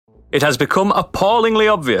It has become appallingly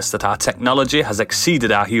obvious that our technology has exceeded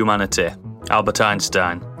our humanity. Albert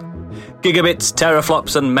Einstein. Gigabits,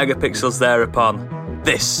 teraflops, and megapixels thereupon.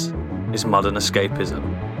 This is modern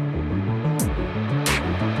escapism.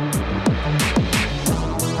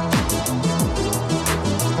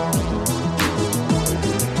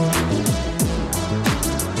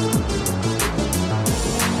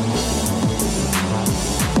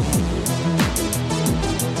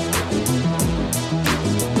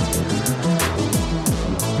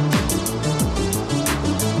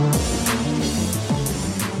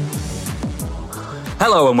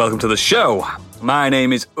 Hello and welcome to the show. My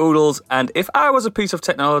name is Oodles, and if I was a piece of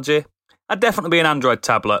technology, I'd definitely be an Android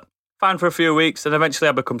tablet. Fine for a few weeks, and eventually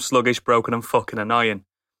I'd become sluggish, broken, and fucking annoying.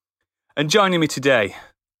 And joining me today,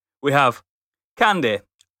 we have Candy.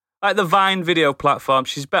 Like the Vine video platform,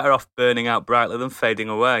 she's better off burning out brightly than fading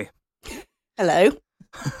away. Hello.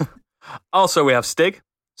 Also, we have Stig.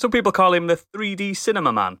 Some people call him the 3D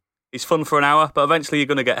cinema man. He's fun for an hour, but eventually you're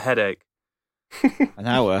going to get a headache. An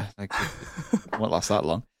hour? Like, it won't last that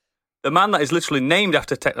long. The man that is literally named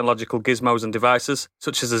after technological gizmos and devices,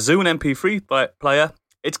 such as a Zune MP3 player,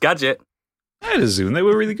 it's Gadget. I had a Zune, they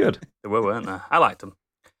were really good. They were, weren't they? I liked them.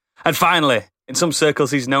 And finally, in some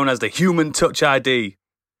circles, he's known as the Human Touch ID.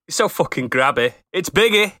 He's so fucking grabby. It's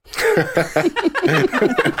Biggie.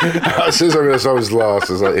 As soon as I was last,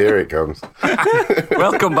 I was like, here it comes.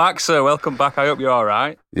 Welcome back, sir. Welcome back. I hope you're all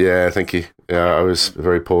right. Yeah, thank you. Yeah, I was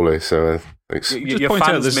very poorly, so thanks. Just point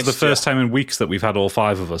out, this is the first time in weeks that we've had all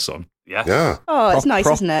five of us on. Yes. Yeah. Oh, it's nice,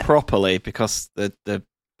 isn't it? Properly, because the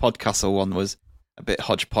Podcastle one was a bit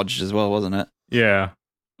hodgepodge as well, wasn't it? Yeah.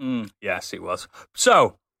 Yes, it was.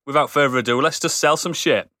 So, without further ado, let's just sell some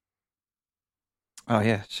shit. Oh,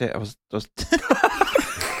 yeah. Shit, I was You're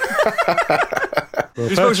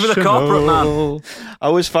supposed to be the corporate man. I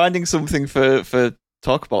was finding something for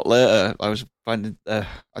talk about later. I was finding... I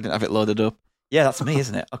didn't have it loaded up. Yeah, that's me,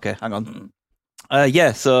 isn't it? Okay, hang on.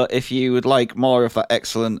 So if you would like more of that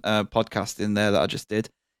excellent podcast in there that I just did,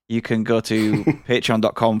 you can go to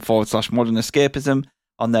patreon.com/modern escapism.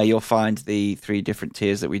 On there, you'll find the 3 different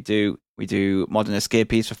tiers that we do. We do Modern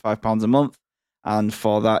Escapees for £5 a month. And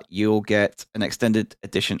for that, you'll get an extended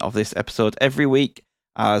edition of this episode every week,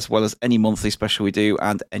 as well as any monthly special we do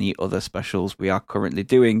and any other specials we are currently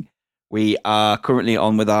doing. We are currently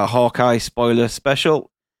on with our Hawkeye spoiler special.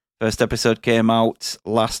 First episode came out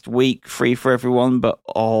last week, free for everyone, but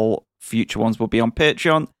all future ones will be on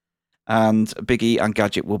Patreon. And Biggie and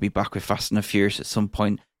Gadget will be back with Fast and the Furious at some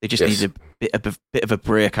point. They just need a bit of a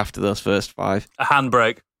break after those first 5. A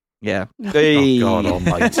handbrake. Yeah. Oh, God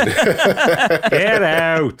almighty. Get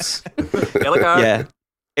out. Yeah.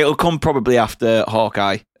 It'll come probably after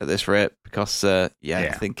Hawkeye at this rate, because, I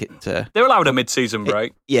think it... They're allowed a mid-season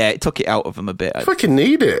break. It took it out of them a bit. I fucking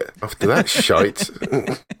need it after that shite.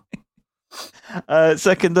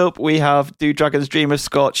 Second up, we have Do Dragons Dream of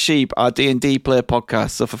Scorched Sheep, our D&D player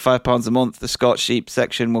podcast. So for £5 a month, the Scorched Sheep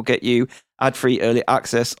section will get you ad-free early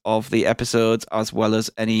access of the episodes, as well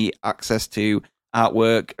as any access to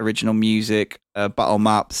artwork, original music, battle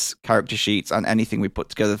maps, character sheets, and anything we put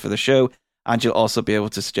together for the show. And you'll also be able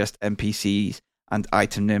to suggest NPCs and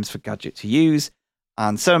item names for Gadget to use.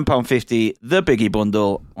 And £7.50, the Biggie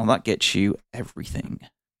Bundle, and that gets you everything.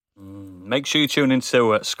 Make sure you tune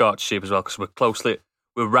into Scorched Sheep as well, because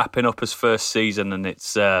we're wrapping up his first season, and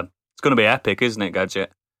it's going to be epic, isn't it,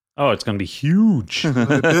 Gadget? Oh, it's going to be huge.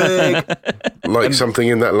 Big. Like something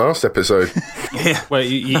in that last episode. Yeah. Well,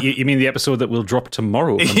 you mean the episode that will drop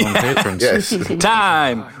tomorrow from on patrons? Yes.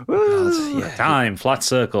 Time. Time, flat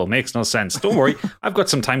circle, makes no sense. Don't worry, I've got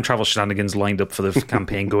some time travel shenanigans lined up for the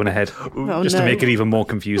campaign going ahead, just to make it even more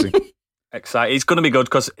confusing. Excited. It's going to be good,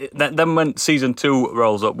 because then when season 2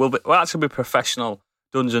 rolls up, we'll actually be professional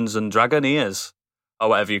Dungeons and Dragoneers, or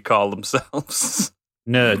whatever you call themselves.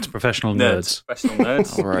 Nerds, professional nerds. Professional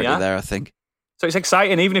nerds. Already there, I think. So it's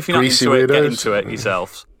exciting, even if you're not Greasy into it, get weirdos. into it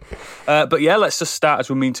yourselves. But yeah, let's just start as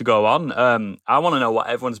we mean to go on. I want to know what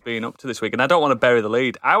everyone's been up to this week, and I don't want to bury the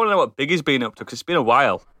lead. I want to know what Biggie's been up to, because it's been a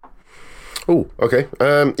while. Oh, okay.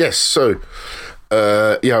 Yes, so,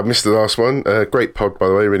 I missed the last one. Great pod, by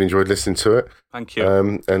the way. Really enjoyed listening to it. Thank you.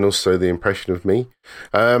 And also the impression of me.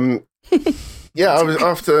 I was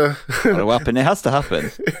after... It'll happen. It has to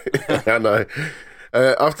happen. I know.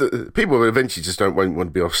 After people will eventually just won't want to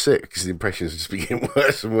be off sick, because the impressions will just be getting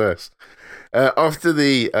worse and worse. After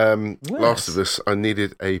the Last of Us, I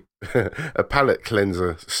needed a palate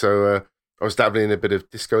cleanser, so I was dabbling in a bit of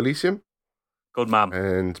Disco Elysium. Good man.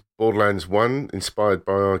 And Borderlands 1, inspired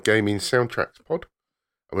by our gaming soundtracks pod.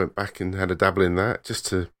 I went back and had a dabble in that just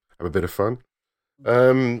to have a bit of fun.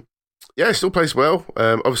 Yeah, it still plays well.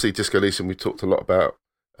 Obviously, Disco Elysium we talked a lot about.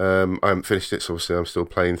 I haven't finished it, so obviously I'm still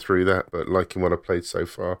playing through that, but liking what I've played so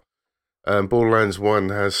far. Borderlands 1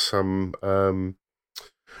 has some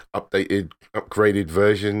upgraded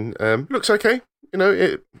version. Looks okay. You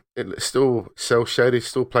know, it's still cel-shaded,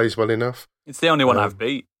 still plays well enough. It's the only one I've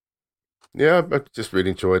beat. Yeah, I just really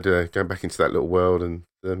enjoyed going back into that little world and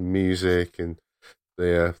the music and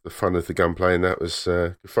the fun of the gunplay, and that was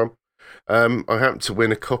good fun. I happened to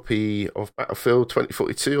win a copy of Battlefield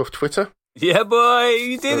 2042 off Twitter. Yeah, boy,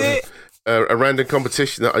 you did it. A random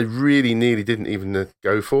competition that I really nearly didn't even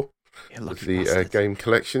go for with the game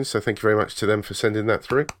collection. So thank you very much to them for sending that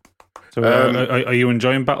through. So, are you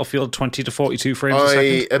enjoying Battlefield 20 to 42 frames a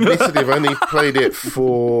second? I admittedly have only played it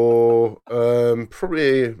for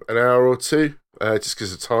probably an hour or two, just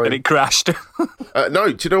because of time. And it crashed.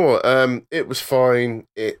 No, do you know what? It was fine.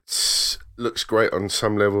 It looks great on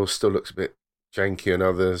some levels, still looks a bit janky on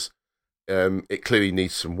others. It clearly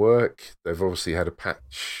needs some work. They've obviously had a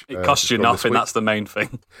patch. It costs you nothing, that's the main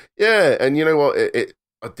thing. Yeah, and you know what?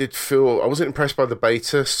 I did feel... I wasn't impressed by the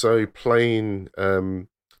beta, so playing...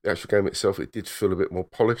 the actual game itself, it did feel a bit more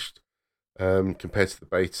polished compared to the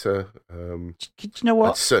beta. Do you know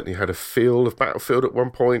what? It certainly had a feel of Battlefield at one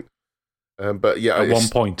point. But yeah, at one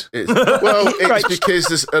point. It's because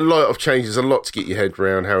there's a lot of changes, a lot to get your head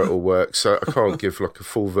around how it all works. So I can't give like a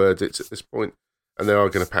full verdict at this point. And they are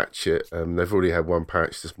going to patch it. They've already had one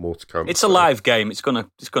patch. There's more to come. It's a live game. It's gonna.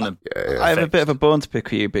 Yeah. I have a bit of a bone to pick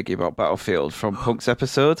with you, Biggie, about Battlefield from Punk's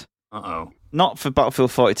episode. Uh-oh. Not for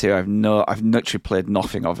Battlefield 42. I've literally played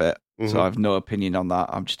nothing of it, so I have no opinion on that.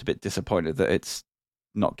 I'm just a bit disappointed that it's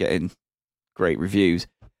not getting great reviews.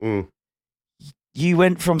 You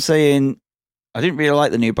went from saying, I didn't really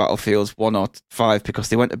like the new Battlefields 1 or 5 because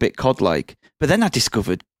they went a bit COD-like, but then I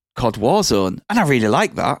discovered COD Warzone, and I really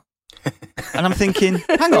like that. And I'm thinking,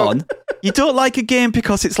 hang on, you don't like a game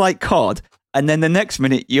because it's like COD, and then the next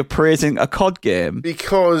minute you're praising a COD game.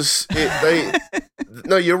 Because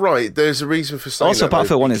no, you're right. There's a reason for saying also, that.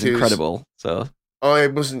 Battlefield 1 is incredible. So I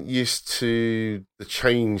wasn't used to the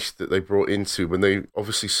change that they brought into when they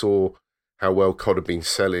obviously saw how well COD had been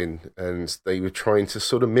selling, and they were trying to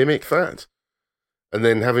sort of mimic that. And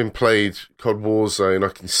then having played COD Warzone,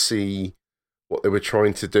 I can see what they were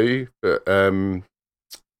trying to do. But COD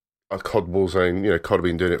Warzone, COD have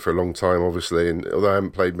been doing it for a long time, obviously, and although I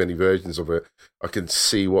haven't played many versions of it, I can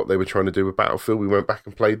see what they were trying to do with Battlefield. We went back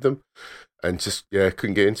and played them, and just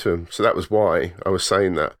couldn't get into them. So that was why I was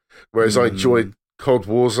saying that. Whereas I enjoyed COD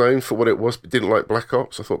Warzone for what it was, but didn't like Black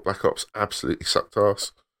Ops. I thought Black Ops absolutely sucked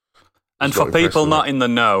ass. And for people not in the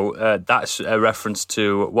know, that's a reference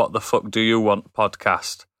to What the Fuck Do You Want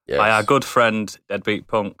podcast by our good friend Deadbeat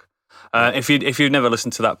Punk. If you've never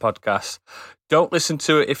listened to that podcast, don't listen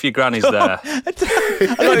to it if your granny's there. I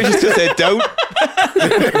thought you were just going to say don't.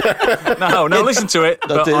 No, listen to it.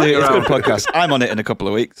 It's a good podcast. I'm on it in a couple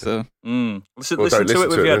of weeks. So. Listen to it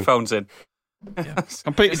with your headphones in. Yeah.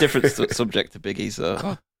 Completely different subject to Biggie,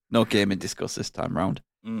 so no gaming discuss this time round.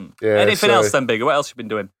 Anything else then, Biggie? What else have you been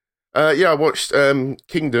doing? I watched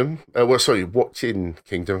Kingdom. Watching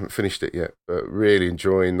Kingdom. I haven't finished it yet, but really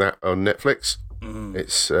enjoying that on Netflix.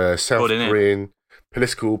 It's South Korean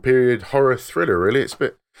political period horror thriller. Really, it's a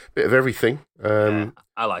bit of everything.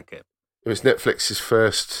 I like it. It was Netflix's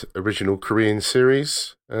first original Korean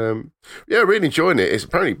series. Really enjoying it. It's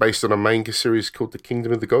apparently based on a manga series called The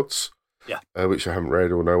Kingdom of the Gods. Which I haven't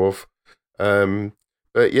read or know of.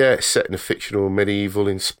 But yeah, it's set in a fictional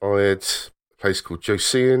medieval-inspired place called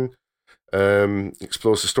Joseon.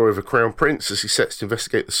 Explores the story of a crown prince as he sets to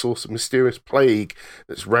investigate the source of mysterious plague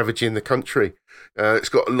that's ravaging the country. It's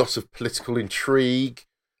got a lot of political intrigue.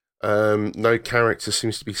 No character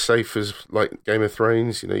seems to be safe as like Game of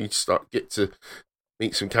Thrones. You get to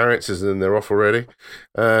meet some characters and then they're off already.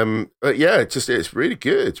 But yeah, it's really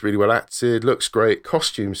good. It's really well acted. Looks great.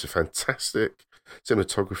 Costumes are fantastic.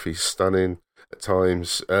 Cinematography is stunning at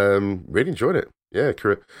times. Really enjoyed it. Yeah,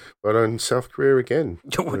 well done, South Korea again.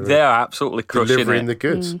 They are absolutely crushing delivering it. the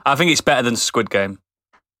goods. I think it's better than Squid Game.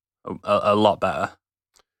 A lot better.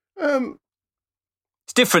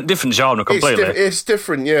 It's different genre completely. It's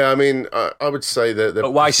different, yeah. I mean, I would say that.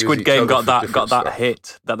 But why Squid Game got that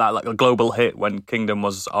hit, that like a global hit when Kingdom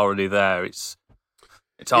was already there? It's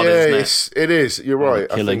odd, isn't it? It is. You're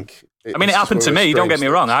right. I think. It happened to me. Don't get me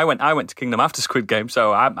wrong. I went to Kingdom after Squid Game,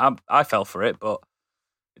 so I fell for it. But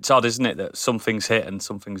it's odd, isn't it, that some things hit and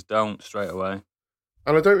some things don't straight away.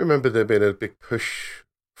 And I don't remember there being a big push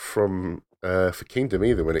for Kingdom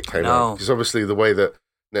either when it came out, because obviously the way that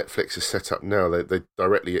Netflix is set up now, they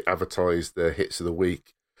directly advertise their hits of the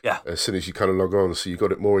week. Yeah. As soon as you kind of log on, so you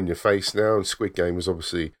got it more in your face now. And Squid Game was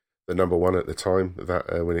obviously the number one at the time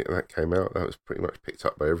that when that came out. That was pretty much picked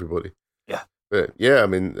up by everybody. Yeah. But yeah, I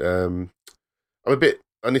mean,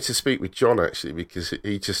 I need to speak with John actually, because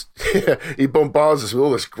he just he bombards us with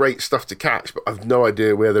all this great stuff to catch, but I've no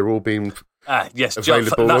idea where they're all being. Yes, John,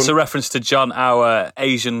 that's a reference to John, our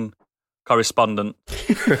Asian correspondent.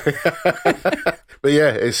 But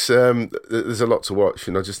yeah, it's there's a lot to watch,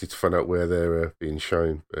 and I just need to find out where they're being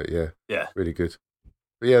shown. But yeah, really good.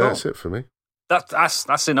 But yeah, that's it for me.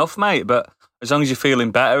 That's enough, mate. But as long as you're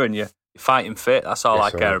feeling better and you're fighting fit, that's all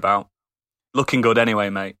I care about. Looking good anyway,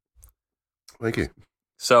 mate. Thank you.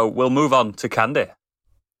 So we'll move on to Candy.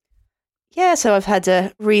 Yeah, so I've had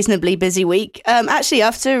a reasonably busy week. Actually,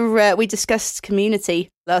 after we discussed Community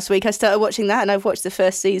last week, I started watching that, and I've watched the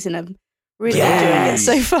first season. I'm really enjoying it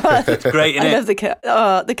so far. It's great, isn't I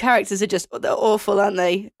love the characters are just they're awful, aren't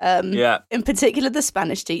they? In particular, the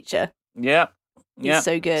Spanish teacher. Yeah. He's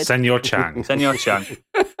so good. Senor Chang. Senor Chang.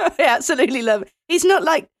 I absolutely love it. He's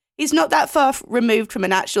not that far removed from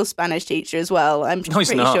an actual Spanish teacher as well. I'm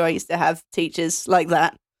pretty sure I used to have teachers like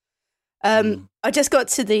that. I just got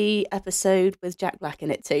to the episode with Jack Black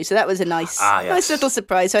in it too, so that was a nice little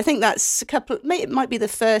surprise. So I think that's it might be the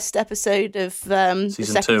first episode of the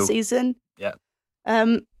second season. Yeah.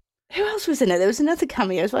 Who else was in it? There was another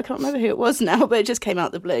cameo, so I can't remember who it was now, but it just came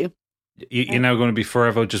out the blue. You're now going to be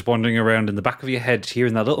forever just wandering around in the back of your head,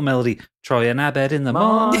 hearing that little melody, Troy and Abed in the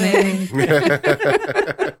morning.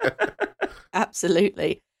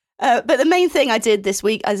 Absolutely. But the main thing I did this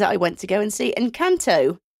week is that I went to go and see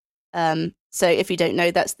Encanto. So if you don't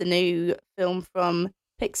know, that's the new film from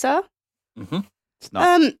Pixar. Mm-hmm. It's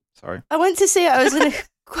not. Sorry. I went to see it. I was in a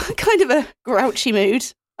kind of a grouchy mood.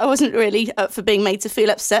 I wasn't really up for being made to feel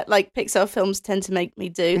upset like Pixar films tend to make me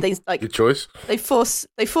do. They good choice. They force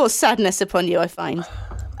sadness upon you, I find.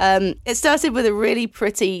 It started with a really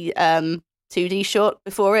pretty 2D short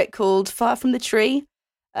before it called Far From the Tree.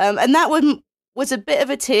 And that one was a bit of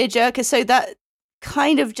a tearjerker, so that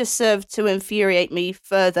kind of just served to infuriate me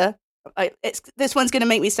further. This one's going to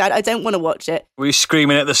make me sad. I don't want to watch it. Were you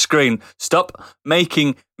screaming at the screen, stop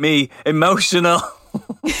making me emotional?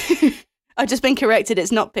 I've just been corrected.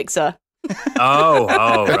 It's not Pixar.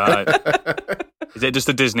 Oh, right. Is it just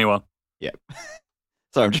a Disney one? Yeah.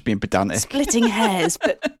 Sorry, I'm just being pedantic. Splitting hairs,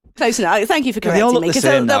 but close enough. Thank you for correcting me, because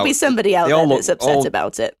there'll be somebody out there that's upset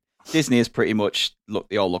about it. Disney is pretty much,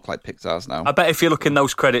 they all look like Pixar's now. I bet if you look in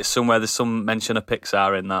those credits somewhere, there's some mention of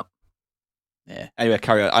Pixar in that. Yeah. Anyway,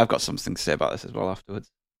 carry on. I've got something to say about this as well afterwards.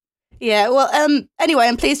 Yeah, well, anyway,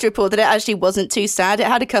 I'm pleased to report that it actually wasn't too sad. It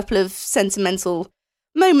had a couple of sentimental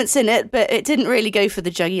moments in it, but it didn't really go for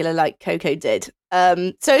the jugular like Coco did.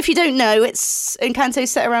 So if you don't know, it's Encanto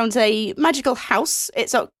set around a magical house.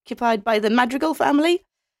 It's occupied by the Madrigal family.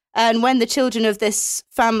 And when the children of this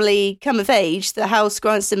family come of age, the house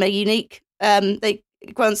grants them unique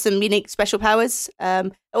special powers.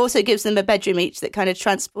 It also gives them a bedroom each that kind of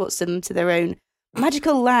transports them to their own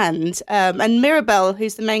magical land. And Mirabel,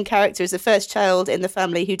 who's the main character, is the first child in the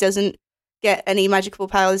family who doesn't get any magical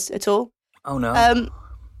powers at all. Oh, no.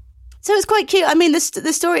 So it's quite cute. I mean, the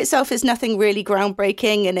story itself is nothing really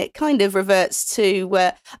groundbreaking, and it kind of reverts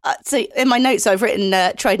to... so in my notes, I've written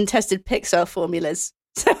tried and tested Pixar formulas.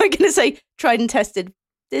 So I'm going to say tried and tested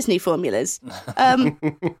Disney formulas. But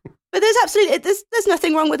there's absolutely... There's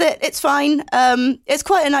nothing wrong with it. It's fine. It's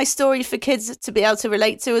quite a nice story for kids to be able to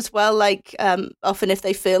relate to as well. Like, often if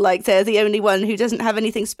they feel like they're the only one who doesn't have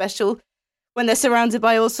anything special when they're surrounded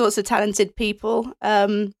by all sorts of talented people.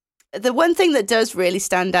 The one thing that does really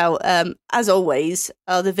stand out, as always,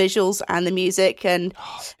 are the visuals and the music. And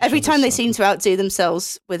every time they seem to outdo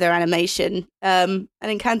themselves with their animation. And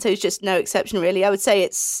Encanto is just no exception, really. I would say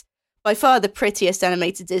it's by far the prettiest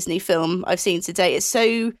animated Disney film I've seen to date. It's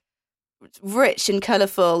so rich and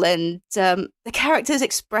colourful, and the characters'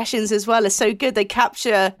 expressions as well are so good. They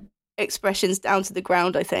capture expressions down to the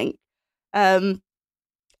ground, I think. And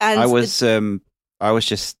I was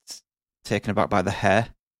just taken aback by the hair.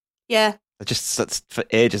 Yeah. For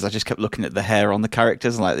ages, I just kept looking at the hair on the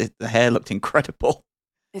characters, and like the hair looked incredible.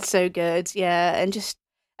 It's so good, yeah, and just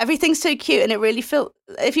everything's so cute, and it really felt.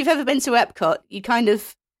 If you've ever been to Epcot, it kind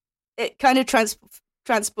of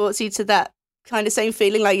transports you to that kind of same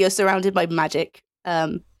feeling, like you're surrounded by magic.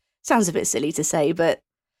 Sounds a bit silly to say, but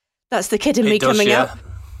that's the kid in me coming out.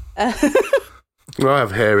 Well, I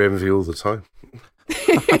have hair envy all the time.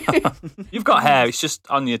 You've got hair; it's just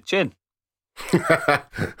on your chin.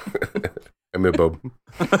 And my bum.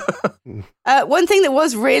 One thing that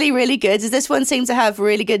was really, really good is this one seemed to have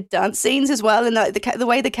really good dance scenes as well, and the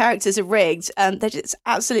way the characters are rigged, they're just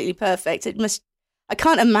absolutely perfect. I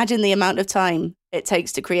can't imagine the amount of time it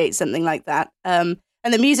takes to create something like that.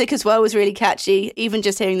 And the music as well was really catchy. Even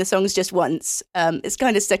just hearing the songs just once, it's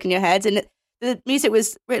kind of stuck in your head. And the music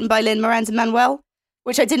was written by Lin-Miranda Manuel,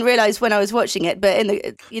 which I didn't realize when I was watching it. But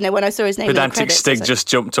when I saw his name, Pedantic Stig like, just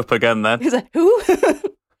jumped up again. Then he was like, "Who?"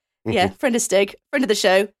 Yeah, friend of Stig, friend of the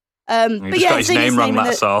show. He just got his name wrong.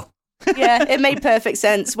 That's all. Yeah, it made perfect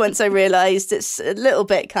sense once I realised it's a little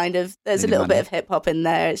bit there's a little bit of hip hop in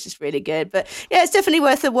there. It's just really good. But yeah, it's definitely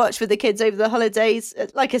worth a watch with the kids over the holidays.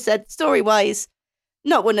 Like I said, story wise,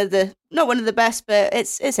 not one of the best, but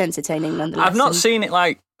it's entertaining nonetheless. I've not seen it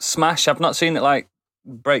like smash. I've not seen it like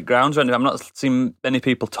break grounds or anything. I've not seen many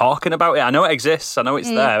people talking about it. I know it exists. I know it's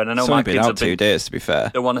there, and I know it's my only been kids out 2 days. To be fair,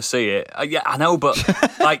 they want to see it. Yeah, I know, but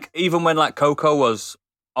like even when like Coco was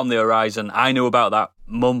on the horizon, I knew about that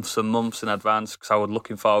months and months in advance because I was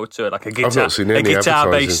looking forward to it. Like a guitar, I've not seen any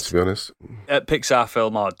guitar-based, to be honest, Pixar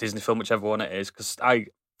film or Disney film, whichever one it is, because I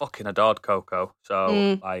fucking adored Coco.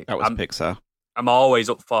 So like that was Pixar. I'm always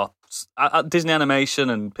up for Disney animation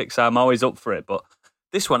and Pixar. I'm always up for it, but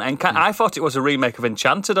this one, I thought it was a remake of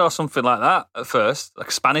Enchanted or something like that at first, like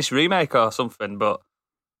a Spanish remake or something, but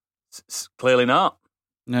it's clearly not.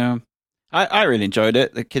 No. I really enjoyed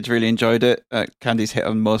it. The kids really enjoyed it. Candy's hit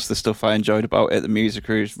on most of the stuff I enjoyed about it. The music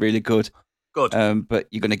is really good. Good. But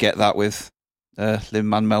you're going to get that with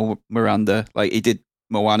Lin-Manuel Miranda. Like, he did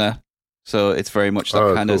Moana, so it's very much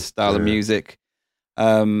that kind of style of music.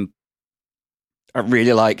 I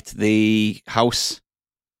really liked the house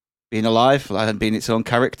being alive and being its own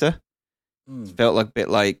character. It felt like a bit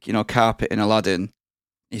like, Carpet in Aladdin.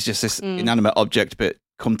 It's just this inanimate object, but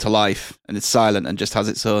come to life, and it's silent and just has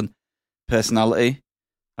its own personality.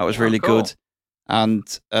 That was really good. And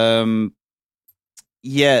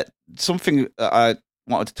something that I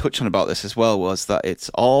wanted to touch on about this as well was that it's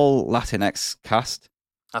all Latinx cast.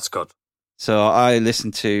 That's good. So I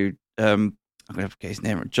listened to I'm going to get his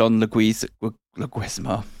name, John Leguizamo.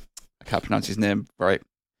 I can't pronounce his name right.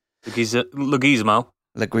 Leguizamo,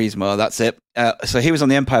 that's it. So he was on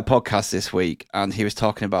the Empire podcast this week, and he was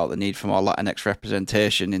talking about the need for more Latinx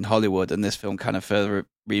representation in Hollywood, and this film kind of further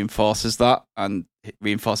reinforces that and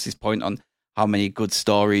reinforces his point on how many good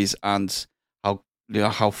stories and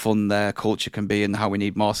how fun their culture can be, and how we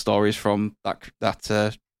need more stories from that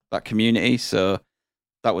community. So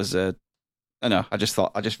that was I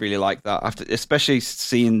just really liked that after, especially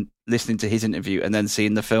listening to his interview and then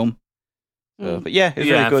seeing the film. But yeah, it's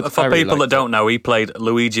really good. For people that don't know, he played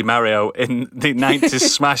Luigi Mario in the 90s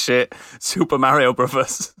smash hit Super Mario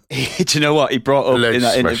Brothers. Do you know what he brought up in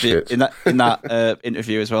that interview? In that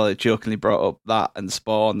interview as well, he jokingly brought up that and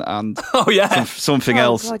Spawn and something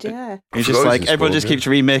else. God, yeah. He's just like, everyone just keeps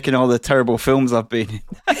remaking all the terrible films I've been in.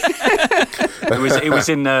 He was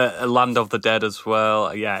in Land of the Dead as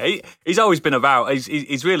well. Yeah, he's always been about.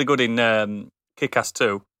 He's really good in Kick-Ass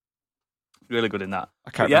 2. Really good in that. I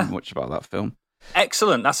can't remember much about that film.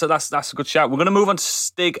 Excellent. That's a good shout. We're going to move on to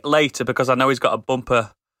Stig later because I know he's got a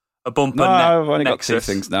bumper. No, I've only got 2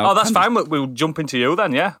 things now. Oh, that's fine. We'll jump into you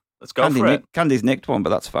then. Yeah, let's go for it. Candy's nicked one, but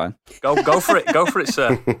that's fine. Go for it. Go for it,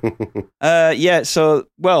 sir. So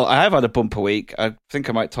I have had a bumper week. I think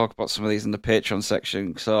I might talk about some of these in the Patreon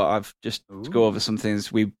section. So I've just to go over some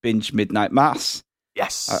things. We binged Midnight Mass.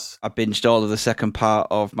 Yes. I binged all of the second part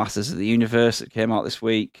of Masters of the Universe that came out this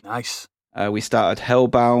week. Nice. We started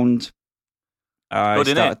Hellbound. Good,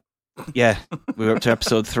 innit? Yeah, we were up to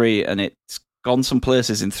episode 3, and it's gone some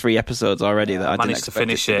places in 3 episodes already that I didn't expect to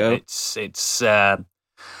finish it.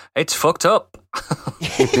 It's fucked up.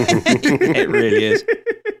 It really is.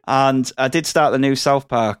 And I did start the new South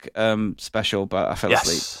Park special, but I fell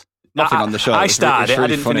asleep. Nothing on the show. I started it. Really I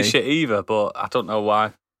didn't funny. finish it either, but I don't know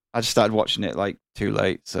why. I just started watching it like too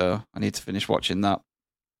late, so I need to finish watching that.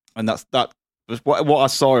 And that was what I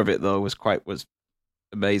saw of it though was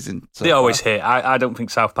amazing. So they always hit. I don't think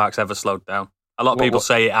South Park's ever slowed down. A lot of people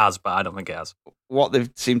say it has, but I don't think it has. What they've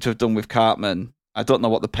seemed to have done with Cartman, I don't know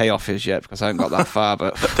what the payoff is yet because I haven't got that far,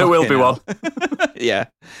 but there will be one. Yeah.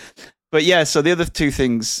 But yeah, so the other 2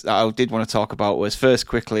 things that I did want to talk about was first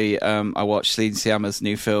quickly, I watched Celine Sciamma's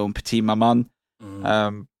new film, Petit Maman.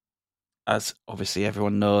 As obviously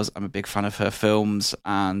everyone knows, I'm a big fan of her films,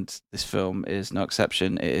 and this film is no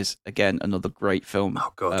exception. It is, again, another great film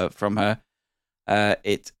from her.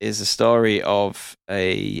 It is a story of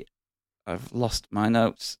I've lost my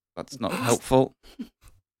notes. That's not helpful.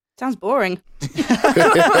 Sounds boring.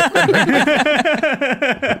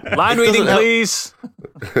 Line reading, please.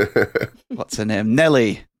 What's her name?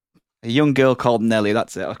 Nellie. A young girl called Nellie.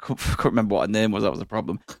 That's it. I couldn't remember what her name was. That was a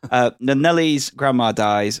problem. Nellie's grandma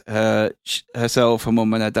dies. Herself, her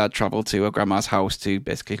mum, and her dad travel to her grandma's house to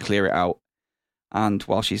basically clear it out. And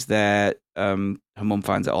while she's there, her mum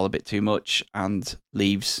finds it all a bit too much and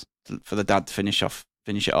leaves for the dad to finish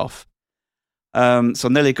it off. So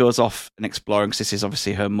Nellie goes off and exploring, because this is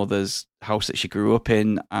obviously her mother's house that she grew up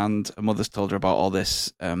in, and her mother's told her about all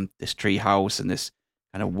this tree house and this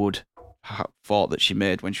kind of wood fort that she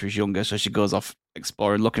made when she was younger. So she goes off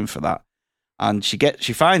exploring, looking for that, and she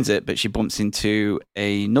finds it, but she bumps into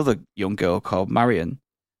another young girl called Marion,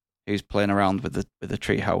 who's playing around with the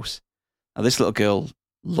tree house. Now this little girl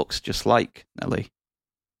looks just like Nellie,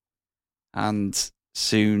 and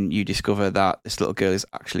soon you discover that this little girl is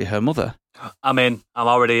actually her mother. I'm in. I'm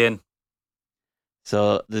already in.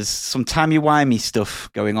 So there's some timey-wimey stuff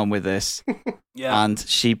going on with this. Yeah. And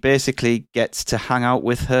she basically gets to hang out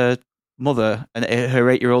with her mother, and her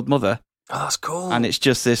 8-year-old mother. Oh, that's cool. And it's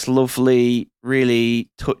just this lovely, really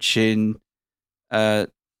touching,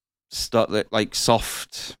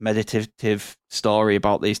 soft, meditative story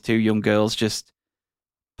about these two young girls just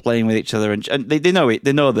playing with each other. And they know it.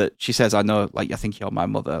 They know that she says, "I know, like, I think you're my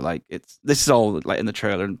mother." Like, this is all like in the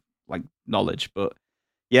trailer and like knowledge, but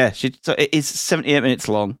yeah, so it is 78 minutes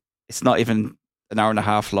long. It's not even an hour and a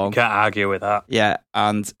half long. Can't argue with that. Yeah,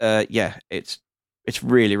 and it's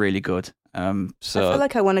really, really good. So I feel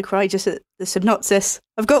like I want to cry just at the synopsis.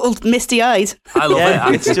 I've got all misty eyes. I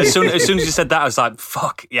love it. It's just, as soon as you said that, I was like,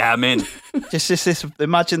 "Fuck yeah, I'm in." just this.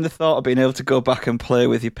 Imagine the thought of being able to go back and play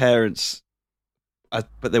with your parents,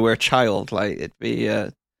 but they were a child. Like it'd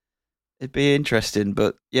be interesting.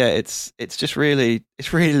 But yeah, it's really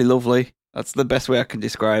lovely. That's the best way I can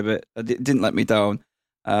describe it. It didn't let me down.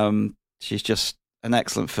 She's just an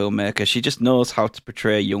excellent filmmaker. She just knows how to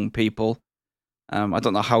portray young people. I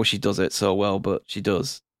don't know how she does it so well, but she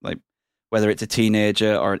does. Like whether it's a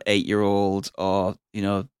teenager or an 8-year-old, or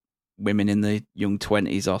women in the young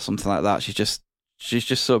 20s or something like that. She's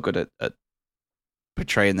just so good at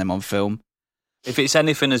portraying them on film. If it's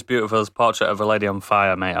anything as beautiful as Portrait of a Lady on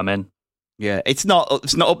Fire, mate, I'm in. Yeah, it's not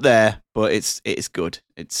up there, but it's good.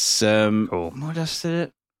 It's cool. What did I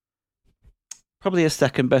say? Probably a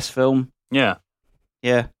second best film. Yeah.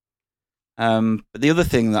 Yeah. But the other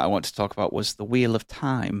thing that I want to talk about was The Wheel of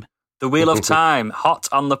Time. The Wheel of Time, hot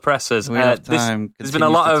on the presses. The Wheel of Time there's been a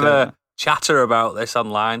lot of chatter about this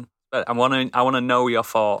online, but I want to know your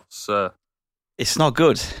thoughts. It's not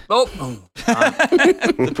good. Oh,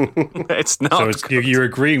 it's not. So you're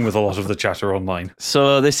agreeing with a lot of the chatter online.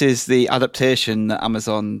 So this is the adaptation that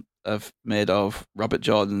Amazon have made of Robert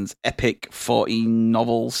Jordan's epic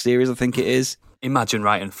 40-novel series, I think it is. Imagine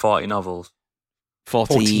writing 40 novels.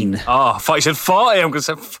 14. Oh, I thought you said 40. I'm going to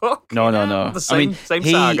say, fuck. No. The same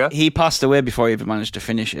saga. He passed away before he even managed to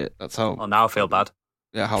finish it. That's how. Oh, now I feel bad.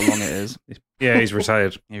 Yeah, how long it is. Yeah, he's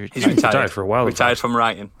retired. He's retired for a while. Retired from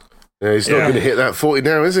writing. Yeah, he's not going to hit that 40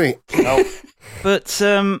 now, is he? No. But,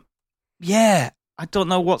 I don't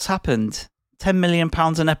know what's happened. £10 million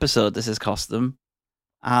an episode this has cost them.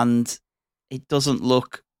 And it doesn't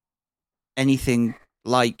look anything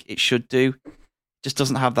like it should do. It just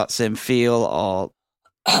doesn't have that same feel or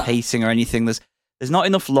pacing or anything. There's not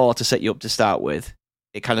enough lore to set you up to start with.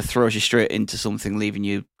 It kind of throws you straight into something, leaving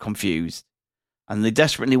you confused. And they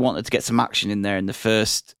desperately wanted to get some action in there in the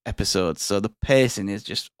first episode, so the pacing is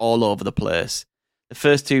just all over the place. The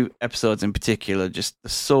first 2 episodes in particular, they're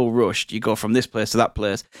so rushed. You go from this place to that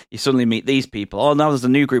place, you suddenly meet these people. Oh, now there's a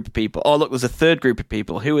new group of people. Oh, look, there's a third group of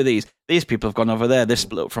people. Who are these? These people have gone over there. They're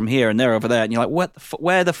split up from here and they're over there. And you're like,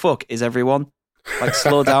 where the fuck is everyone? Like,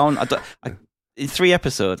 slow down. In 3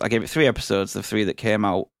 episodes, I gave it 3 episodes, the 3 that came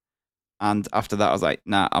out. And after that, I was like,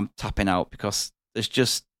 nah, I'm tapping out, because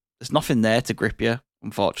there's nothing there to grip you,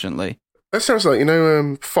 unfortunately. That sounds like,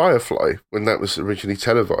 Firefly, when that was originally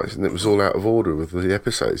televised and it was all out of order with the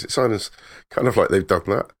episodes. It sounds kind of like they've done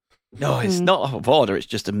that. No, it's not out of order. It's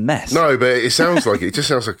just a mess. No, but it sounds like it. It just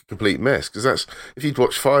sounds like a complete mess. Because that's, if you'd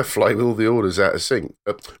watch Firefly with all the orders out of sync,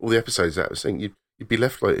 all the episodes out of sync, you'd be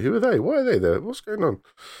left like, who are they? Why are they there? What's going on?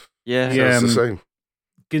 Yeah, Sounds the same.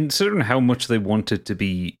 Considering how much they wanted to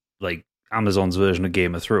be like Amazon's version of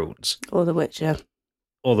Game of Thrones or The Witcher,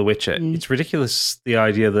 it's ridiculous the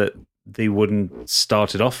idea that they wouldn't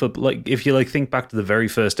start it off like, if you think back to the very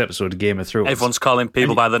first episode of Game of Thrones. Everyone's calling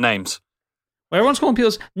people by their names. Well, everyone's calling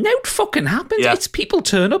people. No, it fucking happens. Yeah. It's people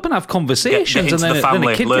turn up and have conversations, and then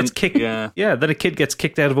a kid gets kicked. Yeah, then a kid gets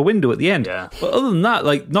kicked out of a window at the end. Yeah. But other than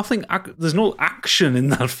that, nothing. There's no action in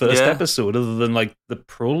that first episode other than the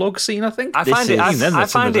prologue scene. I think. I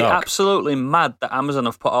find it absolutely mad that Amazon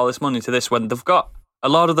have put all this money into this when they've got a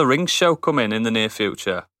Lord of the Rings show coming in the near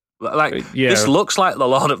future. This looks like the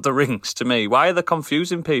Lord of the Rings to me. Why are they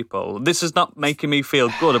confusing people? This is not making me feel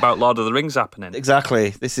good about Lord of the Rings happening.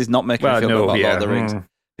 Exactly. This is not making me feel good about Lord of the Rings.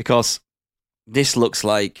 Because, This looks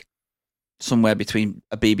like somewhere between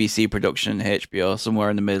a BBC production and HBO, somewhere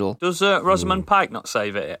in the middle. Does Rosamund Pike not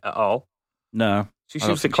save it at all? No. She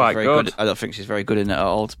seems to be quite good. I don't think she's very good in it at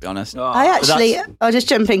all, to be honest. Oh. I'll just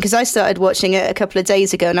jump in because I started watching it a couple of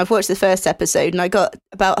days ago and I've watched the first episode and I got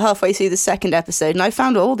about halfway through the second episode and I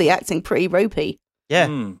found all the acting pretty ropey.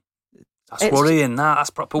 Yeah. That's worrying, that's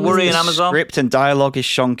proper worrying, Amazon. Script and dialogue is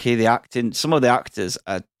shonky. The acting, some of the actors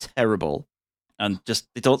are terrible and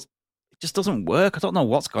it just doesn't work. I don't know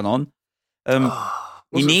what's gone on.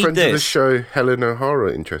 You need friend this. of the show, Helen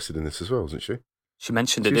O'Hara, interested in this as well, wasn't she? She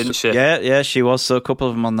mentioned it, didn't she? Yeah, she was. So a couple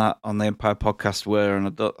of them on the Empire podcast were,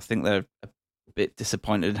 and I think they're a bit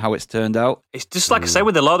disappointed in how it's turned out. It's just like I say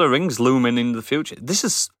with the Lord of the Rings looming in the future. This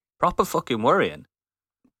is proper fucking worrying.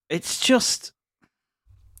 It's just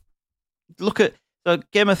look at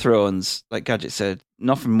Game of Thrones. Like Gadget said,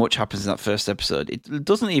 nothing much happens in that first episode. It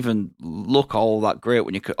doesn't even look all that great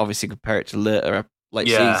when you could obviously compare it to later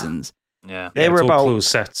seasons. Yeah, they were about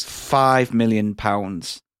 £5 million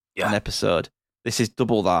an episode. This is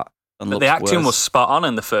double that. But the acting was spot on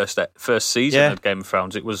in the first season of Game of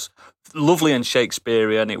Thrones. It was lovely and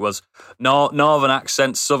Shakespearean. It was northern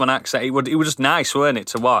accent, southern accent. It was just nice, weren't it,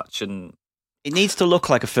 to watch? And it needs to look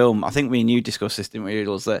like a film. I think me and you discussed this, didn't we,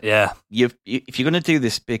 Riddles? That if you're going to do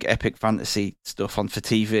this big epic fantasy stuff for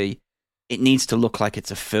TV, it needs to look like it's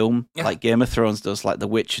a film, like Game of Thrones does, like The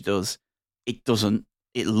Witcher does. It doesn't.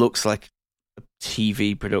 It looks like a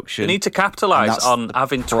TV production. You need to capitalise on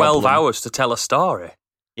having 12 hours to tell a story.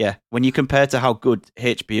 Yeah, when you compare to how good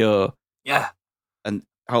HBO, and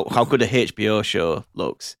how good a HBO show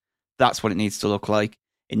looks, that's what it needs to look like.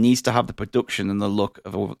 It needs to have the production and the look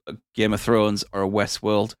of a Game of Thrones or a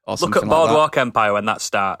Westworld or something like that. Look at Boardwalk Empire when that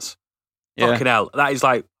starts. Fucking hell, that is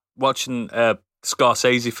like watching a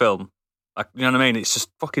Scorsese film. Like, you know what I mean? It's just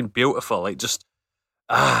fucking beautiful. It just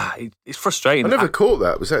it's frustrating. I never caught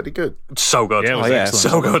that. Was that any good? So good. Yeah, it was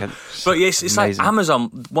excellent. So good. But yes, it's like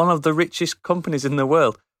Amazon, one of the richest companies in the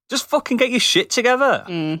world. Just fucking get your shit together.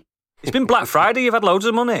 It's been Black Friday. You've had loads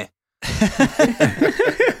of money.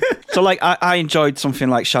 So, like, I enjoyed something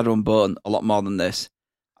like Shadow and Bone a lot more than this,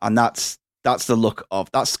 and that's the look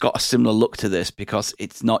of. That's got a similar look to this because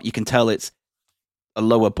it's not. You can tell it's a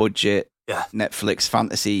lower budget Netflix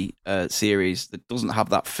fantasy series that doesn't have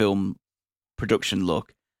that film production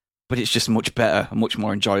look, but it's just much better and much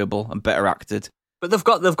more enjoyable and better acted. But they've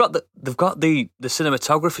got the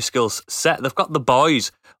cinematography skills set. They've got the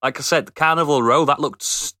boys. Like I said, Carnival Row, that looked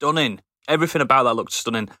stunning. Everything about that looked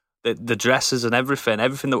stunning. The dresses and everything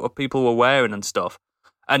that people were wearing and stuff.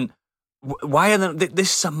 And why are they?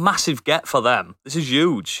 This is a massive get for them. This is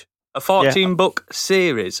huge. A 14-book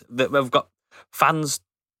series that have got fans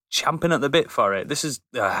champing at the bit for it. This is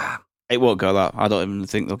it won't go that. I don't even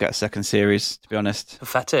think they'll get a second series, to be honest.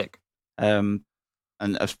 Pathetic. And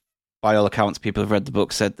by all accounts, people have read the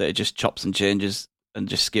book, said that it just chops and changes and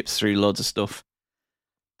just skips through loads of stuff.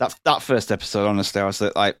 That first episode, honestly, I was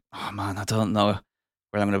like, oh man, I don't know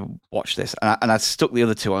when I'm going to watch this. And I stuck the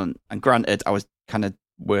other two on. And granted, I was kind of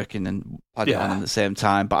working and had it on at the same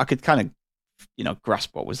time, but I could kind of,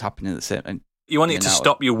 grasp what was happening at the same time. You want it to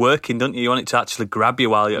stop you working, don't you? You want it to actually grab you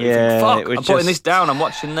while you're fuck, I'm putting this down, I'm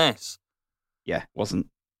watching this. Yeah, wasn't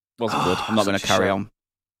good. I'm not going to carry on.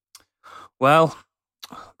 Well,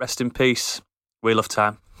 rest in peace, Wheel of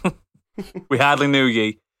Time. We hardly knew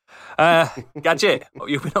ye. Gadget, what have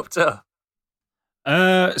you been up to?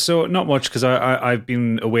 So not much because I've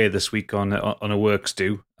been away this week on a works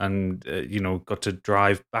do and got to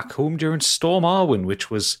drive back home during Storm Arwen,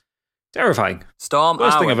 which was terrifying. Storm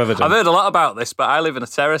Worst Arwen. thing I've ever done. I've heard a lot about this, but I live in a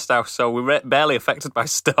terraced house, so we're barely affected by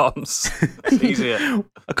storms. It's easier.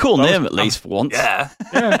 A cool name, at least, for once. Yeah.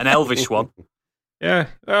 An elvish one. Yeah.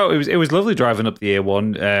 Oh, it was lovely driving up the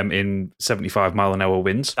A1 in 75-mile-an-hour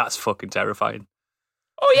winds. That's fucking terrifying.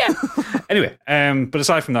 Oh, yeah. Anyway, but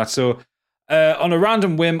aside from that, so on a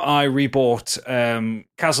random whim, I rebought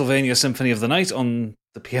Castlevania Symphony of the Night on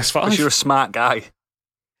the PS5. Because you're a smart guy.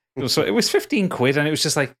 So it was 15 quid, and it was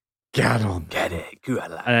just like, get on. Get it.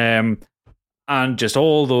 Good lad. And just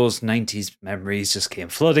all those 90s memories just came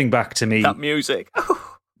flooding back to me. That music.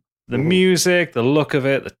 The music, the look of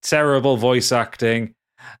it, the terrible voice acting.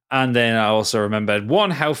 And then I also remembered,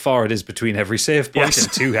 one, how far it is between every save point, and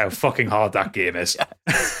two, how fucking hard that game is.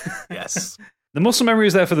 Yes. The muscle memory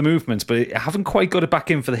is there for the movements, but I haven't quite got it back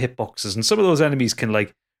in for the hitboxes. And some of those enemies can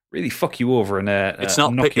really fuck you over and it's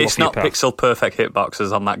not pixel perfect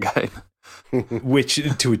hitboxes on that game. Which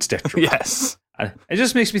to its detriment. Yes. And it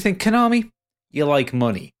just makes me think, Konami, you like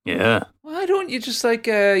money. Yeah. Why don't you just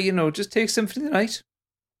just take Symphony of the Night?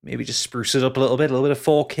 Maybe just spruce it up a little bit of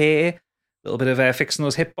 4K, little bit of fixing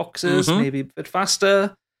those hitboxes, maybe a bit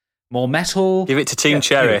faster, more metal. Give it to Team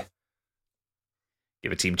Cherry.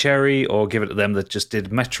 Give it Team Cherry, or give it to them that just did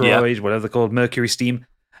Metroid, whatever they're called, Mercury Steam,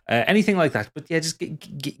 anything like that. But yeah, just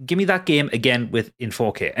give me that game again in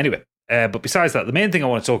 4K. Anyway, but besides that, the main thing I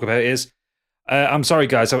want to talk about is, I'm sorry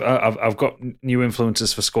guys, I've got new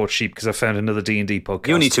influences for Scorched Sheep because I found another D&D podcast.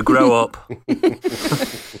 You need to grow up.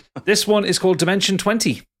 This one is called Dimension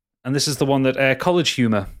 20, and this is the one that College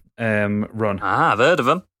Humor run. I've heard of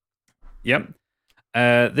them. Yep.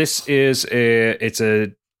 This is it's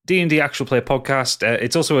a D&D actual play podcast.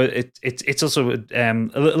 It's also a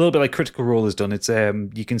little bit like Critical Role has done. It's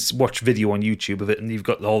you can watch video on YouTube of it, and you've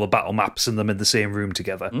got all the battle maps and them in the same room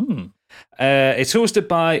together. It's hosted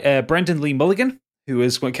by Brendan Lee Mulligan, who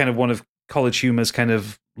is kind of one of College Humor's kind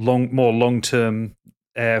of more long-term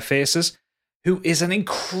faces, who is an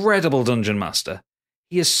incredible dungeon master.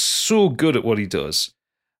 He is so good at what he does.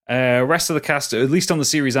 Rest of the cast, at least on the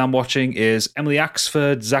series I'm watching, is Emily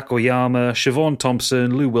Axford, Zach Oyama, Siobhan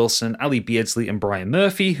Thompson, Lou Wilson, Ali Beardsley, and Brian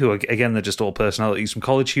Murphy, who, again, they're just all personalities from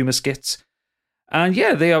College Humor skits. And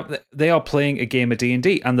yeah, they are playing a game of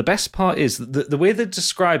D&D. And the best part is, the way they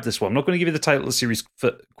described this one, I'm not going to give you the title of the series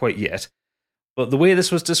quite yet, but the way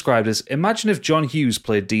this was described is, imagine if John Hughes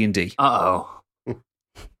played D&D. Uh-oh.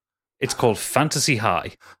 It's called Fantasy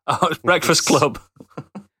High. Oh, it's Breakfast Club.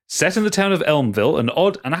 Set in the town of Elmville, an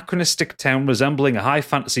odd, anachronistic town resembling a high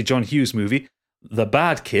fantasy John Hughes movie, the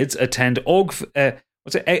bad kids attend Eggford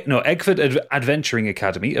Adventuring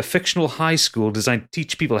Academy, a fictional high school designed to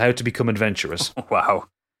teach people how to become adventurous. Wow.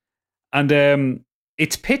 And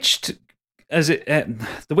it's pitched as the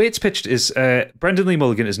way it's pitched is Brendan Lee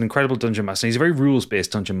Mulligan is an incredible dungeon master. He's a very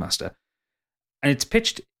rules-based dungeon master. And it's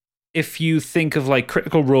pitched, if you think of like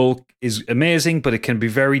Critical Role is amazing, but it can be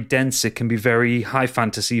very dense. It can be very high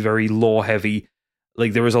fantasy, very lore heavy.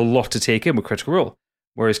 Like there is a lot to take in with Critical Role.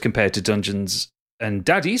 Whereas compared to Dungeons and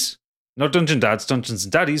Daddies, not Dungeon Dads, Dungeons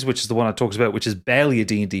and Daddies, which is the one I talked about, which is barely a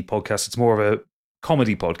D&D podcast. It's more of a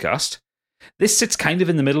comedy podcast. This sits kind of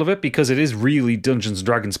in the middle of it because it is really Dungeons and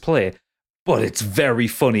Dragons play, but it's very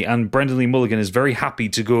funny. And Brendan Lee Mulligan is very happy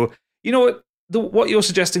to go, you know what? What you're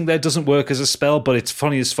suggesting there doesn't work as a spell, but it's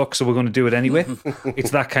funny as fuck, so we're going to do it anyway.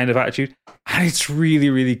 It's that kind of attitude. And it's really,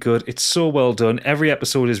 really good. It's so well done. Every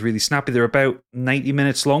episode is really snappy. They're about 90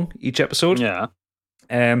 minutes long, each episode. Yeah.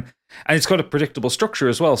 And it's got a predictable structure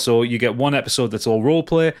as well. So you get one episode that's all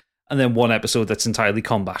roleplay, and then one episode that's entirely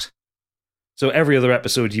combat. So every other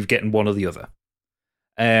episode, you're getting one or the other.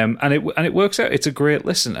 And it works out. It's a great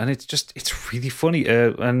listen, and it's really funny.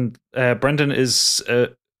 And Brendan is...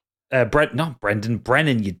 Brennan,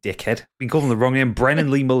 you dickhead. Been calling the wrong name. Brennan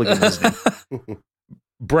Lee Mulligan is his name.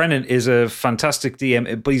 Brennan is a fantastic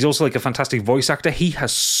DM, but he's also like a fantastic voice actor. He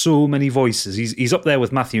has so many voices. He's up there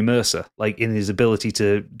with Matthew Mercer, like in his ability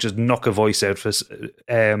to just knock a voice out for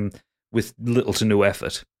with little to no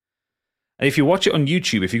effort. And if you watch it on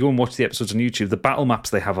YouTube, if you go and watch the episodes on YouTube, the battle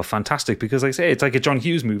maps they have are fantastic because, like I say, it's like a John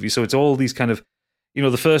Hughes movie. So it's all these kind of, you know,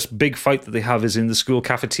 the first big fight that they have is in the school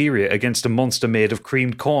cafeteria against a monster made of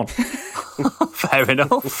creamed corn. Fair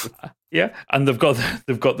enough. Yeah, and they've got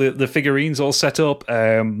the figurines all set up.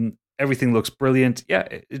 Everything looks brilliant. Yeah,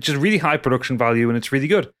 it's just really high production value, and it's really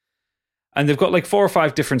good. And they've got like 4 or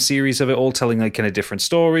 5 different series of it, all telling like kind of different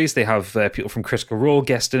stories. They have people from Critical Role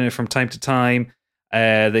guest in it from time to time.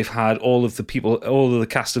 They've had all of the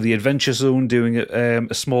cast of the Adventure Zone doing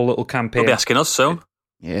a small little campaign. They'll be asking us soon.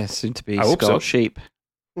 Yeah, soon to be Scorched Sheep.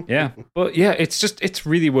 Yeah, but yeah, it's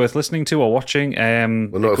really worth listening to or watching.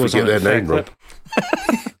 Well, not if we get their name wrong.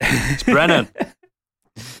 It's Brennan.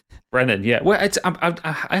 Brennan, yeah. Well,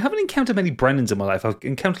 I haven't encountered many Brennans in my life. I've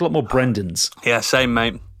encountered a lot more Brendans. Yeah, same,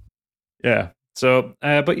 mate. Yeah. So,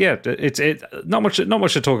 but yeah, it's not much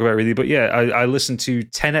to talk about really. But yeah, I listened to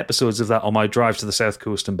 10 episodes of that on my drive to the South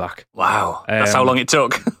Coast and back. Wow, that's how long it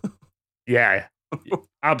took. Yeah.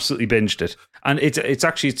 Absolutely binged it, and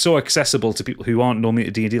it's so accessible to people who aren't normally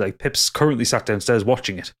into D&D. Like Pip's currently sat downstairs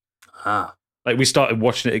watching it. Like we started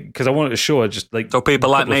watching it because I wanted to show her just like so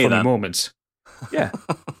people like me funny then moments. Yeah,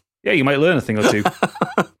 yeah, you might learn a thing or two.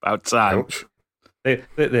 About time. Ouch.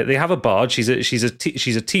 They have a bard. She's a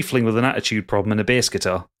tiefling with an attitude problem and a bass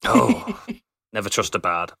guitar. Oh, never trust a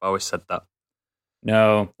bard. I've always said that.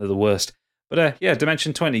 No, they're the worst. But yeah,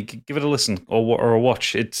 Dimension 20, give it a listen or a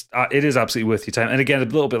watch. It is absolutely worth your time. And again, a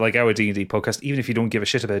little bit like our D&D podcast, even if you don't give a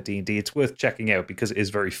shit about D&D, it's worth checking out because it is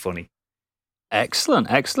very funny. Excellent.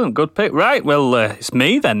 Good pick. Right, well, it's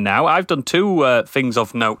me then now. I've done 2 things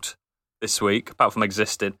of note this week, apart from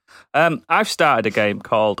existing. I've started a game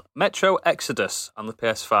called Metro Exodus on the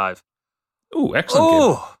PS5. Ooh, excellent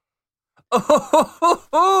game.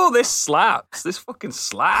 Oh, this slaps. This fucking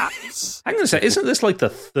slaps. Hang on a sec. Isn't this like the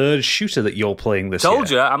third shooter that you're playing this Told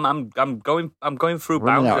year? you, I'm going through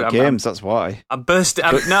Running boundaries. out of games, that's why. I'm bursting.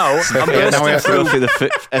 I'm now we bursting have to through. go through the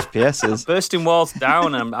FPSs. Bursting walls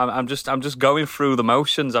down. I'm just going through the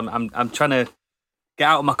motions. I'm trying to get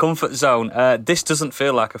out of my comfort zone. This doesn't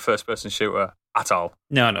feel like a first-person shooter at all.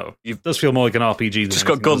 No. It does feel more like an RPG than Just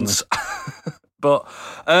got anything, guns. But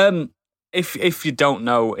if you don't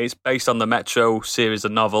know, it's based on the Metro series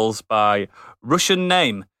of novels by Russian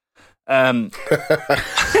name. Come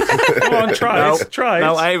on, try it. Try it.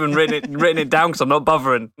 No, I haven't written it down because I'm not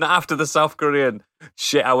bothering. Not after the South Korean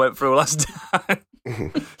shit I went through last time.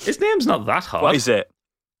 His name's not that hard. What is it?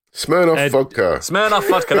 Smirnoff vodka. Smirnoff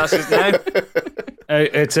vodka. That's his name.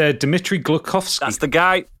 It's Dmitry Glukovsky. That's the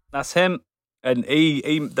guy. That's him. And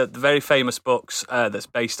the very famous books that's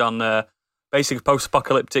based on basically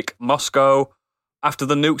post-apocalyptic Moscow after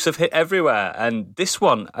the nukes have hit everywhere. And this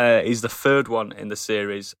one is the third one in the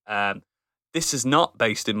series. This is not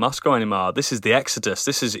based in Moscow anymore. This is the Exodus.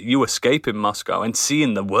 This is you escaping Moscow and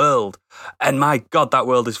seeing the world. And my God, that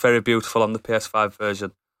world is very beautiful on the PS5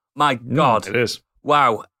 version. My God. It is.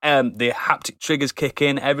 Wow. The haptic triggers kick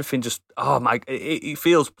in. Everything just, it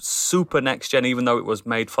feels super next gen, even though it was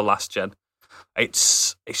made for last gen.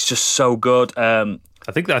 It's just so good.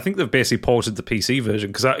 I think they've basically ported the PC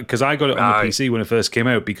version because I got it on the PC when it first came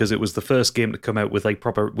out because it was the first game to come out with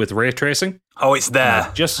with ray tracing. Oh, it's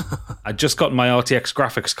there. I just got my RTX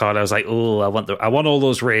graphics card. I was like, oh, I want all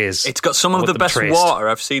those rays. It's got some of the best water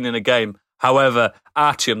I've seen in a game. However,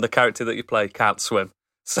 Artyom, the character that you play, can't swim.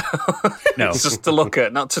 So no, it's just to look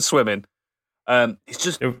at, not to swim in. It's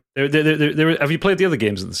just. Have you played the other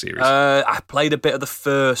games in the series? I played a bit of the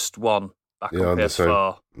first one back on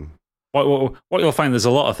PS4. What you'll find, there's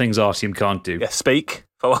a lot of things Artyom can't do. Yeah, speak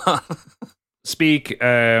for what? Speak.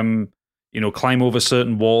 Climb over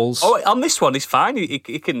certain walls. Oh, on this one, he's fine. He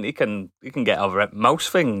can get over it, most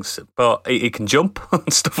things, but he can jump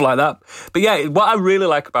and stuff like that. But yeah, what I really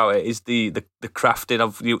like about it is the crafting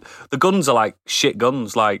of you. The guns are like shit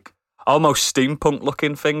guns, like almost steampunk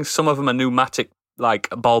looking things. Some of them are pneumatic, like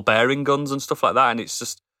ball bearing guns and stuff like that. And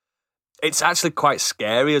it's actually quite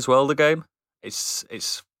scary as well. The game,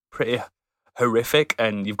 it's pretty horrific,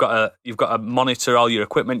 and you've got to monitor all your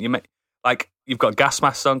equipment. You've got gas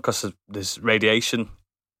masks on because there's radiation,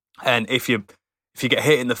 and if you get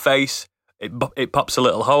hit in the face, it pops a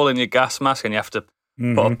little hole in your gas mask, and you have to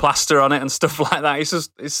put a plaster on it and stuff like that.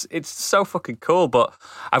 It's so fucking cool. But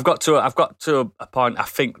I've got to a point. I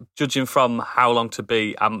think, judging from how long to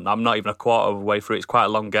be, I'm not even a quarter of the way through. It's quite a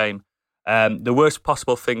long game. The worst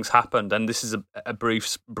possible things happened, and this is a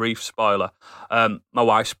brief spoiler. My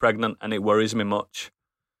wife's pregnant, and it worries me much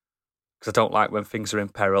because I don't like when things are in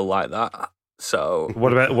peril like that. So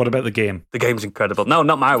what about the game? The game's incredible. No,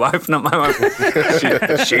 not my wife. Not my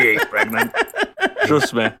wife. she ain't pregnant.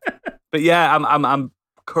 Trust me. But yeah, I'm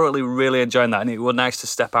currently really enjoying that, and it was nice to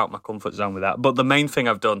step out my comfort zone with that. But the main thing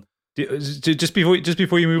I've done. Just before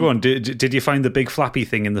you move on, did you find the big flappy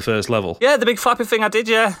thing in the first level? Yeah, the big flappy thing I did.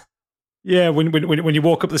 Yeah. Yeah, when you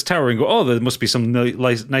walk up this tower and go, oh, there must be some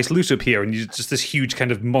nice loot up here, and just this huge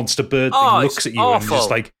kind of monster bird thing looks at you awful. And you're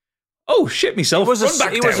just like, oh shit myself.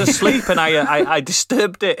 He was asleep and I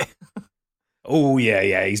disturbed it. Oh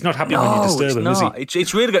yeah, he's not happy when you disturb him, is he?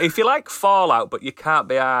 It's really good. If you like Fallout, but you can't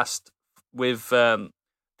be asked with the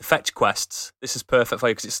fetch quests, this is perfect for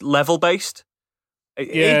you because it's level based.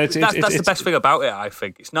 That's the best thing about it. I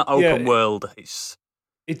think it's not open world.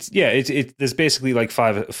 There's basically like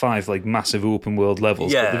five like massive open world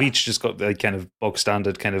levels, but they've each just got like kind of bog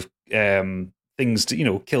standard kind of things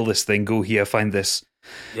to kill this thing, go here, find this.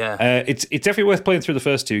 Yeah, it's definitely worth playing through the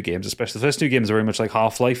first two games, especially the first two games are very much like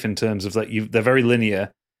Half-Life in terms of that they're very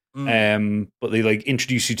linear, but they like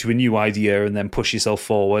introduce you to a new idea and then push yourself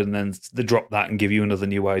forward, and then they drop that and give you another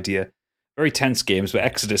new idea. Very tense games, but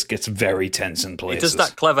Exodus gets very tense in places. It does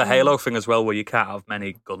that clever Halo thing as well, where you can't have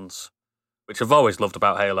many guns, which I've always loved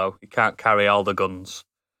about Halo. You can't carry all the guns.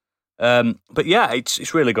 But yeah,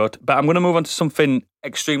 it's really good. But I'm going to move on to something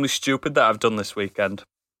extremely stupid that I've done this weekend.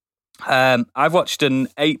 I've watched an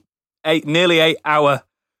nearly 8 hour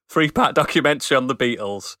 3-part documentary on the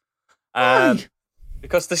Beatles.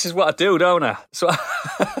 Because this is what I do, don't I?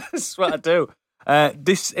 This is what I do.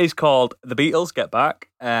 This is called The Beatles Get Back,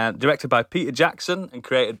 directed by Peter Jackson and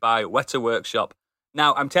created by Weta Workshop.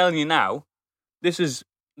 Now, I'm telling you now, this is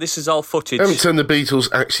all footage. Haven't turned the Beatles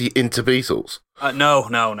actually into Beatles. No.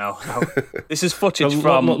 This is footage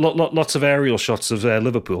from lots of aerial shots of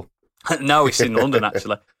Liverpool. No, it's in London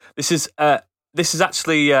actually. This is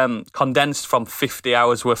actually condensed from 50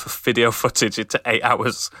 hours worth of video footage into 8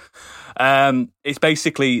 hours. It's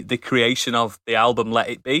basically the creation of the album Let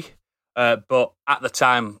It Be. But at the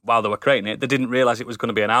time, while they were creating it, they didn't realise it was going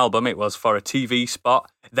to be an album. It was for a TV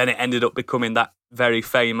spot. Then it ended up becoming that very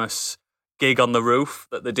famous gig on the roof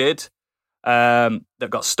that they did, that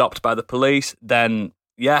got stopped by the police. Then,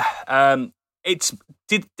 did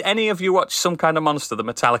any of you watch Some Kind of Monster, the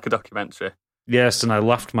Metallica documentary? Yes, and I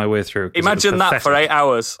laughed my way through. Imagine that for 8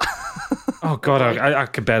 hours. Oh, God, I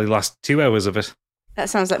could barely last 2 hours of it. That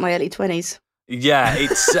sounds like my early 20s. Yeah,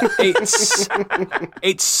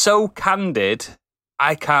 it's so candid.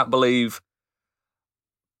 I can't believe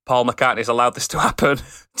Paul McCartney's allowed this to happen,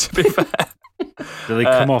 to be fair. Do they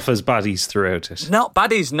come off as baddies throughout it? Not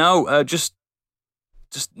baddies, no. Just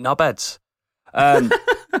knobheads.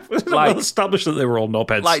 Well established that they were all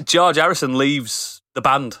knobheads. Like George Harrison leaves the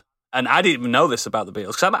band, and I didn't even know this about the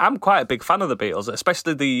Beatles, because I'm quite a big fan of the Beatles,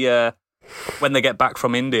 especially the when they get back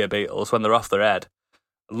from India Beatles, when they're off their head.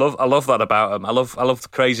 I love that about them. I love the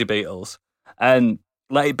crazy Beatles. And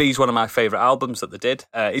Let It Be is one of my favourite albums that they did.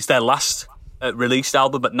 It's their last released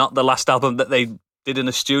album, but not the last album that they did in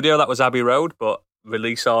the studio. That was Abbey Road, but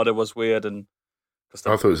release order was weird. And I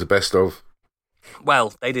thought it was the best of.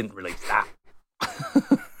 Well, they didn't release that.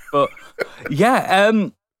 But yeah,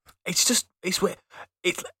 it's weird.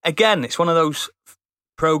 It's one of those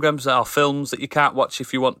programs or films that you can't watch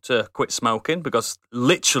if you want to quit smoking, because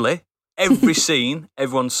literally every scene,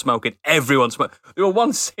 everyone's smoking. There was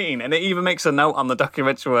one scene, and it even makes a note on the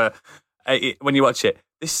documentary where, when you watch it,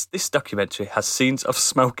 this documentary has scenes of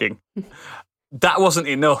smoking. That wasn't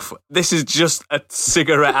enough. This is just a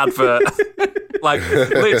cigarette advert. Like,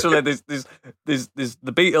 literally, there's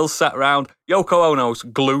the Beatles sat around. Yoko Ono's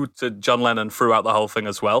glued to John Lennon throughout the whole thing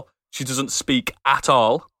as well. She doesn't speak at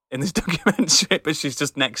all in this documentary, but she's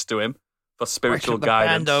just next to him for spiritual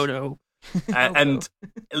guidance. And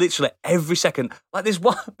literally every second, like there's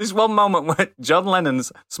one moment where John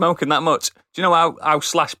Lennon's smoking that much. Do you know how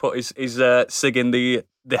Slash put his singing the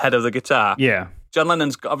head of the guitar? Yeah. John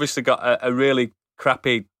Lennon's obviously got a really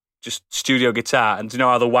crappy just studio guitar, and do you know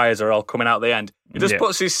how the wires are all coming out the end? He just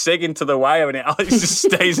puts his cig into the wire, and it just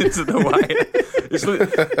stays into the wire. It's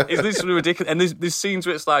literally ridiculous. And there's scenes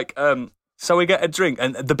where it's like, so we get a drink,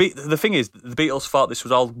 and the thing is, the Beatles thought this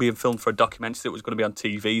was all being filmed for a documentary that was going to be on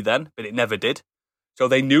TV then, but it never did. So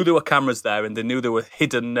they knew there were cameras there, and they knew there were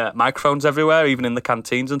hidden microphones everywhere, even in the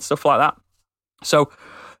canteens and stuff like that. So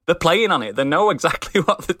they're playing on it. They know exactly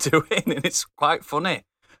what they're doing, and it's quite funny.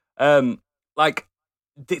 To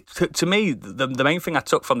me, the main thing I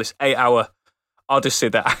took from this 8-hour odyssey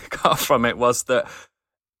that I got from it was that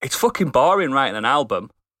it's fucking boring writing an album.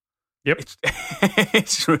 Yep.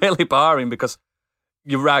 It's really boring because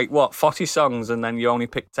you write, 40 songs and then you only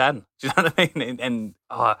pick 10. Do you know what I mean? And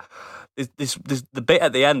there's the bit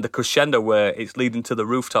at the end, the crescendo where it's leading to the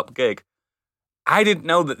rooftop gig. I didn't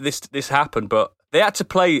know that this happened, but they had to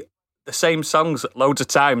play the same songs loads of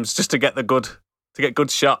times just to get get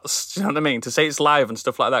good shots. Do you know what I mean? To say it's live and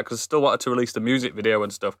stuff like that, because I still wanted to release the music video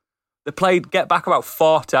and stuff. They played Get Back about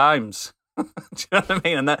 4 times. Do you know what I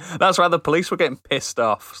mean? And that's why the police were getting pissed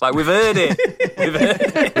off. It's like, we've heard it.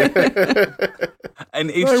 And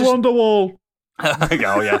it's just Wonderwall.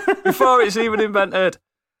 Oh yeah, before it's even invented.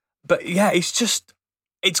 But yeah, it's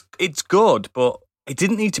good, but it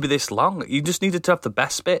didn't need to be this long. You just needed to have the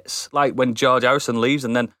best bits, like when George Harrison leaves,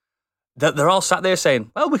 and then they're all sat there saying,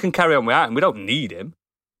 "Well, we can carry on without him. We don't need him."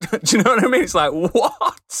 Do you know what I mean? It's like,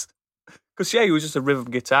 what? Because he was just a rhythm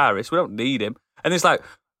guitarist. We don't need him. And it's like,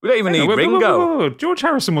 we don't even need Ringo. Whoa. George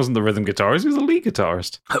Harrison wasn't the rhythm guitarist. He was the lead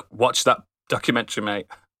guitarist. Watch that documentary, mate.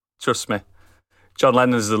 Trust me. John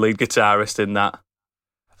Lennon's the lead guitarist in that,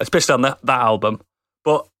 especially on that album.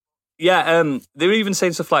 But yeah, they were even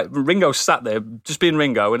saying stuff like Ringo sat there just being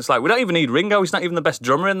Ringo, and it's like, we don't even need Ringo. He's not even the best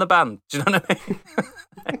drummer in the band. Do you know what I mean?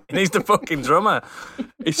 He's the fucking drummer.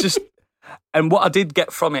 It's just, and what I did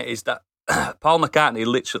get from it is that Paul McCartney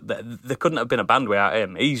literally, there couldn't have been a band without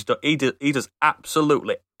him. He does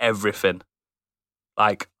absolutely everything,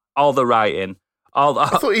 like all the writing, all. I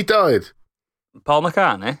thought he died. Paul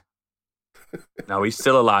McCartney. No, he's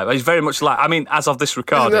still alive. He's very much alive. I mean, as of this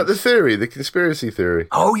recording. Isn't that the theory, the conspiracy theory?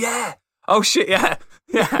 Oh, yeah. Oh, shit, yeah.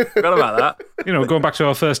 Yeah, forgot about that. Going back to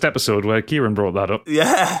our first episode where Kieran brought that up.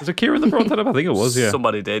 Yeah. Was it Kieran that brought that up? I think it was, yeah.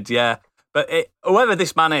 Somebody did, yeah. But whoever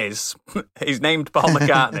this man is, he's named Paul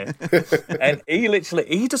McCartney. And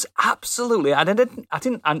he does absolutely, I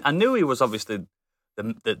knew he was obviously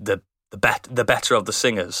the better of the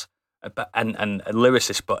singers. And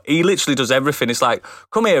lyricist, but he literally does everything. It's like,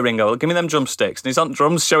 come here, Ringo, give me them drumsticks. And he's on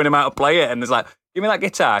drums showing him how to play it. And he's like, give me that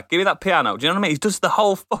guitar, give me that piano. Do you know what I mean? He does the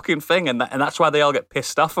whole fucking thing. And that's why they all get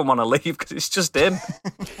pissed off and want to leave, because it's just him.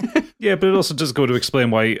 Yeah, but it also does go to explain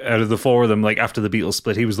why, out of the four of them, like after the Beatles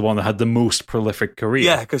split, he was the one that had the most prolific career.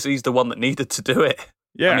 Yeah, because he's the one that needed to do it.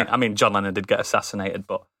 Yeah. I mean, John Lennon did get assassinated,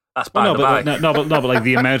 but that's Well, by the by. but like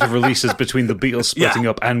the amount of releases between the Beatles splitting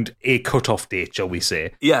up and a cutoff date, shall we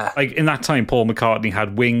say? Yeah, Like in that time, Paul McCartney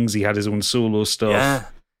had Wings, he had his own solo stuff. yeah.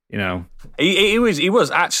 You know, He was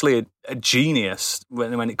actually a genius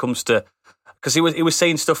when it comes to, because he was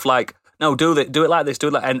saying stuff like, no, do it like this, do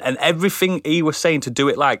it like, and everything he was saying to do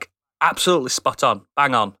it like, absolutely spot on,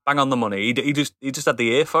 bang on the money. He just had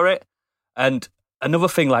the ear for it. And another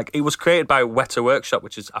thing, like, it was created by Weta Workshop,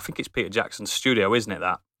 which is, I think it's Peter Jackson's studio, isn't it?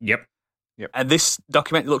 That. Yep. And this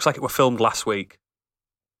documentary looks like it was filmed last week.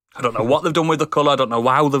 I don't know what they've done with the colour. I don't know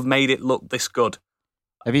how they've made it look this good.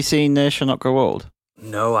 Have you seen Shall Not Grow Old?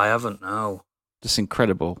 No, I haven't. No. Just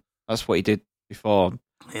incredible. That's what he did before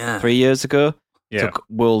Yeah. 3 years ago. Yeah. Took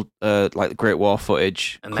world like the Great War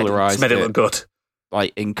footage, And colorized made it look good.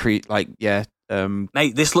 like increase, like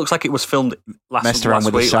Mate, this looks like it was filmed messed around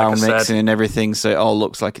with week, the sound like I mixing said. and everything, so it all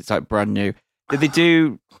looks like it's like brand new. Did they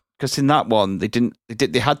do? Because in that one,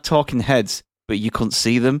 they had talking heads, but you couldn't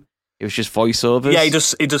see them. It was just voiceovers. Yeah,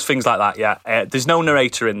 he does things like that. Yeah, there's no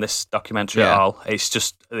narrator in this documentary at Yeah. all. It's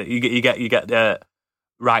just you get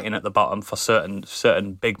writing at the bottom for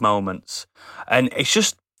certain big moments, and it's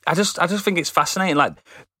just I just think it's fascinating.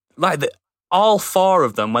 All four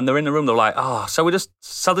of them, when they're in the room, they're like, "Oh, so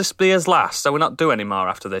this be as last? So we're not doing any more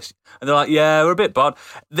after this?" And they're like, "Yeah, we're a bit bored."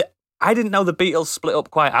 I didn't know the Beatles split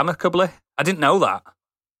up quite amicably. I didn't know that.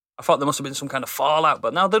 I thought there must have been some kind of fallout,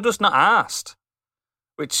 but no, they're just not asked.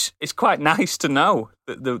 Which is quite nice to know,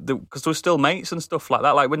 because there were still mates and stuff like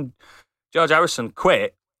that. Like when George Harrison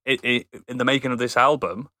quit in the making of this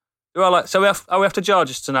album, they were like, "So are we after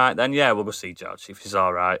George's tonight then?" "Yeah, we'll go see George, if he's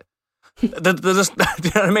all right." They're just, do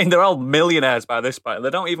you know what I mean? They're all millionaires by this point. They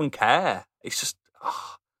don't even care. It's just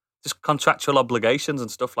contractual obligations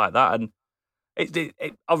and stuff like that. And it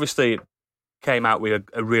obviously came out with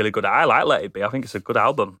a really good. I like Let It Be. I think it's a good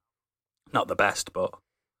album. Not the best, but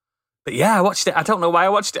yeah, I watched it. I don't know why I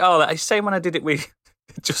watched it all. I say when I did it with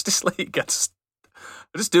Justice League, I just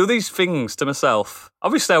do these things to myself.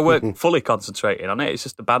 Obviously, I weren't fully concentrating on it. It's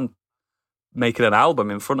just a band making an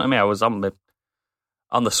album in front of me. I was on the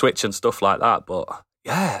Switch and stuff like that. But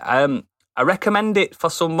yeah, I recommend it for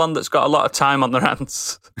someone that's got a lot of time on their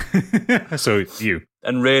hands. So you.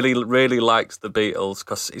 And really, really likes the Beatles,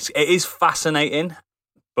 because it is fascinating,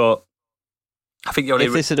 but I think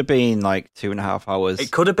if this had been like 2.5 hours, it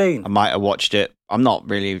could have been. I might have watched it. I'm not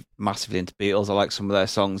really massively into Beatles. I like some of their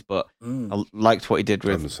songs, but I liked what he did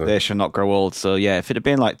with They Shall Not Grow Old. So yeah, if it had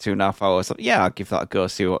been like 2.5 hours, yeah, I'd give that a go,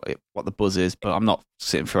 see what the buzz is. But I'm not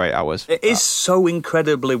sitting for 8 hours. It is so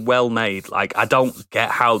incredibly well made. Like, I don't get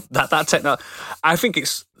how that techno. I think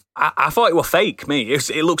it's. I thought it was fake.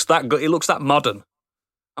 It looks that good. It looks that modern.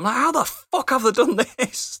 I'm like, how the fuck have they done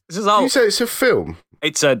this? This is all. You say it's a film?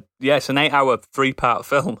 It's an 8-hour 3-part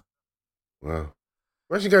film. Wow.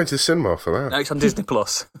 Imagine going to the cinema for that. No, it's on Disney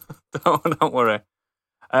Plus. Don't worry.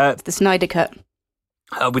 The Snyder Cut.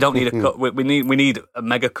 We don't need a cut. We need a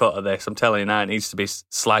mega cut of this. I'm telling you now, it needs to be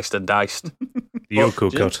sliced and diced. The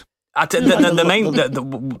Yoko cut.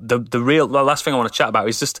 The real last thing I want to chat about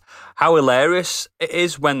is just how hilarious it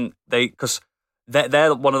is when because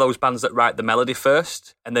they're one of those bands that write the melody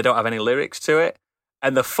first and they don't have any lyrics to it,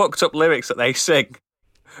 and the fucked up lyrics that they sing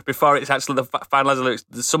before it's actually the finalized lyrics.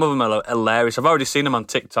 Some of them are hilarious. I've already seen them on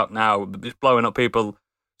TikTok now, just blowing up people.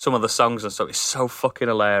 Some of the songs and stuff. It's so fucking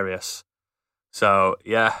hilarious. So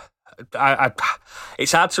yeah,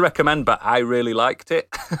 it's hard to recommend, but I really liked it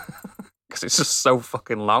because it's just so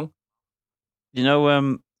fucking long. You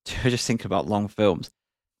know, just thinking about long films.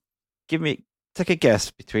 Take a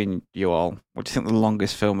guess between you all. What do you think the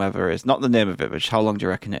longest film ever is? Not the name of it, but just how long do you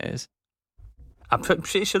reckon it is? I'm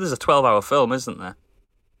pretty sure there's a 12-hour film, isn't there?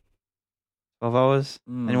 12 hours?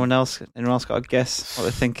 Anyone else got a guess what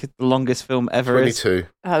they think the longest film ever 22. is?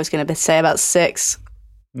 I was going to say about 6.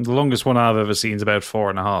 The longest one I've ever seen is about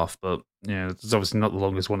 4.5, but it's obviously not the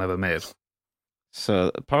longest one ever made. So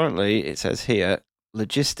apparently it says here,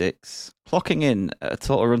 logistics, clocking in at a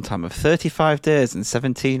total runtime of 35 days and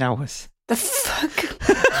 17 hours. The fuck?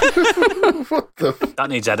 What the? That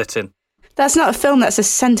needs editing. That's not a film, that's a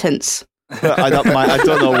sentence. I don't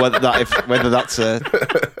know whether that's a...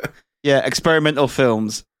 Yeah, experimental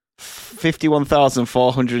films,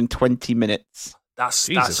 51,420 minutes.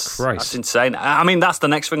 Jesus Christ. That's insane. I mean, that's the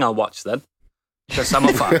next thing I'll watch then, because I'm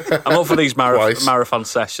up for these marathon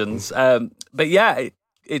sessions. But yeah,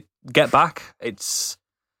 Get Back. It's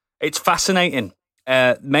fascinating.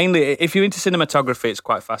 Mainly, if you're into cinematography, it's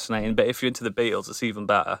quite fascinating. But if you're into the Beatles, it's even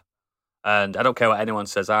better. And I don't care what anyone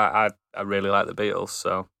says. I really like the Beatles,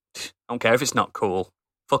 so I don't care if it's not cool.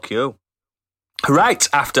 Fuck you. Right,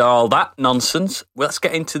 after all that nonsense, let's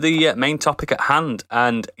get into the main topic at hand.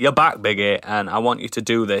 And you're back, Biggie, and I want you to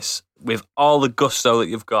do this with all the gusto that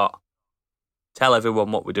you've got. Tell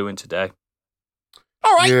everyone what we're doing today.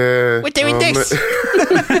 All right, Yeah, we're doing this.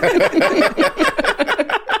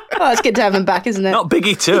 Oh, it's good to have him back, isn't it? Not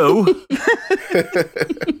Biggie too.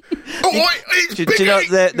 Oh, wait, it's Do you know,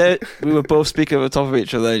 Biggie! we were both speaking over the top of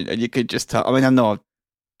each other, and you could just tell. I mean, I know I'm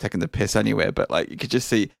taking the piss anyway, but like you could just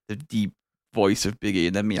see the deep voice of Biggie,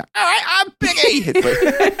 and then me like, all right, I'm Biggie.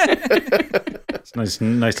 It's nice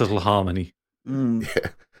little harmony. Yeah.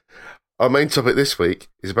 Our main topic this week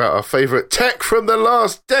is about our favourite tech from the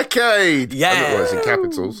last decade. Yeah. I don't know why it's in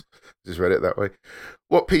capitals. Just read it that way.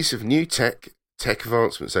 What piece of new tech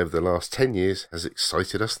advancements over the last 10 years has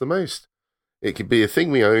excited us the most? It could be a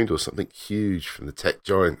thing we owned or something huge from the tech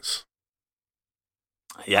giants.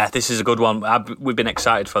 Yeah, this is a good one. We've been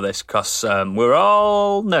excited for this because we're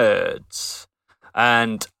all nerds.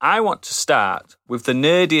 And I want to start with the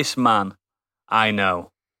nerdiest man I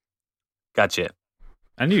know. Gadget.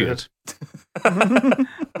 I knew it.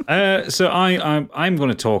 So I'm going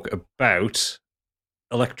to talk about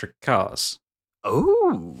electric cars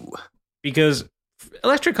Ooh. because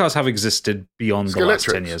electric cars have existed beyond the last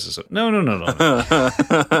 10 years or so. No.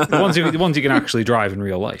 The ones you can actually drive in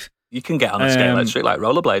real life. You can get on a scale electric like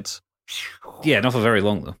rollerblades. Yeah, not for very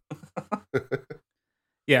long though.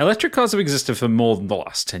 Yeah, electric cars have existed for more than the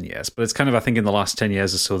last 10 years, but it's kind of, I think, in the last 10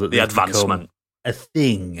 years or so that The they've advancement. become a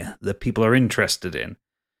thing that people are interested in.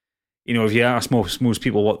 You know, if you ask most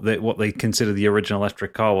people what they consider the original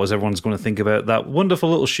electric car was, everyone's going to think about that wonderful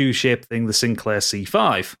little shoe-shaped thing, the Sinclair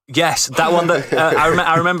C5. Yes, that one that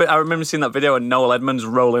I remember seeing that video and Noel Edmonds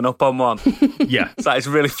rolling up on one. Yeah. It's like it's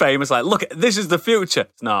really famous. Like, look, this is the future.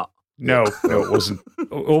 It's not. No, it wasn't.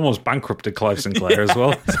 Almost bankrupted Clive Sinclair as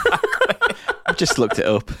well. I've just looked it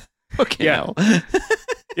up. Okay. Yeah.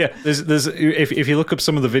 Yeah, there's if you look up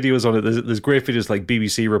some of the videos on it, there's great videos like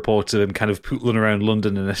BBC reports of him kind of pootling around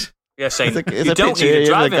London in it. Yeah, saying It's you a don't picture need a of the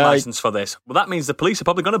driving guy- license for this. Well, that means the police are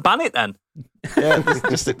probably going to ban it then. Yeah,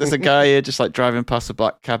 there's a guy here just like driving past a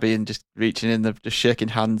black cabbie and just reaching in, just shaking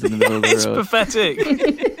hands in the middle of the It's road. pathetic.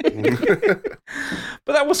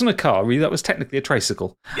 But that wasn't a car, really. That was technically a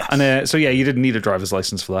tricycle. Yes. And so, yeah, you didn't need a driver's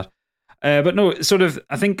license for that. But no, sort of,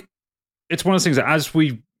 I think it's one of those things that as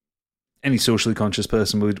any socially conscious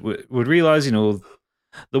person would realize, you know,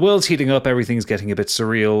 the world's heating up, everything's getting a bit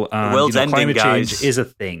surreal, and world's ending, climate guys. change is a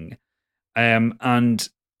thing. And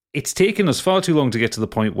it's taken us far too long to get to the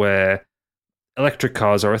point where electric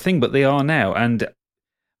cars are a thing, but they are now. And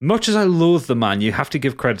much as I loathe the man, you have to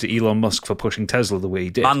give credit to Elon Musk for pushing Tesla the way he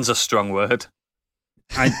did. Man's a strong word.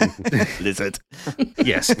 Lizard.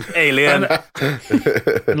 Yes. Alien.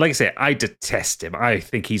 And like I say, I detest him. I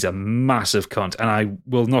think he's a massive cunt, and I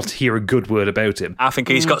will not hear a good word about him. I think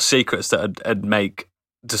he's got secrets that'd make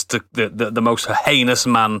just the most heinous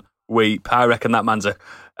man weep. I reckon that man's a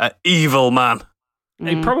evil man.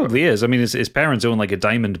 He probably is. I mean, his parents own like a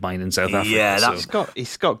diamond mine in South Africa. Yeah, so-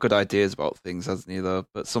 He's got good ideas about things, hasn't he? Though,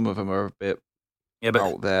 but some of them are a bit Yeah, but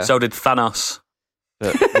out there. so did Thanos.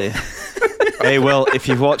 But hey, well, if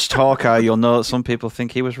you've watched Hawkeye, you'll know that some people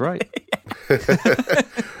think he was right.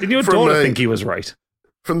 Did your From, daughter think he was right?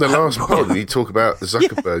 From the last pod, you talk about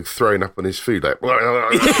Zuckerberg throwing up on his food. Like,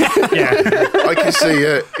 Yeah. I can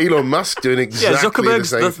see Elon Musk doing Yeah, exactly Zuckerberg's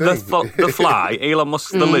the same thing. the fly, Elon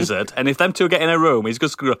Musk's the lizard, and if them two get in a room, he's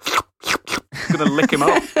just going to lick him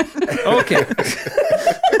up. Okay.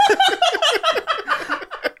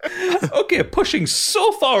 Okay, pushing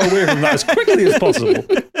so far away from that as quickly as possible.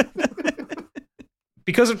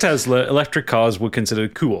 Because of Tesla, electric cars were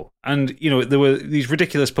considered cool. And, you know, there were these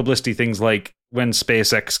ridiculous publicity things like when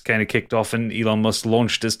SpaceX kind of kicked off and Elon Musk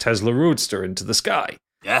launched his Tesla Roadster into the sky.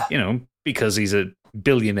 Yeah. You know, because he's a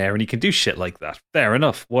billionaire and he can do shit like that. Fair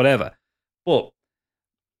enough, whatever. But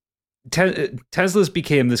Tesla's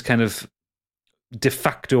became this kind of de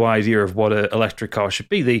facto idea of what an electric car should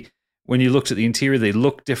be. When you looked at the interior, they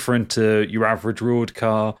look different to your average road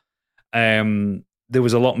car. There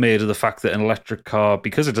was a lot made of the fact that an electric car,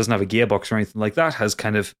 because it doesn't have a gearbox or anything like that, has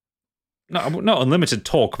kind of not unlimited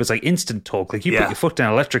torque, but it's like instant torque. Like you put your foot down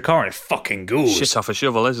an electric car and it fucking goes. Shit off a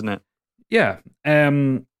shovel, isn't it? Yeah.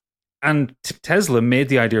 And Tesla made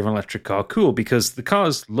the idea of an electric car cool because the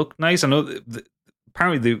cars look nice. I know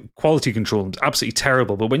apparently the quality control is absolutely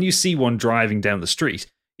terrible, but when you see one driving down the street,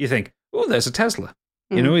 you think, oh, there's a Tesla.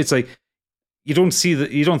 You know, it's like you don't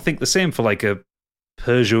think the same for like a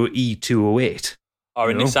Peugeot E208 Or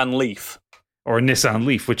a No. Nissan Leaf. or a Nissan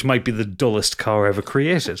Leaf, which might be the dullest car ever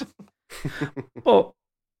created. But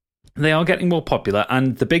they are getting more popular,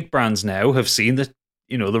 and the big brands now have seen that,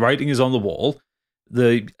 the writing is on the wall.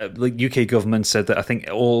 The UK government said that I think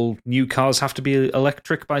all new cars have to be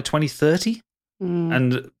electric by 2030,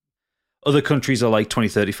 and other countries are like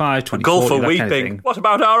 2035, 2040, Gulf are that weeping. kind of thing. What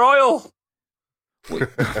about our oil?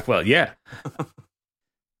 Well, yeah.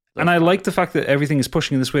 And I like the fact that everything is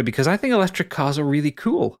pushing in this way because I think electric cars are really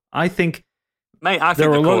cool. I think, Mate, I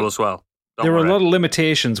think they're cool as well. There are a lot of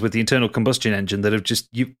limitations with the internal combustion engine that have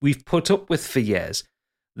we've put up with for years.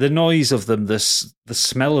 The noise of them, the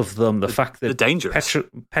smell of them, the fact that they're dangerous.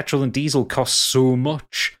 Petrol and diesel cost so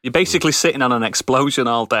much. You're basically sitting on an explosion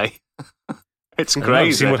all day. It's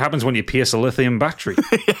crazy. See what happens when you pierce a lithium battery.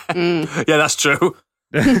 Yeah, that's true.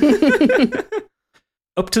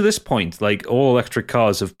 Up to this point, like, all electric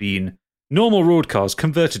cars have been normal road cars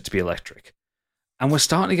converted to be electric. And we're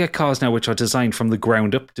starting to get cars now which are designed from the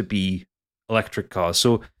ground up to be electric cars.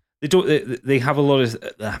 So they have a lot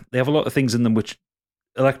of things in them which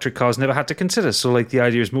electric cars never had to consider. So, like, the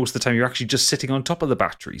idea is most of the time you're actually just sitting on top of the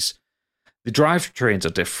batteries. The drivetrains are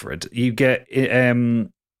different. You get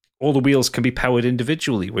all the wheels can be powered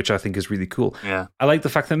individually, which I think is really cool. Yeah, I like the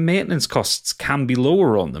fact that maintenance costs can be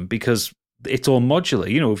lower on them because it's all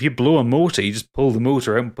modular. If you blow a motor, you just pull the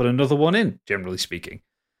motor out and put another one in, generally speaking.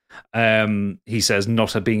 He says,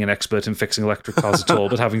 not being an expert in fixing electric cars at all,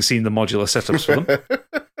 but having seen the modular setups for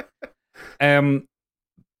them.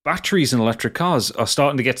 Batteries in electric cars are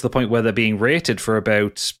starting to get to the point where they're being rated for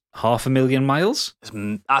about 500,000 miles.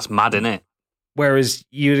 That's mad, isn't it? Whereas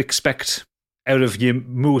you'd expect out of your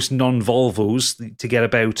most non-Volvos to get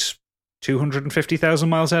about 250,000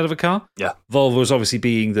 miles out of a car. Yeah. Volvos obviously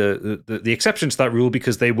being the exception to that rule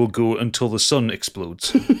because they will go until the sun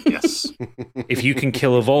explodes. Yes. If you can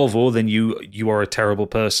kill a Volvo, then you are a terrible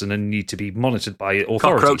person and need to be monitored by authorities.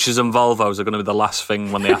 Cockroaches and Volvos are going to be the last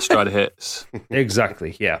thing when the asteroid hits.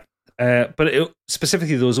 Exactly, yeah. But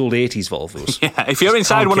specifically those old 80s Volvos. Yeah, if you're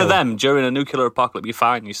inside one of them during a nuclear apocalypse, you're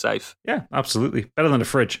fine, you're safe. Yeah, absolutely. Better than a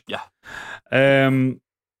fridge. Yeah.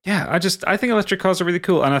 Yeah, I think electric cars are really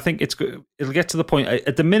cool, and I think it'll get to the point.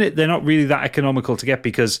 At the minute, they're not really that economical to get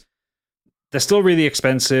because they're still really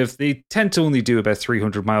expensive. They tend to only do about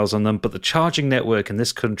 300 miles on them, but the charging network in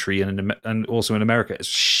this country and also in America is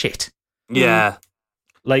shit. Yeah.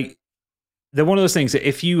 Like, they're one of those things that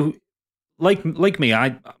if you... Like me,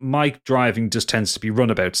 my driving just tends to be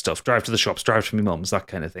runabout stuff. Drive to the shops, drive to my mum's, that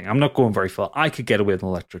kind of thing. I'm not going very far. I could get away with an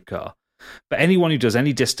electric car. But anyone who does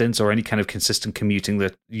any distance or any kind of consistent commuting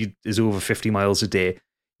that is over 50 miles a day,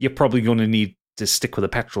 you're probably going to need to stick with a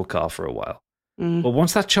petrol car for a while. But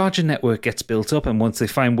once that charging network gets built up and once they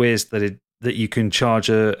find ways that you can charge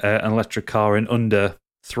an electric car in under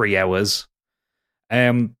 3 hours,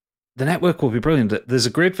 the network will be brilliant. There's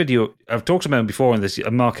a great video, I've talked about him before on this,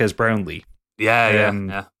 Marquez Brownlee.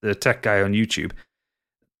 Yeah. The tech guy on YouTube.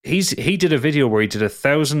 He did a video where he did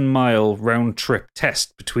 1,000-mile round trip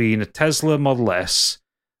test between a Tesla Model S,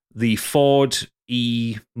 the Ford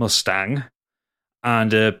E Mustang,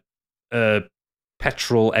 and a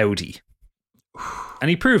petrol Audi. And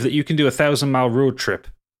he proved that you can do 1,000-mile road trip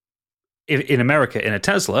in America in a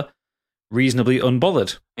Tesla reasonably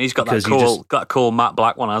unbothered. He's got that cool matte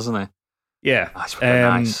black one, hasn't he? Yeah. That's very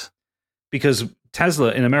nice. Because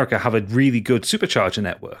Tesla in America have a really good supercharger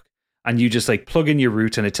network. And you just plug in your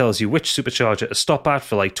route and it tells you which supercharger to stop at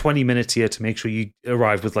for 20 minutes here to make sure you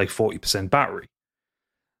arrive with 40% battery.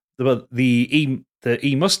 But the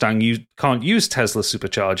E Mustang, you can't use Tesla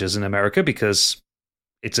superchargers in America because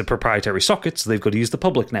it's a proprietary socket, so they've got to use the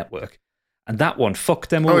public network. And that one fucked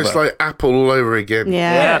them over. Oh, it's like Apple all over again.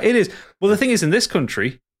 Yeah, it is. Well, the thing is, in this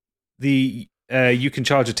country, you can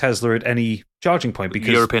charge a Tesla at any charging point because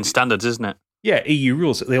European standards, isn't it? Yeah, EU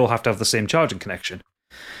rules. They all have to have the same charging connection,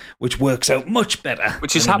 which works out much better.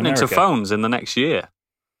 Which is happening to phones in the next year.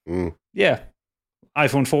 Mm. Yeah.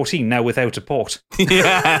 iPhone 14 now without a port.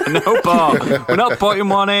 Yeah, no port. We're not putting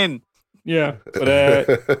one in. Yeah,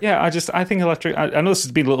 but yeah, I think electric. I know this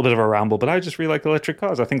has been a little bit of a ramble, but I just really like electric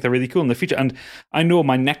cars. I think they're really cool in the future, and I know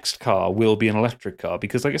my next car will be an electric car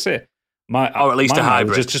because, like I say, at least a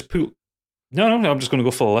hybrid. Just No, I'm just going to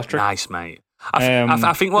go full electric. Nice, mate.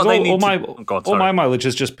 I think what they need all my mileage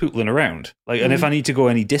is just pootling around. And if I need to go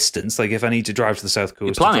any distance, if I need to drive to the South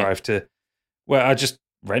Coast, I just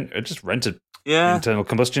rent an internal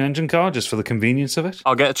combustion engine car just for the convenience of it.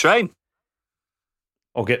 I'll get a train.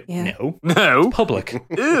 No public.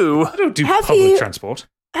 Ew. I don't do public transport.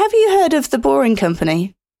 Have you heard of the Boring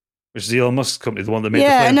Company? Which is the Elon Musk company, the one that made the flamethrower.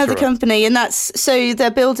 Yeah, another company, and so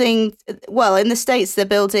they're building. Well, in the States, they're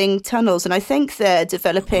building tunnels, and I think they're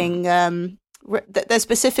developing. They're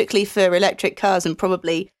specifically for electric cars, and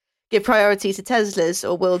probably give priority to Teslas,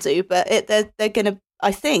 or will do, but they're going to,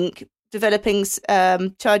 I think, developing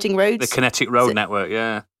charging roads. The Kinetic Road Network,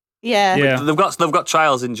 yeah. Yeah. They've got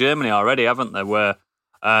trials in Germany already, haven't they? Where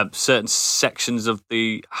certain sections of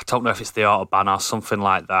I don't know if it's the Autobahn or something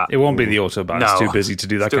like that. It won't be the Autobahn. No. It's too busy to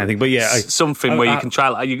do that kind of thing. But yeah, something where you can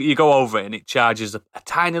try. You go over it and it charges a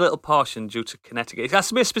tiny little portion due to kinetic. It has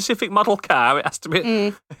to be a specific model car. It has to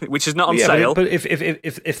be, which is not on sale. But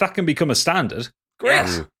if that can become a standard, great.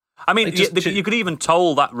 Yes. I mean, you could even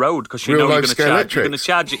toll that road because you know you're going to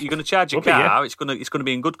charge it. You're going to charge your car. It's going to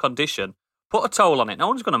be in good condition. Put a toll on it. No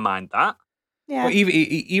one's going to mind that. Yeah. Well,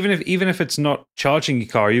 even if it's not charging your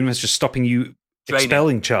car, even if it's just stopping you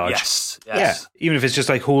expelling charge. Yes. Yeah. Even if it's just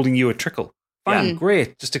like holding you a trickle. Fine,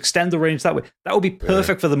 great. Just extend the range that way. That would be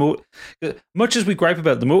perfect for the motor. Much as we gripe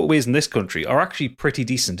about the motorways in this country are actually pretty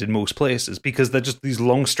decent in most places because they're just these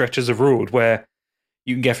long stretches of road where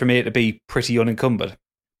you can get from A to B pretty unencumbered.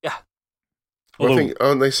 Yeah. Well, I think,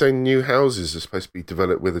 aren't they saying new houses are supposed to be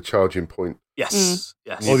developed with a charging point? Yes.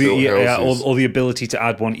 Yes. Or the ability to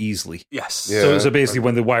add one easily. Yes. Yeah, So basically,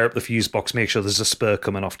 when they wire up the fuse box, make sure there's a spur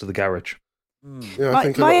coming off to the garage. Yeah, I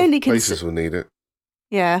think a lot of places will need it.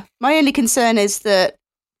 Yeah. My only concern is that,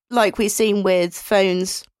 like we've seen with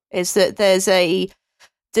phones, is that there's a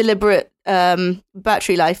deliberate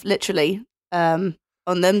battery life, literally, on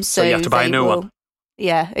them. So you have to buy a new one.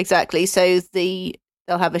 Yeah, exactly. So they'll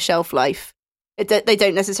have a shelf life. They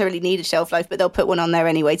don't necessarily need a shelf life, but they'll put one on there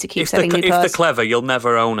anyway to keep selling new cars. If they're clever, you'll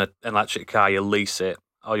never own an electric car. You'll lease it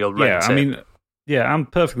or you'll rent it. I'm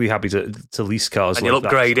perfectly happy to lease cars. And you'll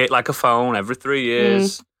upgrade it like a phone every 3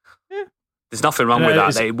 years. Yeah. There's nothing wrong with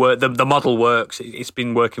that. The model works. It's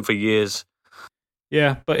been working for years.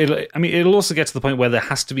 Yeah, but it'll also get to the point where there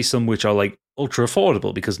has to be some which are like ultra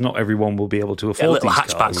affordable because not everyone will be able to afford little these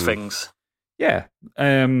hatchback cars. things. Yeah,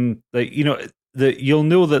 you'll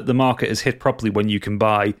know that the market is hit properly when you can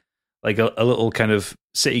buy like a little kind of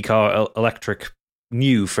city car electric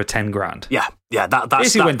new for $10,000. Yeah. That's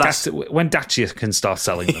basically when Dacia can start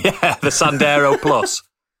selling them. Yeah, the Sandero Plus.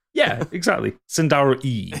 Yeah, exactly. Sandero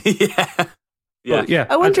E. Yeah.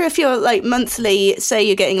 I wonder if you're like monthly, say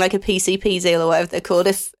you're getting like a PCP deal or whatever they're called,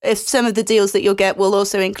 if some of the deals that you'll get will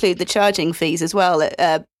also include the charging fees as well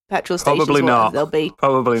at petrol stations. Probably not. They'll be.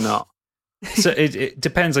 Probably not. So it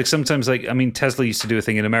depends. Like sometimes, Tesla used to do a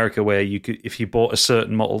thing in America where you could, if you bought a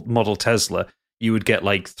certain model Tesla, you would get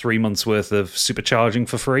like 3 months worth of supercharging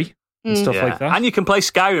for free and stuff like that. And you can play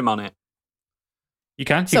Skyrim on it. You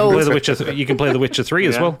can. You can play The Witcher. You can play The Witcher 3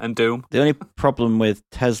 as well. And Doom. The only problem with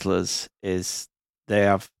Teslas is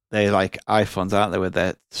they're like iPhones, aren't they, with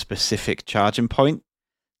their specific charging point?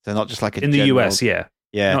 They're not just like a in the US, yeah,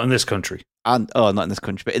 not in this country, not in this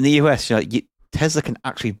country, but in the US, Tesla can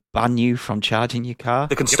actually ban you from charging your car.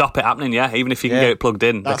 They can stop it happening, even if you can get it plugged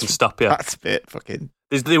in, they can stop you. That's a bit fucking.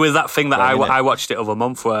 There was that thing that I watched it over a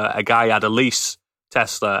month where a guy had a lease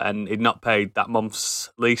Tesla and he'd not paid that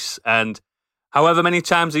month's lease, and however many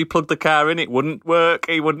times he plugged the car in, it wouldn't work.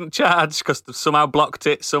 He wouldn't charge because they somehow blocked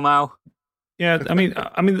it somehow. Yeah,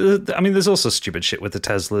 there's also stupid shit with the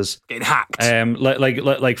Teslas getting hacked.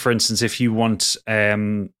 Like for instance, if you want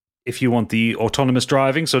the autonomous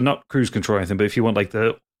driving, so not cruise control or anything, but if you want like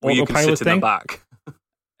the autopilot thing, in the back.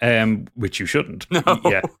 Which you shouldn't. No.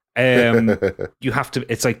 Yeah. You have to.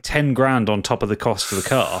 It's like $10,000 on top of the cost for the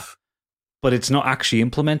car, but it's not actually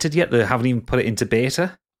implemented yet. They haven't even put it into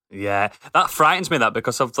beta. Yeah, that frightens me. That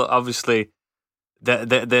because of obviously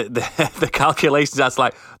the calculations. That's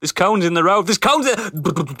like there's cones in the road. There's cones. Do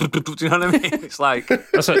you know what I mean? It's like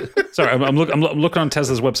sorry. I'm looking on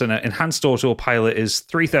Tesla's website now. Enhanced autopilot is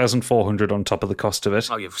 $3,400 on top of the cost of it.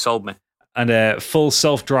 Oh, you've sold me. And full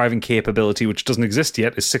self-driving capability, which doesn't exist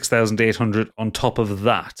yet, is $6,800 on top of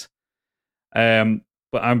that.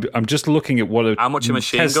 But I'm just looking at how much are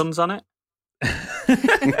machine guns on it?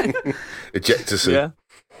 Ejector seat. Yeah.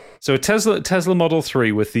 So a Tesla Model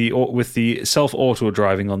 3 with the self-auto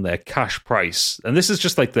driving on their cash price, and this is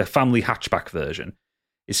just like the family hatchback version,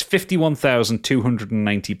 is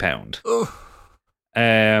 £51,290.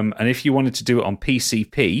 And if you wanted to do it on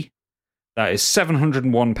PCP, that is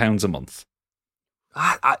 £701 a month.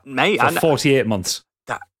 Mate, for 48 months.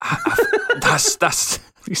 That's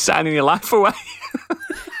you're signing your life away.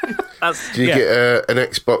 Do you get an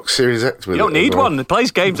Xbox Series X with it? You don't need one. It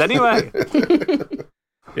plays games anyway.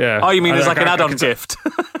 Yeah. Oh, you mean there's like an add-on gift?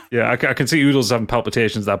 Yeah, I can see Oodles having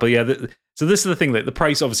palpitations there. But yeah, so this is the thing. Like, the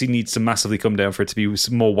price obviously needs to massively come down for it to be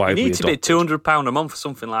more widely adopted. It needs to be £200 a month or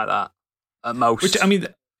something like that, at most. Which, I mean,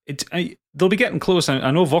 they'll be getting close. I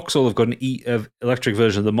know Vauxhall have got an electric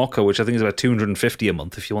version of the Mokka, which I think is about $250 a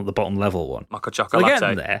month if you want the bottom level one. Mokka Chocolate. They're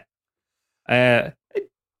getting there.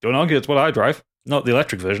 Don't argue, it's what I drive. Not the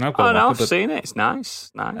electric version. I've got Oh, no, I've seen it. It's nice.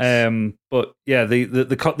 Nice. But yeah,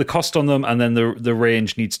 the cost on them and then the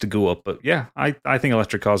range needs to go up. But yeah, I think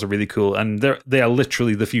electric cars are really cool, and they are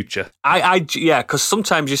literally the future. Yeah, because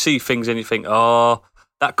sometimes you see things and you think, oh,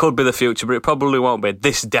 that could be the future, but it probably won't be.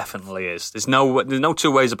 This definitely is. There's no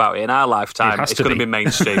two ways about it. In our lifetime, it's going to be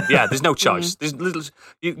mainstream. Yeah, there's no choice. There's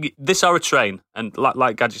this or a train, and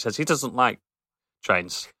like Gadget says, he doesn't like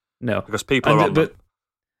trains. No, because people are on them.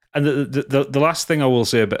 And the last thing I will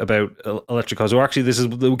say about electric cars, or actually this is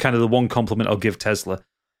kind of the one compliment I'll give Tesla,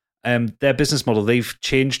 their business model, they've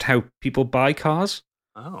changed how people buy cars.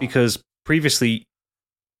 Oh. Because previously,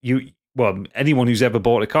 anyone who's ever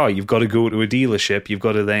bought a car, you've got to go to a dealership, you've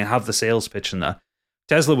got to then have the sales pitch and that.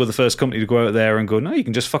 Tesla were the first company to go out there and go, no, you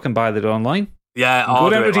can just fucking buy that online. Yeah, go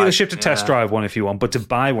down to a dealership to test drive one if you want, but to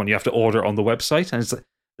buy one, you have to order it on the website. And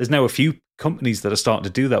there's now a few companies that are starting to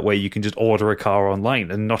do that, where you can just order a car online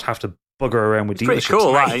and not have to bugger around with dealerships.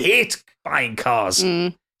 Cool, I hate buying cars.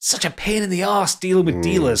 Such a pain in the arse dealing with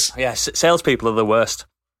dealers. Yeah, salespeople are the worst.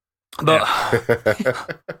 But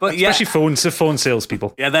but yeah, especially phone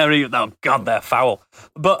salespeople. Yeah, they're foul.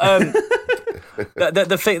 But the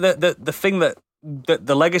thing that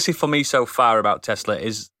the legacy for me so far about Tesla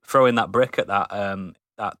is throwing that brick at that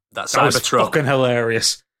Cybertruck. Fucking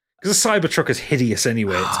hilarious. Because the Cybertruck is hideous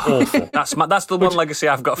anyway. It's awful. That's the one legacy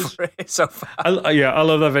I've got for it so far. I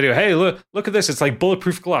love that video. Hey, look at this. It's like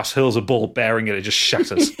bulletproof glass hurls a ball bearing it just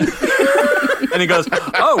shatters. And he goes,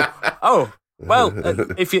 oh. Well,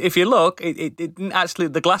 if you look, it didn't actually.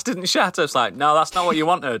 The glass didn't shatter. It's like, no, that's not what you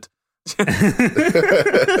wanted.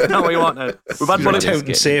 Not what you wanted. We've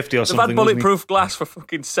had bulletproof glass for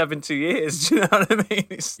fucking 70 years. Do you know what I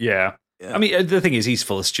mean? Yeah. I mean, the thing is, he's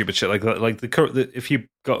full of stupid shit. Like if you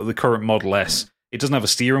got the current Model S, it doesn't have a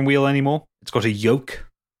steering wheel anymore. It's got a yoke.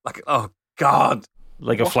 Like, oh god,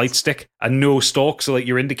 like a flight stick, and no stalk. So like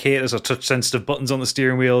your indicators are touch sensitive buttons on the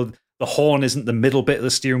steering wheel. The horn isn't the middle bit of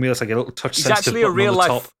the steering wheel. It's like a little touch sensitive. He's actually a real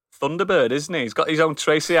life Thunderbird, isn't he? He's got his own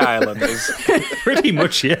Tracy Island. Pretty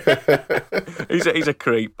much, yeah. He's a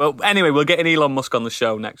creep. But anyway, we'll get an Elon Musk on the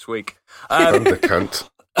show next week. Undercunt.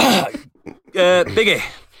 Biggie.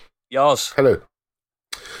 Yours. Hello.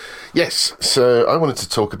 Yes, so I wanted to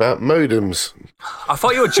talk about modems. I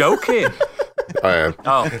thought you were joking. I am.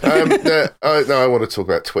 Oh. No, I want to talk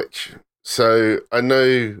about Twitch. So I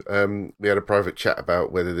know we had a private chat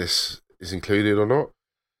about whether this is included or not,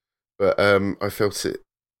 but I felt it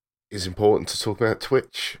is important to talk about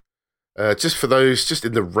Twitch. Just for those, just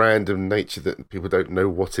in the random nature that people don't know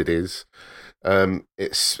what it is.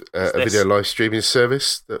 It's a video live streaming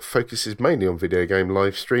service that focuses mainly on video game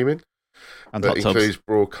live streaming. And that includes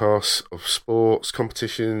broadcasts of sports,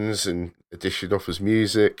 competitions, and addition offers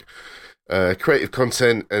music, creative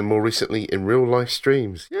content, and more recently in real life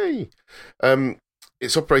streams. Yay!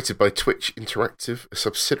 It's operated by Twitch Interactive, a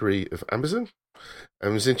subsidiary of Amazon,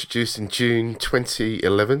 and was introduced in June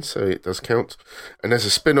 2011, so it does count, and as a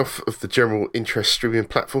spin-off of the general interest streaming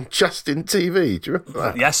platform Justin TV. Do you remember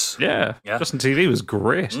that? Yes. Yeah. Justin TV was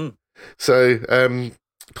great. So,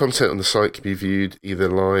 content on the site can be viewed either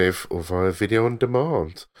live or via video on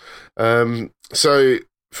demand. So,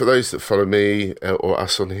 for those that follow me or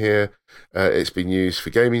us on here, it's been used for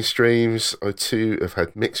gaming streams. I too have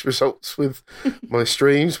had mixed results with my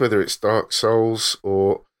streams, whether it's Dark Souls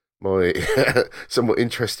or my somewhat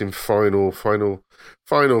interesting Final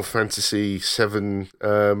Fantasy VII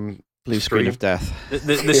blue screen of death.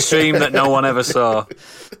 The stream that no one ever saw.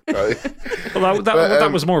 Right. Well,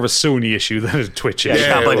 that was more of a Sony issue than a Twitch issue. You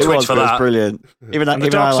can't blame Twitch for that. It was brilliant. Even I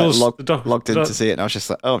logged in to see it, and I was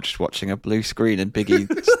just like, oh, I'm just watching a blue screen, and Biggie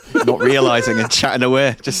not realising and chatting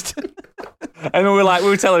away. Just. And we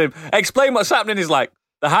were telling him, explain what's happening. He's like,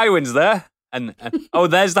 the high wind's there, and oh,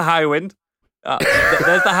 there's the high wind.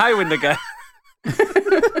 There's the high wind again.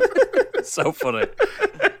 So funny.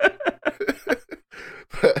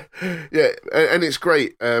 But, yeah, and it's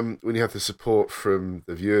great when you have the support from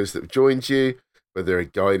the viewers that have joined you, whether they're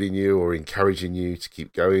guiding you or encouraging you to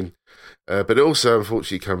keep going. But it also,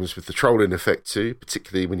 unfortunately, comes with the trolling effect too,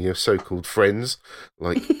 particularly when you have so-called friends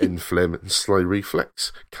like Enflem and Sly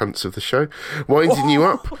Reflex, cunts of the show, winding you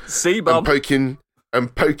up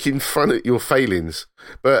and poking fun at your failings.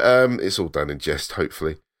 But it's all done in jest,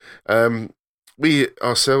 hopefully. We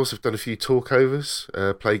ourselves have done a few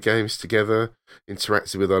talkovers, played games together,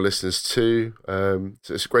 interacted with our listeners too. So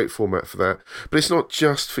it's a great format for that. But it's not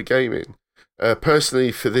just for gaming.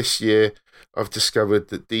 Personally, for this year, I've discovered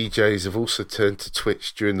that DJs have also turned to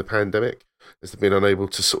Twitch during the pandemic, as they've been unable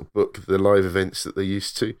to sort of book the live events that they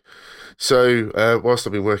used to. So whilst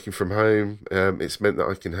I've been working from home, it's meant that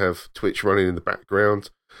I can have Twitch running in the background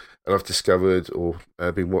And I've discovered or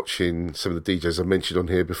been watching some of the DJs I mentioned on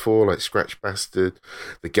here before, like Scratch Bastard,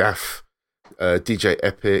 The Gaff, DJ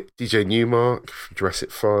Epic, DJ Newmark from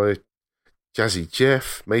Jurassic 5, Jazzy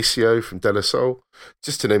Jeff, Maceo from De La Soul,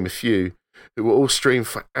 just to name a few, who will all stream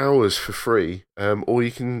for hours for free, or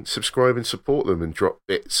you can subscribe and support them and drop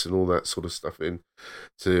bits and all that sort of stuff in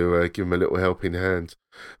to give them a little helping hand.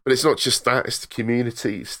 But it's not just that, it's the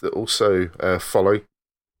communities that also follow.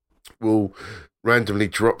 Will randomly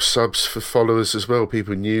drop subs for followers as well,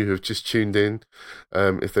 people new who have just tuned in,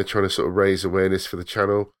 if they're trying to sort of raise awareness for the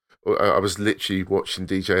channel. I was literally watching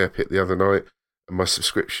DJ Epic the other night, and my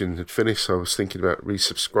subscription had finished, so I was thinking about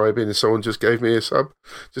resubscribing, and someone just gave me a sub,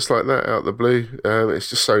 just like that, out of the blue. It's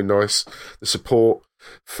just so nice. The support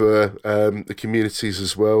for the communities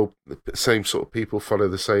as well. The same sort of people follow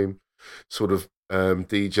the same sort of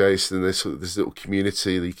DJs, and there's sort of this little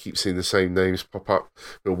community that you keep seeing the same names pop up.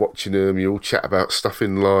 You're watching them, you all chat about stuff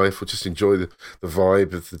in life, or just enjoy the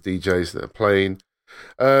vibe of the DJs that are playing.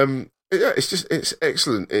 It's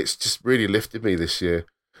excellent. It's just really lifted me this year.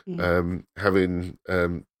 Having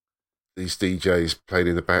these DJs playing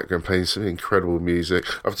in the background, playing some incredible music.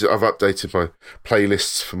 I've updated my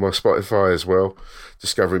playlists for my Spotify as well,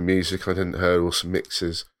 discovering music I hadn't heard, or some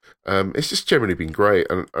mixes. It's just generally been great,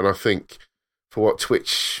 and I think for what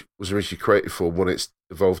Twitch was originally created for, what it's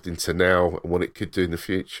evolved into now, and what it could do in the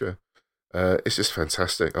future, it's just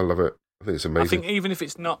fantastic. I love it. I think it's amazing. I think even if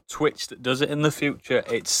it's not Twitch that does it in the future,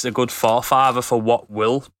 it's a good forefather for what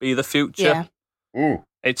will be the future. Yeah.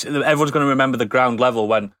 Everyone's going to remember the ground level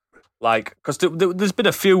when, like, because there's been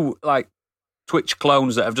a few like Twitch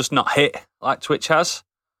clones that have just not hit like Twitch has.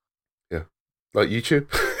 Yeah, like YouTube.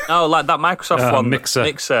 No, like that Microsoft one, Mixer.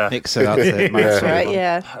 Mixer, that's it. That's right,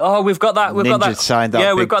 yeah. Oh, we've got that. We've got that. Signed that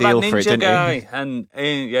yeah, big we've got that deal for it, Ninja didn't he? guy, and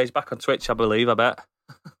he's back on Twitch, I believe. I bet.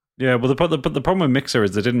 Yeah, well, the problem with Mixer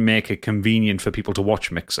is they didn't make it convenient for people to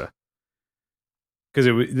watch Mixer. Because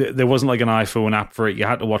there wasn't like an iPhone app for it. You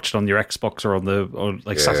had to watch it on your Xbox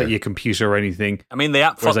or sat at your computer or anything. I mean,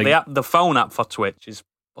 the phone app for Twitch is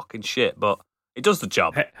fucking shit, but it does the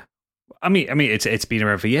job. I mean, it's been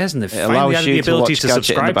around for years, and they've It allows finally had you the to ability watch to Gadget in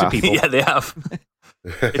subscribe the to bath. people. Yeah, they have.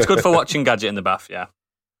 It's good for watching Gadget in the bath. Yeah.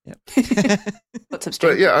 What's up,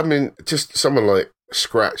 But yeah, I mean, just someone like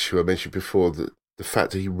Scratch, who I mentioned before, the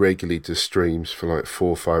fact that he regularly does streams for like 4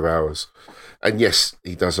 or 5 hours, and yes,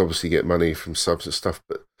 he does obviously get money from subs and stuff,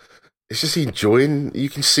 but it's just enjoying. You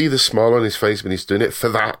can see the smile on his face when he's doing it for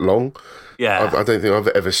that long. Yeah. I don't think I've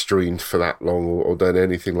ever streamed for that long or done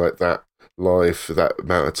anything like that live for that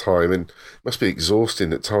amount of time, and it must be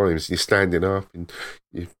exhausting at times. You're standing up and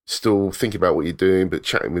you're still thinking about what you're doing, but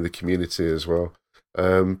chatting with the community as well.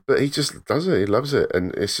 But he just does it. He loves it,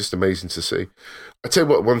 and it's just amazing to see. I tell you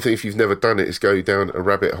what, one thing, if you've never done it, is go down a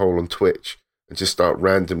rabbit hole on Twitch and just start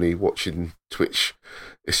randomly watching Twitch.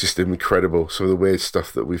 It's just incredible, some of the weird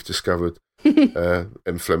stuff that we've discovered.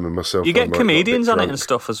 And Flem and myself. You get comedians on it and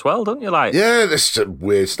stuff as well, don't you? Like, yeah, there's some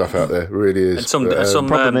weird stuff out there. It really is. And some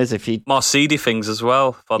problem is if you more seedy things as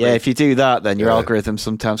well. If you do that, then your algorithm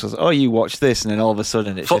sometimes says, "Oh, you watch this," and then all of a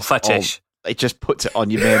sudden it's foot just fetish. It just puts it on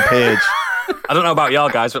your main page. I don't know about y'all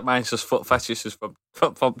guys, but mine's just foot fetishes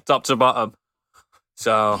from top to bottom.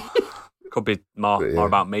 So could be more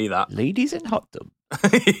about me. That Ladies in hot tub.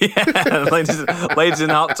 yeah, ladies in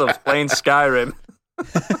hot tubs playing Skyrim.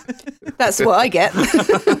 That's what I get.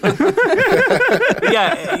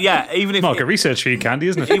 yeah. Even if market research for you, Candy,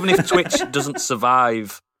 isn't it? Even if Twitch doesn't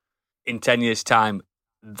survive in 10 years' time,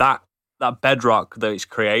 that bedrock that it's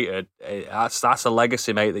created, that's a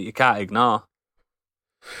legacy, mate, that you can't ignore.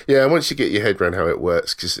 Yeah, and once you get your head around how it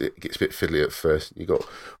works, because it gets a bit fiddly at first. You got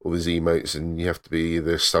all these emotes, and you have to be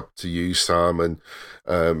either sub to use some, and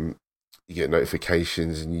you get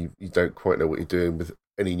notifications, and you don't quite know what you're doing with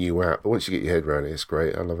any new app. But once you get your head around it, it's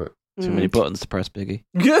great. I love it. Too many buttons to press, Biggie.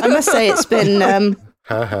 I must say it's been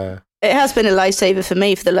it has been a lifesaver for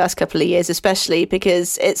me for the last couple of years, especially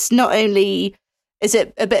because it's not only is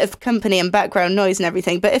it a bit of company and background noise and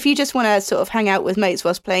everything, but if you just want to sort of hang out with mates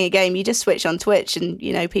whilst playing a game, you just switch on Twitch and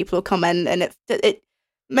people will comment, and it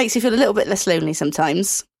makes you feel a little bit less lonely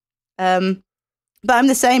sometimes. But I'm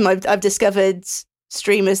the same. I've discovered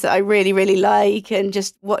streamers that I really, really like and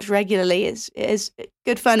just watch regularly. It is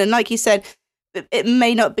good fun. And like you said, it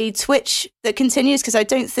may not be Twitch that continues because I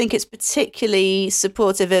don't think it's particularly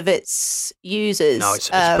supportive of its users. No, it's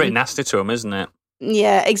pretty nasty to them, isn't it?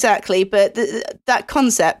 Yeah, exactly. But that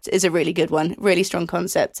concept is a really good one, really strong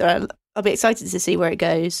concept. So I'll be excited to see where it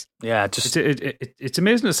goes. Yeah, just it's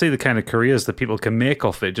amazing to see the kind of careers that people can make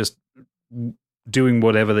off it, just doing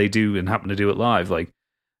whatever they do and happen to do it live. Like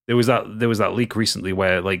there was that leak recently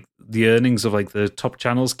where like the earnings of like the top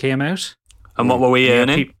channels came out. And what were we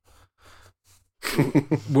earning?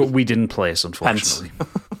 We didn't place, unfortunately.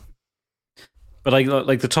 But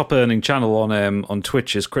like the top earning channel on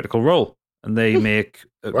Twitch is Critical Role, and they make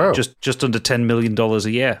just under $10 million a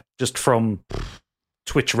year just from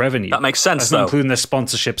Twitch revenue. That makes sense, though, though, including their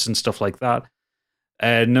sponsorships and stuff like that.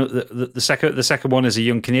 No, the second one is a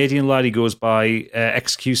young Canadian lad. He goes by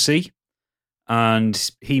XQC,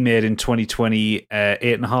 and he made in 2020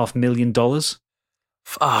 $8.5 million.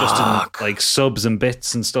 Just in like subs and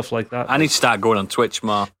bits and stuff like that. I need to start going on Twitch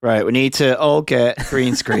more. Right, we need to all get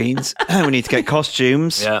green screens. We need to get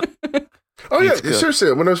costumes. Yeah. Oh yeah,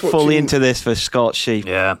 seriously. When I was watching, fully into this for Scott Sheep.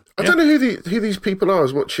 Yeah. I don't know who these people are. I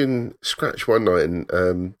was watching Scratch one night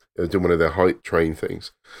and doing one of their hype train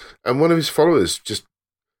things, and one of his followers just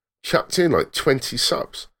chucked in like 20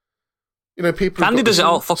 subs. You know, people. Candy does it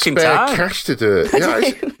all fucking spare time. Cash to do it.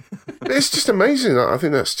 Yeah, it's just amazing. I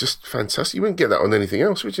think that's just fantastic. You wouldn't get that on anything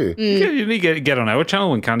else, would you? You need to get on our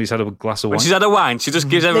channel when Candy's had a glass of wine. When she's had a wine, she just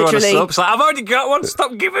gives everyone Literally. a sub. It's like, I've already got one.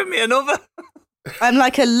 Stop giving me another. I'm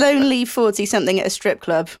like a lonely 40-something at a strip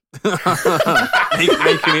club. Making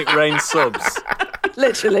it rain subs.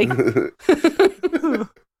 Literally.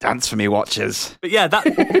 Dance for me, watchers. But yeah,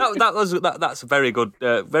 that's a very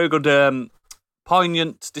good,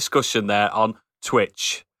 poignant discussion there on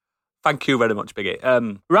Twitch. Thank you very much,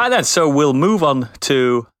 Biggie. Right then, so we'll move on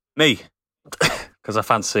to me because I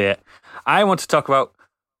fancy it. I want to talk about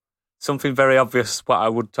something very obvious. What I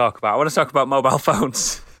would talk about. I want to talk about mobile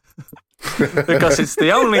phones because it's the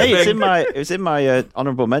only thing. It was in my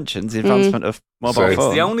honourable mentions. The advancement of mobile Sorry. phones.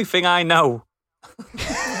 It's the only thing I know.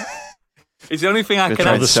 It's the only thing I We're can.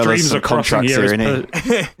 trying the to sell us streams some are crossing contracts here. here,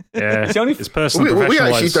 innit? Yeah, It's the only it's personal, We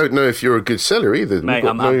actually professionalised. don't know if you're a good seller either. mate.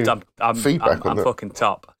 We've got I'm feedback on that. fucking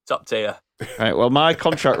top tier. Right, well, my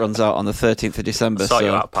contract runs out on the 13th of December. Sort you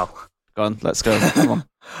So out, pal. go on, let's go. Come on.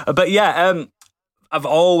 But yeah, I've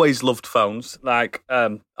always loved phones. Like,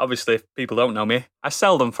 obviously, if people don't know me, I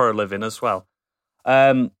sell them for a living as well.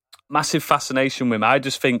 Massive fascination with them. I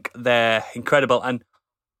just think they're incredible. And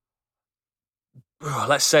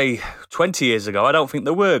let's say 20 years ago, I don't think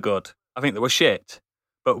they were good. I think they were shit.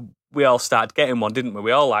 But we all started getting one, didn't we?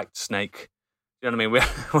 We all liked Snake. You know what I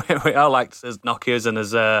mean? We all liked as Nokias and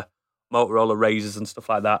as Motorola Razors and stuff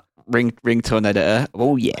like that. Ringtone editor.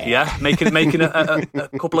 Oh, yeah. Yeah, making a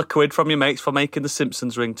couple of quid from your mates for making the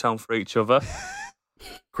Simpsons ringtone for each other.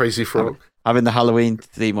 Crazy Frog. Having the Halloween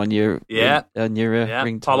theme on your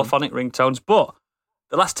ringtone. Polyphonic ringtones. But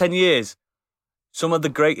the last 10 years, some of the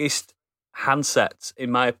greatest handsets, in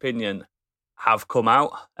my opinion, have come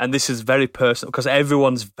out. And this is very personal because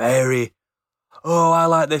everyone's very, I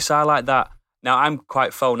like this, I like that. Now, I'm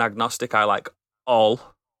quite phone agnostic. I like all.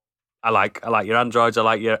 I like your Androids, I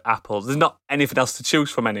like your Apples. There's not anything else to choose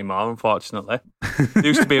from anymore, unfortunately. There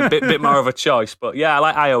used to be a bit more of a choice. But yeah, I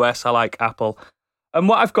like iOS, I like Apple. And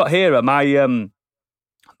what I've got here are my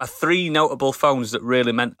three notable phones that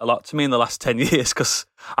really meant a lot to me in the last 10 years because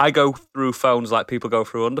I go through phones like people go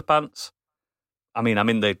through underpants. I mean, I'm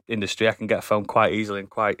in the industry. I can get a phone quite easily and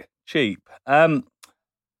quite cheap.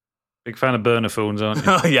 Big fan of burner phones, aren't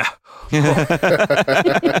you? Oh, yeah.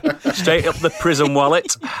 Straight up the prison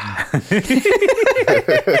wallet.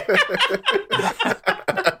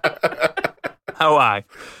 I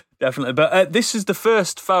definitely. But this is the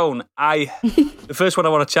first phone the first one I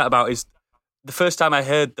want to chat about is the first time I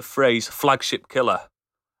heard the phrase flagship killer.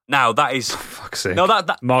 Now that is Fuck's sake. no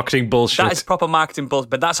that Marketing bullshit. that is proper marketing bullshit.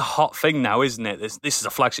 But that's a hot thing now, isn't it? This is a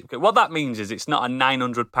flagship killer. What that means is it's not a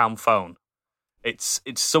 £900 phone. It's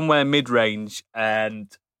somewhere mid range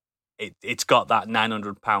and it's got that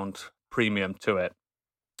 £900 premium to it.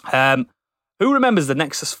 Who remembers the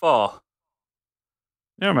Nexus 4?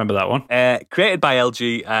 I remember that one. Created by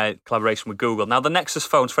LG, collaboration with Google. Now, the Nexus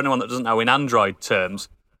phones, for anyone that doesn't know, in Android terms,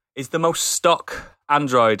 is the most stock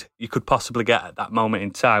Android you could possibly get at that moment in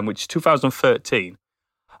time, which is 2013.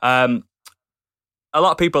 A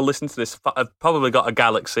lot of people listening to this have probably got a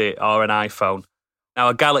Galaxy or an iPhone. Now,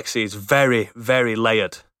 a Galaxy is very, very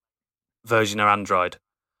layered version of Android.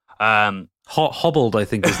 Hobbled, I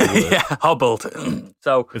think is the word. Yeah, hobbled.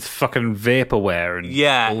 So With fucking vaporware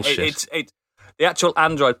and bullshit. it's the actual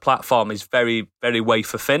Android platform is very, very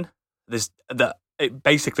wafer thin. It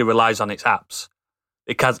basically relies on its apps.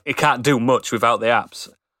 It can't do much without the apps.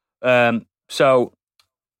 So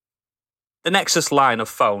the Nexus line of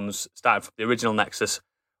phones, starting from the original Nexus,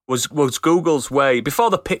 was Google's way before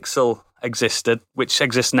the Pixel existed, which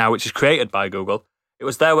exists now, which is created by Google. It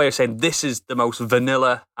was their way of saying this is the most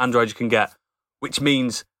vanilla Android you can get, which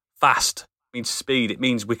means fast, means speed. It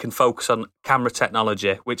means we can focus on camera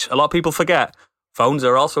technology, which a lot of people forget. Phones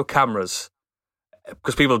are also cameras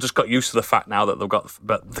because people have just got used to the fact now that they've got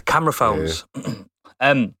the camera phones.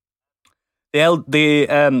 Yeah.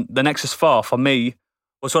 The Nexus 4 for me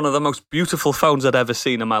was one of the most beautiful phones I'd ever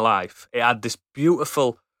seen in my life. It had this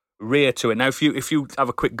beautiful rear to it. Now, if you have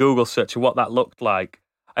a quick Google search of what that looked like,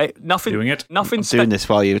 nothing. Doing it. I'm doing this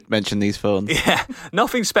while you mention these phones. Yeah,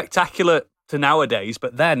 nothing spectacular to nowadays,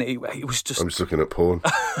 but then it was just. I'm just looking at porn.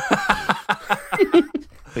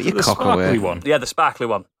 But you The cock sparkly away. one. Yeah, the sparkly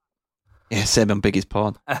one. Yeah, same on Biggie's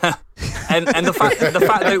porn. and the fact that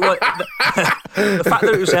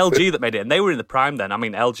it was LG that made it, and they were in the prime then. I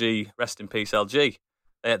mean, LG, rest in peace, LG.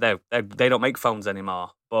 They don't make phones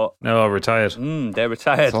anymore, but No, retired. they're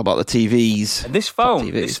retired. It's all about the TVs. And this Top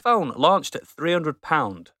phone TVs. launched at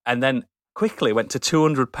 £300 and then quickly went to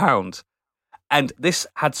 £200. And this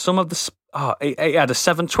had some of the it had a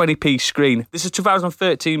 720p screen. This is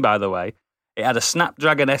 2013, by the way. It had a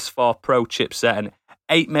Snapdragon S4 Pro chipset and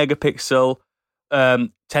 8 megapixel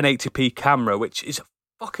 1080p camera, which is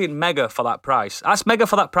fucking mega for that price. That's mega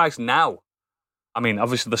for that price now. I mean,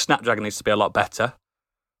 obviously the Snapdragon needs to be a lot better,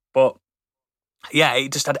 but yeah,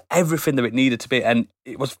 it just had everything that it needed to be, and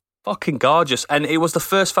it was fucking gorgeous. And it was the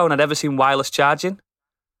first phone I'd ever seen wireless charging.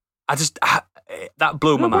 That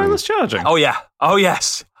blew my mind. Wireless charging. Oh yeah. Oh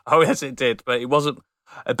yes. Oh yes, it did. But it wasn't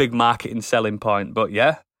a big marketing selling point. But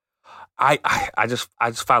yeah, I just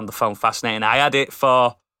found the phone fascinating. I had it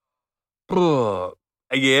for a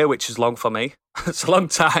year, which is long for me. It's a long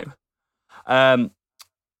time. I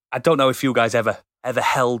don't know if you guys ever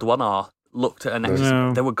held one or looked at a Nexus.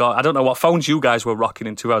 No. They were I don't know what phones you guys were rocking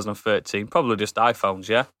in 2013. Probably just iPhones,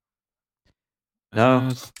 yeah. No,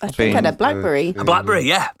 I think I had a BlackBerry. A BlackBerry,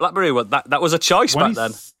 yeah. BlackBerry. That was a choice back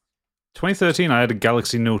then. 2013, I had a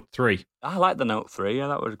Galaxy Note 3. I like the Note 3. Yeah,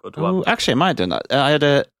 that was a good Oh, one. actually, I might have done that. I had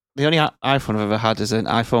the only iPhone I've ever had is an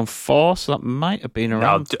iPhone 4, so that might have been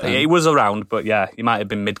around. It was around, but yeah, you might have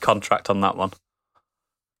been mid-contract on that one.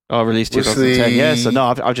 Oh, released Was 2010. the- Yeah, so no,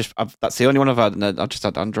 I've that's the only one I've had, and I've just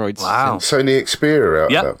had Androids. Wow. since. Sony Xperia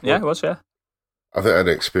out Yeah, there. yeah, it was, yeah. I think I had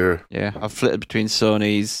an Xperia. Yeah, I've flitted between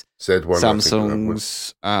Sony's, Z1.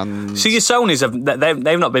 Samsung's, and See, your Sonys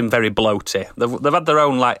they've not been very bloaty. They've had their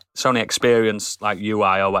own like Sony experience, like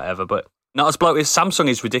UI or whatever, but not as bloaty. Samsung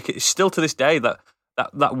is ridiculous. Still to this day, that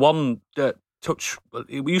one touch.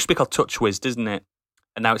 It used to be called TouchWiz, didn't it?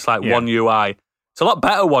 And now it's like Yeah. One UI. It's a lot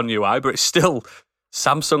better One UI, but it's still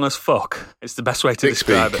Samsung as fuck. It's the best way to Bixby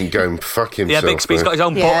describe can it. go and fuck himself. Yeah, Bixby's got his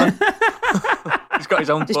own Yeah. button. He's got his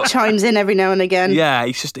own Just button. chimes in every now and again. Yeah,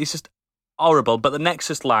 it's just horrible. But the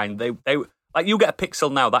Nexus line, they like you get a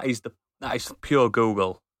Pixel now. That is pure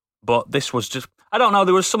Google. But this was just, I don't know.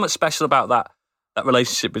 There was something special about that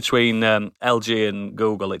relationship between LG and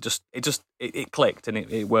Google. It clicked and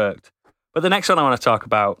it worked. But the next one I want to talk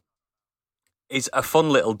about is a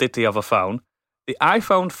fun little ditty of a phone. The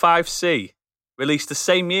iPhone 5C, released the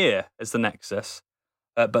same year as the Nexus,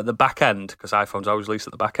 but the back end, because iPhones always release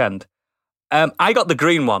at the back end. I got the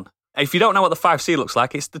green one. If you don't know what the 5C looks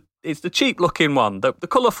like, it's the cheap looking one, the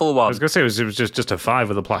colourful I one. was going to say it was just a 5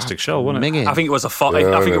 with a plastic shell, wasn't it? Minging. I think it was a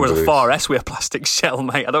Yeah, I think it was a remember 4S with a plastic shell,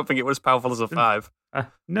 mate. I don't think it was as powerful as a 5. I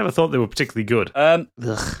never thought they were particularly good. Ugh.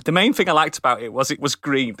 The main thing I liked about it was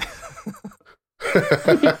green,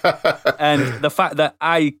 and the fact that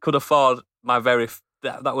I could afford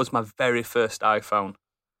that was my very first iPhone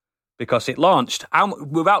because it launched.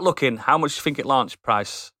 Without looking, how much do you think it launched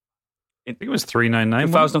price? I think it was $399.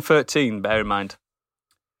 2013. Bear in mind,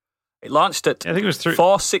 it launched at I think it was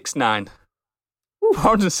 £469,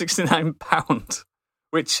 £469,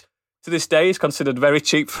 which to this day is considered very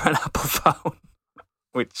cheap for an Apple phone,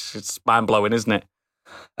 which is mind blowing, isn't it?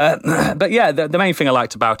 But yeah, the main thing I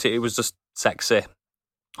liked about it was just sexy.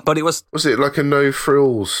 But it was Was it like a no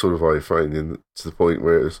frills sort of iPhone to the point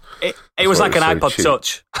where it was? it was why like an it's so iPod cheap.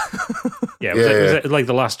 Touch. Yeah, Yeah, it was like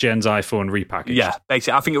the last gen's iPhone repackaged. Yeah,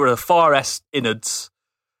 basically, I think it was a 4S innards.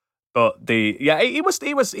 But it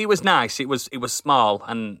was nice. It was small,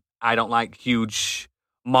 and I don't like huge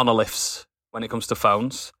monoliths when it comes to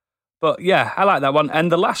phones. But yeah, I like that one. And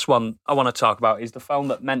the last one I want to talk about is the phone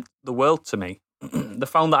that meant the world to me. The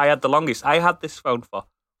phone that I had the longest. I had this phone for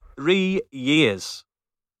 3 years.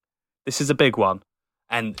 This is a big one.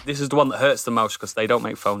 And this is the one that hurts the most because they don't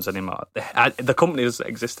make phones anymore. The company doesn't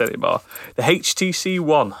exist anymore. The HTC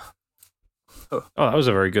One. Oh, that was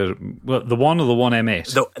a very good. Well, the one or the One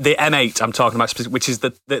M8? The M8 I'm talking about, which is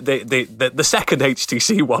the second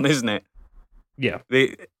HTC One, isn't it? Yeah.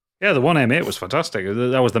 The Yeah, the One M8 was fantastic.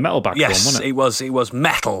 That was the metal back one, Yes, wasn't it? it was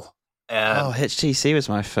metal. HTC was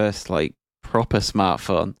my first like proper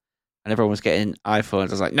smartphone. and everyone was getting iPhones.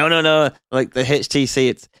 I was like, no, like the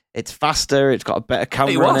HTC, it's faster, it's got a better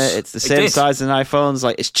camera on it, it's the same size as iPhones,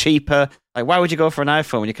 like it's cheaper. Like, why would you go for an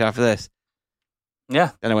iPhone when you can have this?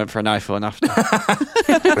 Yeah. Then I went for an iPhone after.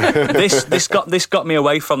 This got me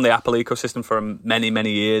away from the Apple ecosystem for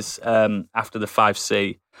many years. After the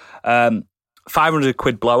 5C,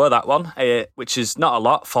 £500 blower, that one, which is not a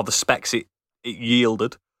lot for the specs it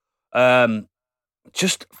yielded. It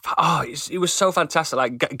was so fantastic.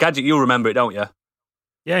 Like Gadget, you'll remember it, don't you?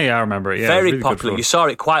 Yeah, I remember it. Yeah, very really popular. You saw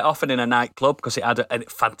it quite often in a nightclub because it had a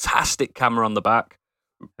fantastic camera on the back.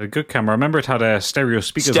 A good camera. I remember it had stereo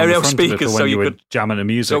speakers on the front of it for when you were jamming the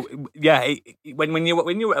music. So, yeah, when you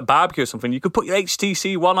were at a barbecue or something, you could put your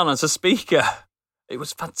HTC One on as a speaker. It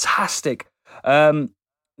was fantastic. Now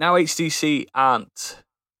HTC aren't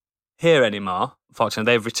here anymore.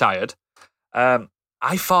 Unfortunately, they've retired.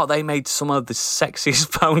 I thought they made some of the sexiest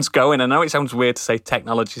phones going. I know it sounds weird to say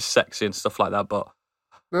technology is sexy and stuff like that, but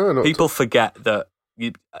people forget that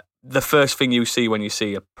the first thing you see when you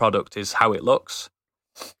see a product is how it looks.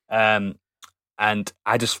 And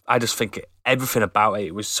I just think everything about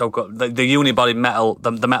it was so good. The unibody metal,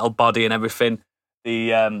 the metal body and everything.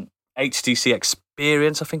 The HTC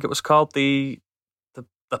Experience, I think it was called, the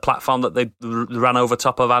platform that they ran over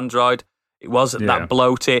top of Android. It wasn't that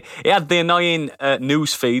bloated. It had the annoying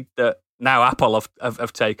news feed that now Apple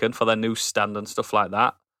have taken for their newsstand and stuff like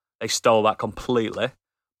that. They stole that completely.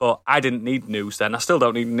 But I didn't need news then. I still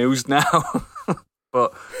don't need news now.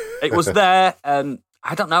 But it was there, and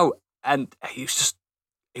I don't know. And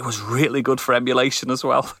it was really good for emulation as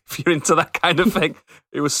well. If you're into that kind of thing,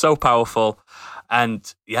 it was so powerful.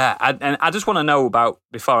 And yeah, I just want to know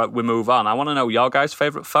before we move on, I want to know your guys'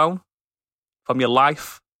 favourite phone from your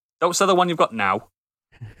life. Don't say the one you've got now.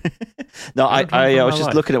 No, I was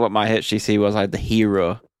just looking at what my HTC was. I had the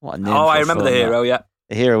Hero. What a name! I remember the Hero. Yeah,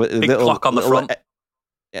 the Hero with the big clock on the front.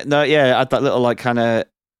 I had that little like kind of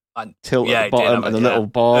tilt at the bottom and the little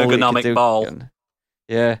ball, ergonomic ball.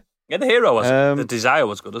 Yeah, the Hero was the Desire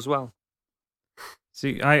was good as well.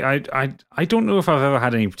 See, I don't know if I've ever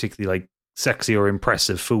had any particularly like sexy or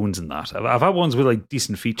impressive phones in that. I've had ones with like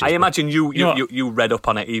decent features. I imagine you read up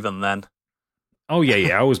on it even then. Oh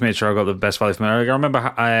yeah. I always made sure I got the best value for money. I remember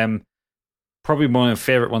probably one of my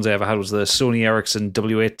favourite ones I ever had was the Sony Ericsson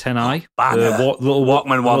W810i, the little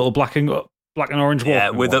Walkman one, little black and orange Walkman. Yeah,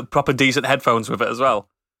 with the proper decent headphones with it as well.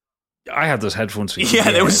 I had those headphones for years.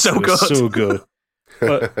 Yeah, they were so good. So good.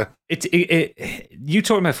 But you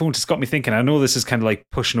talking about phones, it's got me thinking. I know this is kind of like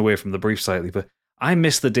pushing away from the brief slightly, but I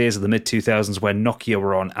miss the days of the mid 2000s when Nokia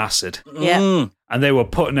were on acid. Yeah, and they were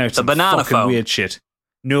putting out some banana fucking phone. Weird shit.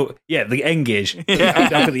 No, yeah, the N-Gage.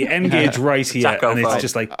 I've got the N-Gage right here, Jacko and it's phone.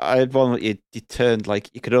 just like I had one that you turned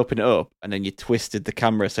like you could open it up and then you twisted the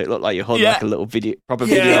camera so it looked like you holding like a little video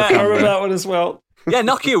video I camera. remember that one as well. Yeah,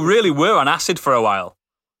 Nokia really were on acid for a while.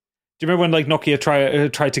 Do you remember when like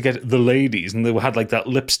Nokia tried to get the ladies and they had like that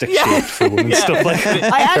lipstick shaped phone and stuff like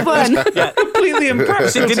that? I had one. Yeah. Completely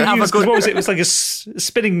impressive. It didn't have a good. What was it? It was like a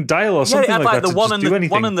spinning dial or something it had like that. the one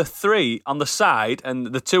and the 3 on the side and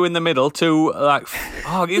the 2 in the middle. 2 like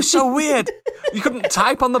it was so weird. You couldn't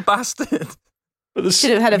type on the bastard. But Should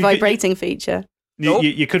have had a vibrating feature.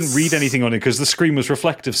 You couldn't read anything on it because the screen was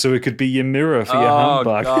reflective, so it could be your mirror for your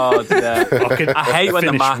handbag. God, yeah. I hate when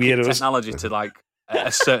the market weirdos. technology to like a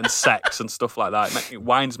certain sex and stuff like that. It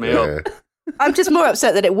winds me up. I'm just more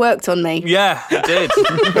upset that it worked on me. Yeah, it did.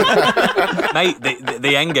 Mate,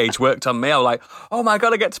 the N-Gage worked on me. I was like, oh my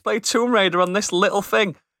God, I get to play Tomb Raider on this little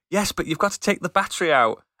thing. Yes, but you've got to take the battery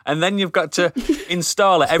out. And then you've got to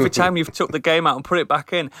install it every time you've took the game out and put it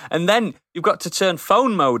back in. And then you've got to turn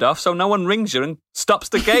phone mode off so no one rings you and stops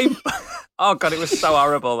the game. Oh, God, it was so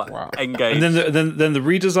horrible, that N-Gage. And then they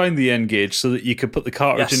redesigned the N-Gage so that you could put the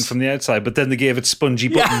cartridge in from the outside, but then they gave it spongy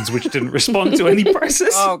buttons which didn't respond to any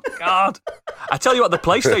presses. Oh, God. I tell you what, the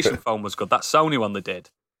PlayStation phone was good. That Sony one they did.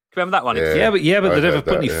 Remember that one? Yeah, but they never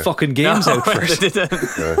put any fucking games out for it. They didn't.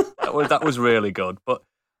 That was really good. But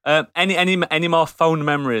any more phone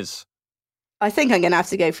memories? I think I'm going to have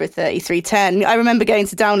to go for a 3310. I remember going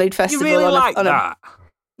to Download Festival. You really like that?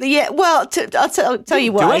 Yeah, well, I'll tell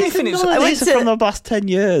you why. Do anything. I went from the last 10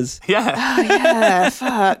 years. Yeah. Oh, yeah,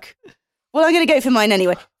 fuck. Well, I'm going to go for mine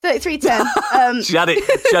anyway. 3310. She had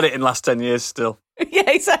it in last 10 years still. Yeah,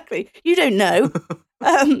 exactly. You don't know.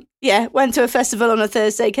 Went to a festival on a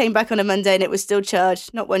Thursday, came back on a Monday, and it was still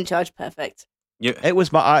charged. Not one charge, perfect. It was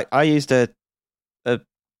I used a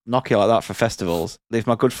Nokia like that for festivals. Leave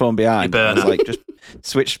my good phone behind. I was like, just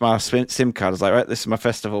switched my SIM card. I was like, right, this is my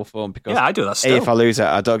festival phone because I do that still. A, if I lose it,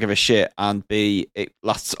 I don't give a shit, and B, it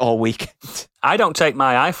lasts all weekend. I don't take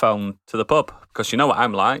my iPhone to the pub because you know what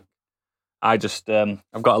I'm like. I just, I've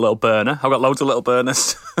got a little burner. I've got loads of little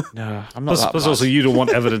burners. No, I'm not. Plus also, you don't want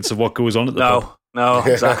evidence of what goes on at the pub. No,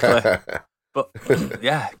 exactly. But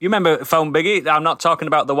yeah, you remember Phone Biggie? I'm not talking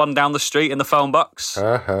about the one down the street in the phone box.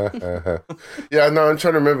 Yeah, no, I'm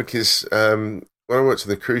trying to remember because when I worked on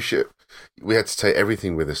the cruise ship, we had to take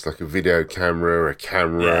everything with us, like a video camera,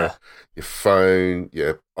 your phone,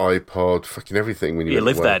 your iPod, fucking everything. When you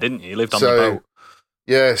lived away. there, didn't you? You lived on the boat.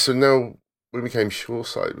 Yeah, so now when we came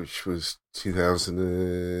shoreside, which was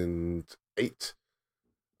 2008,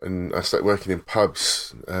 and I started working in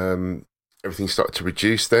pubs, everything started to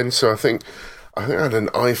reduce then. So I think I had an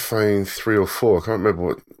iPhone 3 or 4. I can't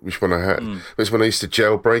remember which one I had. It was when I used to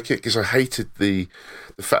jailbreak it because I hated the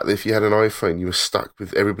fact that if you had an iPhone, you were stuck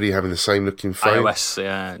with everybody having the same looking phone.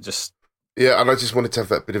 iOS, Yeah, and I just wanted to have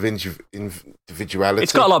that bit of individuality.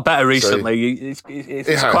 It's got a lot better recently. It's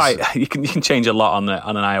quite. You can change a lot on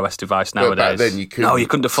an iOS device nowadays. Back then you couldn't. No, you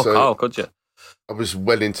couldn't have fuck all, could you? I was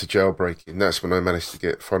well into jailbreaking. That's when I managed to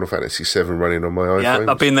get Final Fantasy VII running on my iPhone.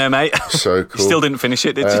 Yeah, I've been there, mate. So cool. You still didn't finish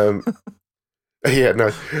it, did you? Yeah,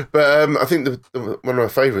 no. But I think one of my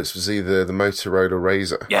favourites was either the Motorola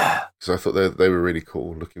Razr. Yeah. Because I thought they were really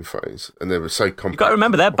cool looking phones. And they were so compact. You've got to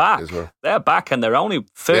remember, they're back. As well. They're back and they're only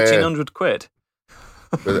 1,300 quid.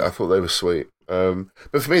 But I thought they were sweet. But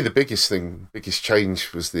for me, the biggest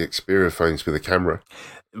change was the Xperia phones with a camera.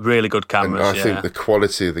 Really good cameras, and I think the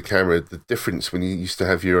quality of the camera, the difference when you used to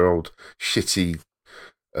have your old shitty...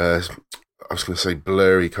 I was going to say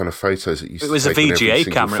blurry kind of photos that used to take. It was a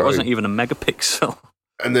VGA camera. Phone. It wasn't even a megapixel.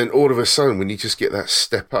 And then all of a sudden, when you just get that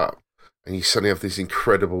step up and you suddenly have these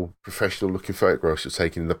incredible professional looking photographs you're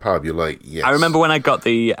taking in the pub, you're like, yes. I remember when I got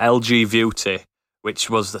the LG Beauty, which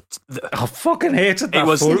was I fucking hated that. It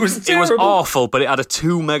was terrible. awful, but it had a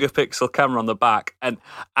 2 megapixel camera on the back, and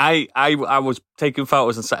I was taking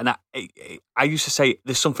photos and I used to say,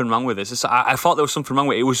 "There's something wrong with this." I thought there was something wrong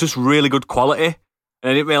with it. It was just really good quality. And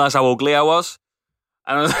I didn't realise how ugly I was.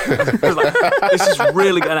 And I was like, this is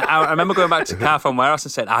really good. And I remember going back to Carphone Warehouse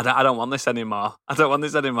and saying, I don't want this anymore. I don't want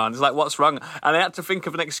this anymore. And it's like, what's wrong? And I had to think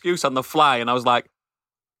of an excuse on the fly. And I was like,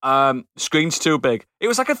 screen's too big. It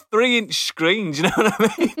was like a 3-inch screen. Do you know what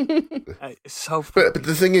I mean? It's so But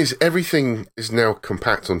the thing is, everything is now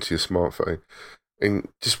compact onto your smartphone. And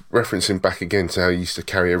just referencing back again to how you used to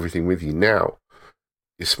carry everything with you. Now,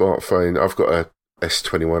 your smartphone, I've got a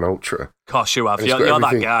S21 Ultra. Of course you have. You're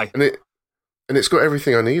that guy. And it's got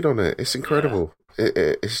everything I need on it. It's incredible.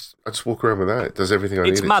 Yeah. It's I just walk around with that. It does everything I need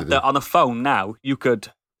it to do. It's mad that on a phone now, you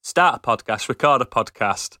could start a podcast, record a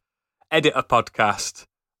podcast, edit a podcast,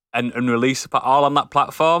 and release it all on that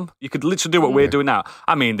platform. You could literally do what we're doing now.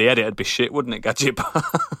 I mean, the edit would be shit, wouldn't it, Gadget?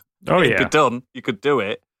 It'd be done. You could do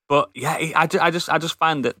it. But yeah, I just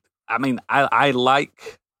find that, I mean, I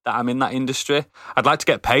like that I'm in that industry. I'd like to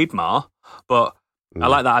get paid more, but I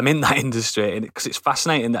like that I'm in that industry because it's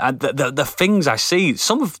fascinating. And the things I see,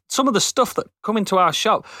 some of the stuff that come into our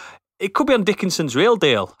shop, it could be on Dickinson's Real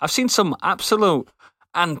Deal. I've seen some absolute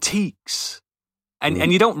antiques,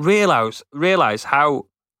 and you don't realize how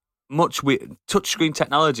much touchscreen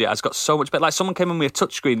technology has got so much better. Like someone came in with a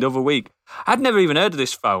touchscreen the other week. I'd never even heard of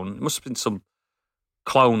this phone. It must have been some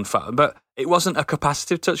clone phone, but it wasn't a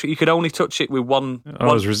capacitive touch. You could only touch it with one. It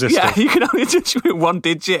was resistive. Yeah, you could only touch it with one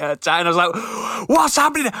digit at a time. I was like, what's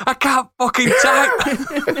happening? I can't fucking type.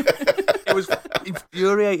 It was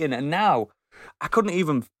infuriating. And now I couldn't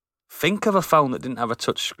even think of a phone that didn't have a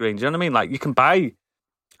touch screen. Do you know what I mean? Like you can buy.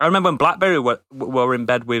 I remember when BlackBerry were in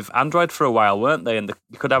bed with Android for a while, weren't they? And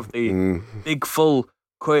you could have the big full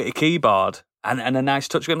QWERTY keyboard and a nice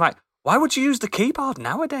touch screen. Like, why would you use the keyboard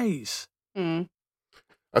nowadays?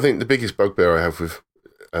 I think the biggest bugbear I have with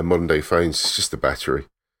modern day phones is just the battery,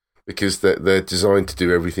 because they're designed to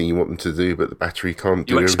do everything you want them to do, but the battery can't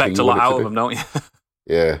do everything you want it to do. You expect a lot out of them, don't you?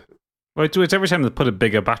 Yeah. Well, it's every time they put a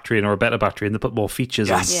bigger battery in or a better battery in, they put more features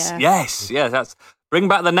in. Yes. That's bring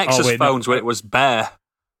back the Nexus phones where it was bare.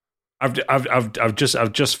 I've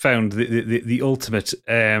just found the ultimate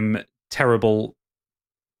terrible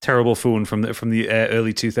phone from the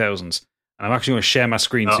early 2000s, and I'm actually going to share my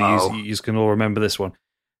screen so you can all remember this one.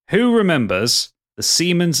 Who remembers the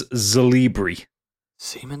Siemens Zalibri?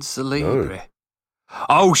 Siemens Zalibri.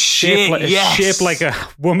 Oh shit! Shaped like a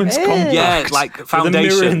woman's compact. Yeah, like foundation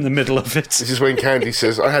with a mirror in the middle of it. This is when Candy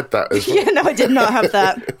says, "I had that as well." Yeah, no, I did not have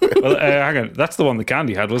that. Well, hang on, that's the one that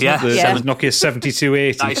Candy had, wasn't it? The Nokia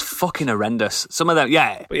 7280. That is fucking horrendous. Some of them,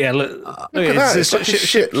 yeah. But yeah, look at that. It's like a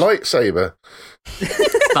shit lightsaber.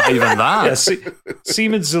 Not even that. Yeah,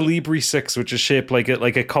 Siemens Zalibri 6, which is shaped like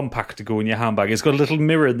a compact to go in your handbag. It's got a little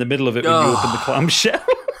mirror in the middle of it when you open the clamshell.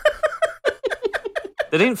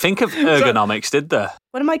 They didn't think of ergonomics, did they?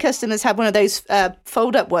 One of my customers had one of those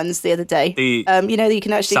fold-up ones the other day. The you know, that you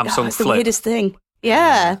can actually... Samsung it's the Flip. weirdest thing.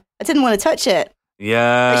 Yeah. I didn't want to touch it.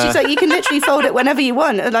 Yeah. She's like, you can literally fold it whenever you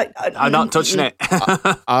want. Like, I'm not touching it.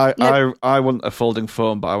 I want a folding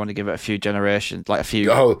phone, but I want to give it a few generations, like a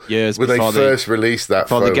few years when before they first released that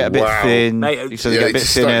before phone. they get a bit thin. Mate, so they get a bit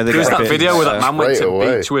thinner. There was that video where that man went to Straight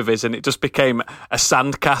away. beach with his and it just became a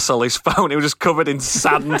sand castle, his phone. It was just covered in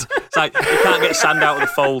sand. It's like, you can't get sand out of the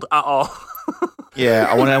fold at all. Yeah,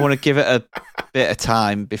 I want to give it a bit of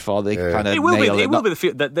time before they kind of It will nail be. it. It will be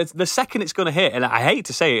the second it's going to hit, and I hate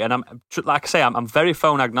to say it, and I'm very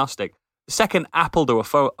phone agnostic. The second Apple do a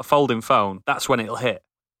folding phone, that's when it'll hit.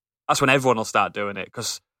 That's when everyone will start doing it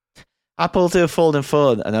because Apple do a folding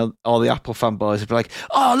phone, and then all the Apple fanboys will be like,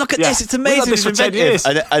 "Oh, look at this! It's amazing! this It's for 10 years."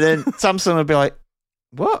 inventive." And then Samsung will be like,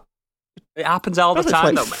 "What? it happens all the It's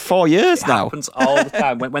time. like though. 4 years It now." happens all the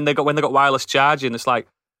time when they got wireless charging. It's like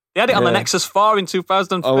they had it on the Yeah. Nexus 4 in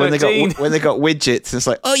 2013. Oh, when they got widgets, it's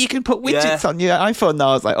like, "Oh, you can put widgets Yeah. on your iPhone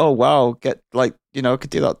now." It's like, "Oh, wow! I could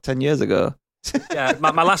do that 10 years ago." Yeah,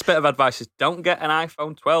 my last bit of advice is don't get an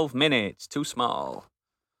iPhone 12 mini. It's too small.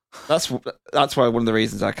 That's why one of the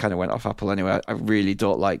reasons I kind of went off Apple anyway. I really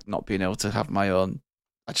don't like not being able to have my own.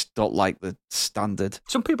 I just don't like the standard.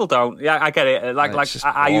 Some people don't. Yeah, I get it. It's just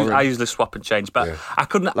I usually swap and change, but I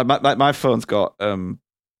couldn't. Like my phone's got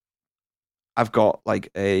I've got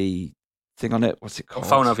like a thing on it. What's it called? What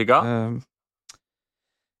phone have you got?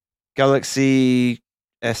 Galaxy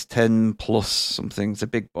S10 Plus something. It's a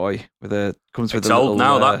big boy comes with It's a old little,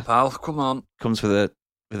 now, that pal. Come on. comes with a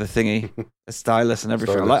thingy, a stylus and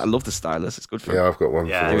everything. Stylus. I love the stylus. It's good for Yeah, I've got one.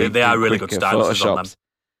 Yeah, for they- you. they are really good quick, styluses on them.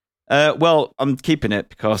 Photoshops. Well, I'm keeping it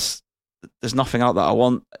because there's nothing out that I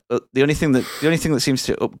want. The only thing that seems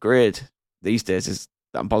to upgrade these days is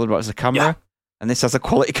that I'm bothered about is the camera, Yeah. and this has a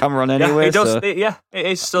quality camera on anyway. Yeah, it does. so It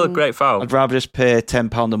is still a great phone. I'd rather just pay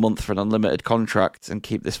 £10 a month for an unlimited contract and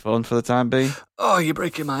keep this phone for the time being. Oh, you're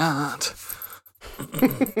breaking my heart.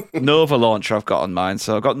 Nova Launcher I've got on mine,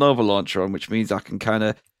 so I've got Nova Launcher on, which means I can kind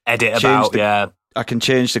of Edit Change about, the- yeah. I can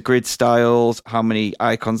change the grid styles, how many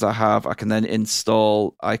icons I have. I can then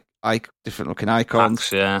install different looking icons.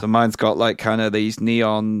 Packs, yeah. So mine's got like kind of these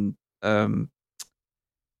neon. It's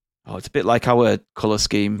a bit like our color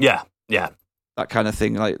scheme, Yeah. that kind of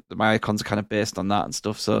thing. Like my icons are kind of based on that and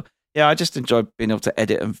stuff. So yeah, I just enjoy being able to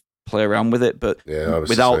edit and play around with it, but Yeah, I was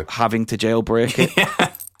the without same. having to jailbreak it.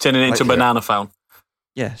 Yeah. Turning it into a Like, banana phone.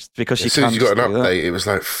 Yes, because As soon as you got an just do that. update, it was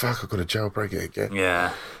like, fuck, I've got to jailbreak it again.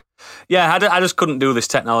 Yeah. Yeah, I just couldn't do this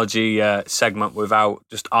technology segment without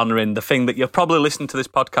just honouring the thing that you're probably listening to this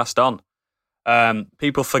podcast on.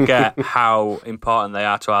 People forget how important they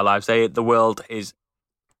are to our lives. The world is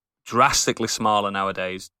drastically smaller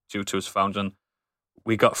nowadays due to us phones, and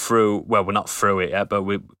we got through. Well, we're not through it yet, but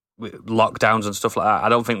we lockdowns and stuff like that. I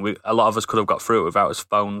don't think a lot of us could have got through it without us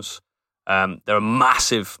phones. They're a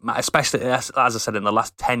massive, especially as I said in the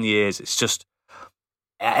last 10 years. It's just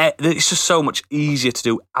so much easier to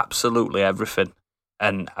do absolutely everything,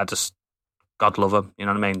 and God love them. You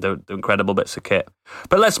know what I mean? They're incredible bits of kit.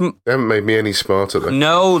 But They haven't made me any smarter, though.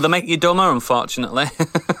 no, they make you dumber, unfortunately.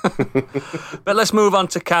 But let's move on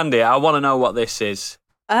to Candy. I want to know what this is.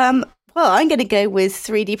 Well, I'm going to go with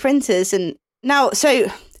 3D printers. And now, so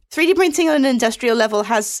 3D printing on an industrial level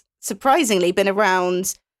has surprisingly been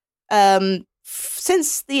around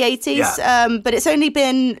since the 80s, but it's only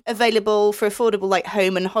been available for affordable like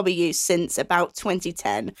home and hobby use since about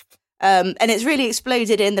 2010. And it's really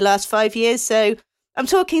exploded in the last 5 years. So I'm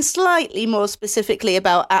talking slightly more specifically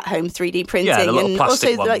about at-home 3D printing. Yeah, the little and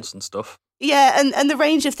plastic also, ones and stuff. Yeah, and the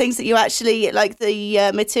range of things that you actually, like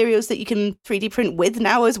the materials that you can 3D print with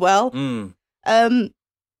now as well. Mm.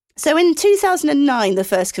 So in 2009, the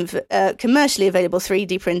first commercially available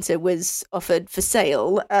 3D printer was offered for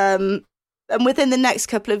sale. And within the next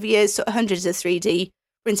couple of years, sort of hundreds of 3D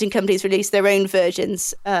printing companies released their own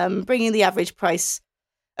versions, bringing the average price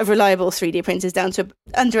of reliable 3D printers down to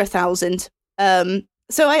under $1,000.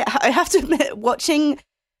 So I have to admit, watching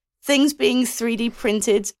things being 3D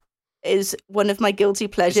printed is one of my guilty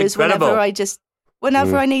pleasures. incredible.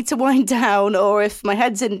 Whenever I need to wind down, or if my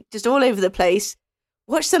head's in just all over the place,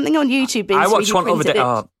 watch something on YouTube being 3D I watched one printed. other day.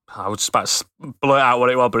 Oh, I was just about to blurt out what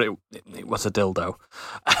it was, but it was a dildo.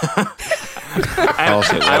 I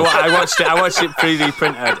watched it 3D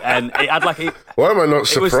printed, and it had like Why am I not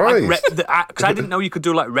surprised? because I didn't know you could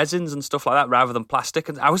do like resins and stuff like that rather than plastic,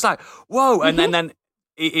 and I was like, whoa! And then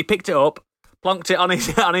he picked it up, plonked it on his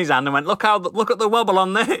hand, and went, look at the wobble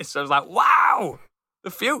on this. I was like, wow,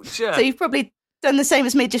 the future. So you've probably done the same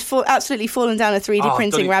as me, just absolutely fallen down a 3D I've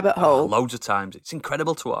printing done it, rabbit hole. loads of times. It's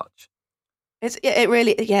incredible to watch. It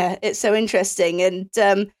really, it's so interesting. And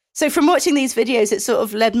so from watching these videos, it sort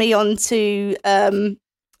of led me on to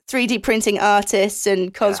 3D printing artists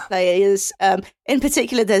and cosplayers. In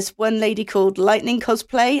particular, there's one lady called Lightning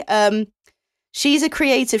Cosplay. She's a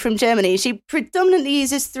creator from Germany. She predominantly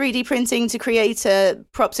uses 3D printing to create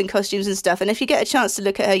props and costumes and stuff. And if you get a chance to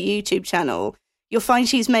look at her YouTube channel, you'll find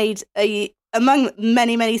she's made among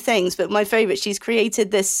many, many things, but my favorite, she's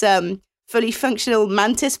created this fully functional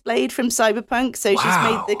mantis blade from Cyberpunk. So she's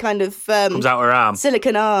made the kind of comes out her arm,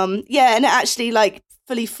 silicon arm. Yeah, and it actually like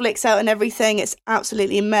fully flicks out and everything. It's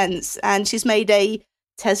absolutely immense. And she's made a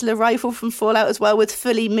Tesla rifle from Fallout as well with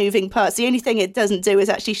fully moving parts. The only thing it doesn't do is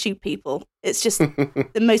actually shoot people. It's just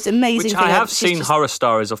the most amazing which thing. I have seen horror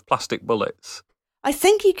stories of plastic bullets. I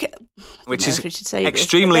think you can... Which is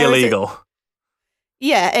extremely illegal.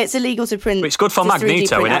 Yeah, it's illegal to print. But it's good for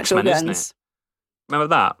Magneto in X-Men, isn't it? Remember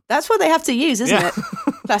that? That's what they have to use, isn't it?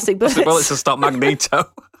 Plastic bullets. Plastic bullets to stop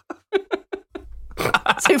Magneto.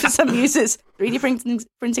 So for some users, 3D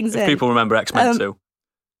printing's in. People remember X-Men too.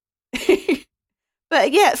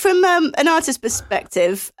 But yeah, from an artist's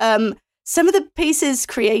perspective, some of the pieces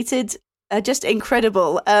created are just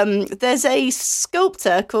incredible. There's a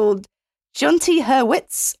sculptor called Jonty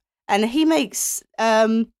Hurwitz, and he makes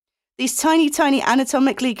these tiny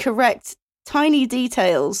anatomically correct tiny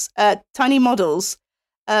details, tiny models.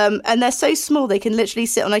 And they're so small they can literally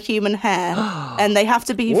sit on a human hair, and they have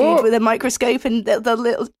to be viewed with a microscope, and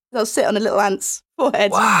they'll sit on a little ant's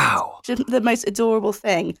forehead. Wow. Just the most adorable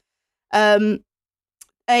thing.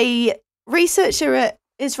 A researcher at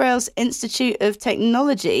Israel's Institute of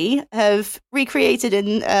Technology have recreated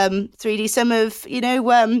in 3D some of,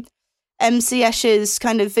 M.C. Escher's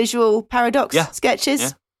kind of visual paradox sketches.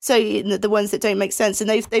 Yeah. So the ones that don't make sense, and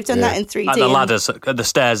they've done that in 3D. Like the ladders, the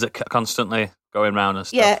stairs that constantly going round and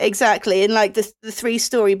stuff. Yeah, exactly. And like the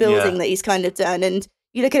 3-story building that he's kind of done. And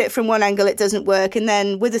you look at it from one angle, it doesn't work. And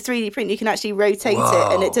then with a 3D print, you can actually rotate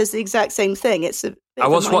it, and it does the exact same thing. I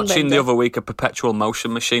was watching the other week a perpetual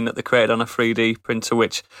motion machine that they created on a 3D printer,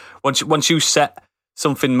 which once you set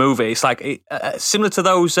something moving, it's like similar to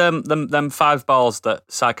those them 5 balls that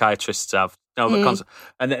psychiatrists have.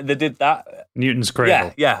 And they did that. Newton's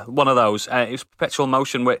cradle. Yeah, one of those. It was perpetual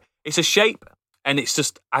motion. It's a shape, and it's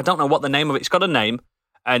just, I don't know what the name of it. It's got a name,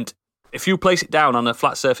 and if you place it down on a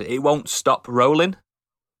flat surface, it won't stop rolling.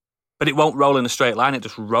 But it won't roll in a straight line. It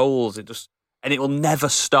just rolls. And it will never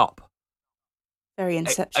stop. Very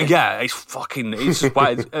Inception. It's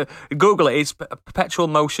Google it. It's a perpetual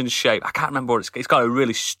motion shape. I can't remember what it's got a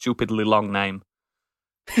really stupidly long name.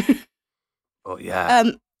 But yeah.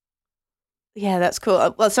 Yeah, that's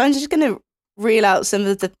cool. Well, so I'm just going to reel out some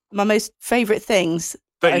of my most favourite things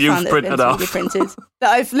that you've printed off. That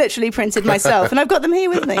I've literally printed myself, and I've got them here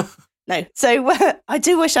with me. No, so I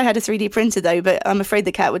do wish I had a 3D printer though, but I'm afraid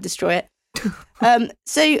the cat would destroy it.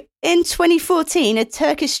 So in 2014, a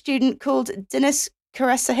Turkish student called Deniz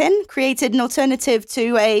Karasahin created an alternative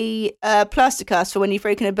to a plaster cast for when you've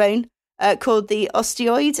broken a bone, called the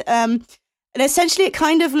osteoid. And essentially it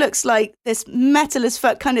kind of looks like this metal as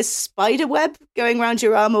fuck kind of spider web going around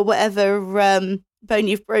your arm or whatever bone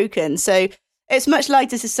you've broken. So it's much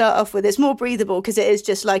lighter to start off with. It's more breathable because it is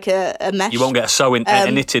just like a mesh. You won't get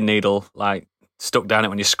a knitting needle like stuck down it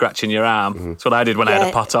when you're scratching your arm. Mm-hmm. That's what I did when I had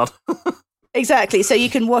a pot on. Exactly. So you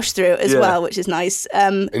can wash through it as well, which is nice.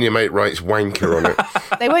 And your mate writes wanker on it.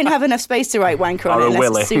 They won't have enough space to write wanker on it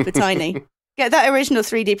unless it's super tiny. Get that original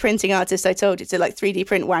 3D printing artist I told you to 3D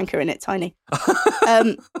print wanker in it tiny.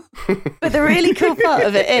 But the really cool part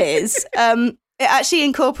of it is it actually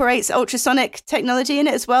incorporates ultrasonic technology in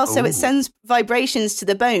it as well. So it sends vibrations to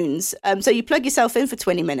the bones. So you plug yourself in for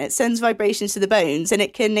 20 minutes, sends vibrations to the bones, and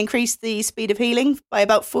it can increase the speed of healing by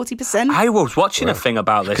about 40%. I was watching a thing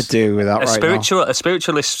about this. Could do with that A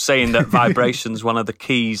spiritualist saying that vibration's one of the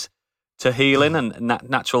keys to healing and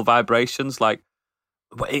natural vibrations.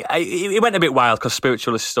 It went a bit wild because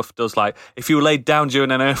spiritualist stuff does if you laid down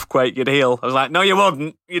during an earthquake, you'd heal. I was like, no, you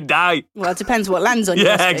wouldn't. You'd die. Well, it depends what lands on you.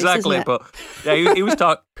 Yeah, exactly. But yeah, he was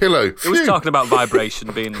talking. Pillow. He was talking about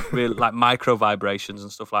vibration being real, micro vibrations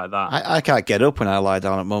and stuff like that. I can't get up when I lie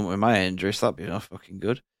down at the moment with my injury, so that'd be fucking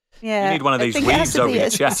good. Yeah, you need one of these weaves over your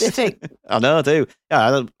chest. I know, I do.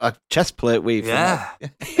 Yeah, a chest plate weave. Yeah.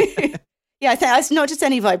 Yeah, I think it's not just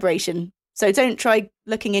any vibration. So don't try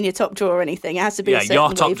looking in your top drawer or anything. It has to be a certain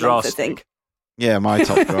your top drawer, I think. Yeah, my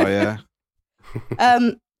top drawer, yeah.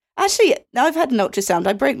 Actually, I've had an ultrasound.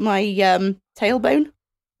 I broke my tailbone,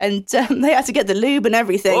 and they had to get the lube and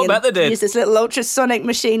everything. Oh, I bet they did. Use this little ultrasonic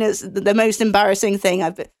machine. It's the most embarrassing thing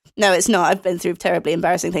No, it's not. I've been through terribly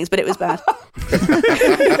embarrassing things, but it was bad.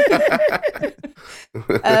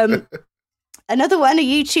 Another one, a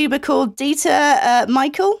YouTuber called Dieter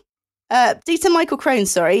Michael Crone,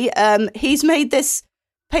 sorry. He's made this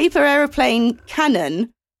paper aeroplane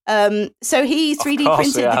cannon. So he 3D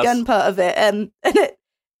printed the gun part of it. And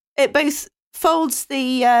it both folds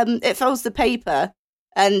the paper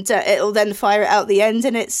and it'll then fire it out the end,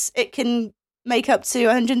 and it can make up to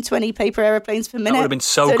 120 paper aeroplanes per minute. That would have been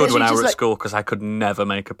so good when I was at school, because I could never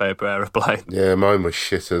make a paper aeroplane. Yeah, mine was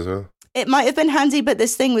shit as well. It might have been handy, but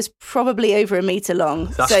this thing was probably over a metre long.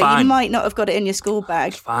 That's so fine. You might not have got it in your school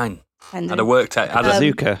bag. It's fine. And I'd have worked out.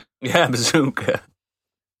 Bazooka. Yeah, bazooka.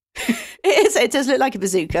 It does look like a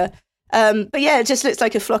bazooka. But yeah, it just looks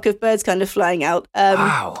like a flock of birds kind of flying out.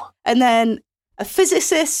 Wow. And then a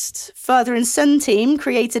physicist, father and son team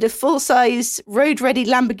created a full-size road-ready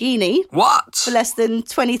Lamborghini What? for less than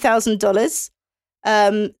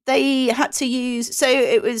 $20,000. They had to use... So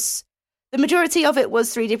it was... The majority of it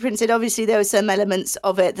was 3D printed. Obviously, there were some elements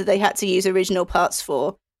of it that they had to use original parts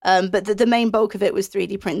for. But the main bulk of it was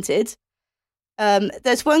 3D printed.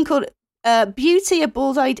 There's one called Beauty, a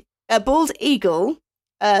bald eagle,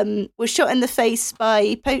 was shot in the face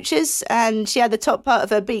by poachers, and she had the top part of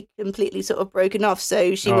her beak completely sort of broken off.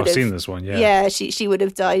 So she would have... I've seen this one, yeah. Yeah, she would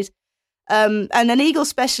have died. And an eagle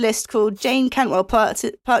specialist called Jane Cantwell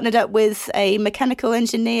partnered up with a mechanical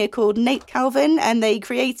engineer called Nate Calvin, and they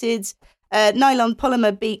created a nylon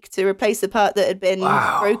polymer beak to replace the part that had been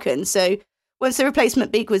broken. So once the replacement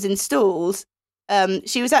beak was installed,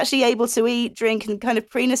 she was actually able to eat, drink, and kind of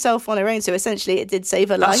preen herself on her own. So essentially, it did save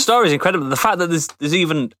her life. That story's incredible. The fact that there's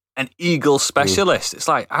even an eagle specialist. It's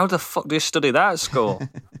like, how the fuck do you study that at school?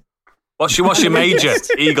 What's your major?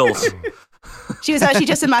 Eagles. She was actually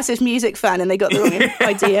just a massive music fan, and they got the wrong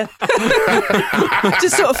idea.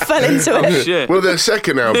 Just sort of fell into it. Oh, shit. Well, their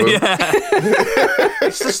second album. Yeah.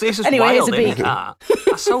 It's just Anyway, here's wild, a beak. isn't it?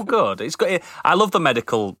 That's so good. It's got. I love the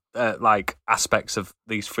medical like aspects of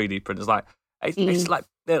these 3D printers. Like it's like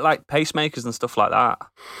they're like pacemakers and stuff like that.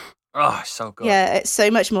 Oh, it's so good. Yeah, it's so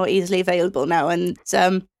much more easily available now, and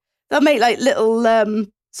they'll make like little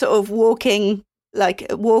sort of walkers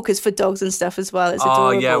for dogs and stuff as well. It's adorable.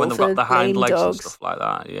 Oh yeah, when they've got for the hind lame legs dogs. and stuff like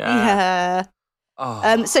that. Yeah. Yeah.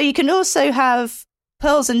 Oh. So you can also have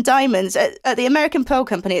pearls and diamonds at the American Pearl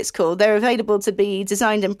Company. It's called. They're available to be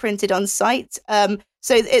designed and printed on site.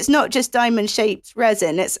 So it's not just diamond-shaped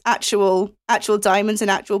resin; it's actual diamonds and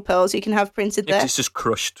actual pearls you can have printed there. It's just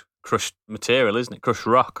crushed material, isn't it? Crushed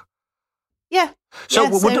rock. Yeah. So, Yeah,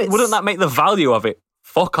 wouldn't that make the value of it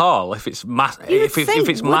fuck all if it's if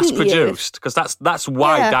it's mass produced? Because that's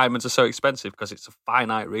why diamonds are so expensive, because it's a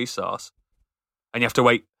finite resource, and you have to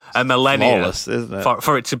wait a millennia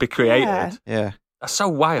for it to be created. Yeah. That's so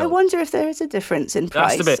wild. I wonder if there is a difference in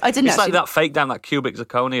price. I didn't. It's like that fake diamond, that cubic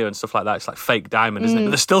zirconia and stuff like that. It's like fake diamond, isn't it?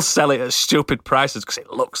 But they still sell it at stupid prices because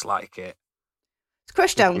it looks like it. It's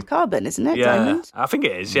crushed down with carbon, isn't it? Yeah, Diamond. I think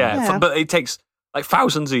it is. Yeah. But it takes like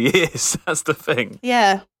thousands of years. That's the thing.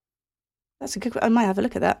 Yeah, that's a good. I might have a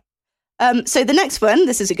look at that. So the next one,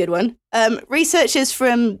 this is a good one. Researchers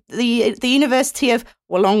from the University of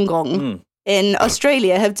Wollongong in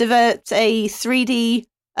Australia have developed a 3D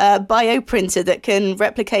bioprinter that can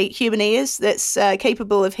replicate human ears. That's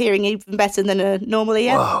capable of hearing even better than a normal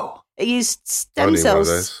ear. Whoa! It used stem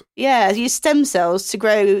cells. Yeah, it used stem cells to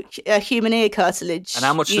grow a human ear cartilage. And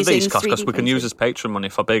how much do these cost? Because we can use as Patreon money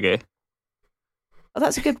for Biggie. Oh,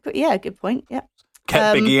 that's a good point. Yeah.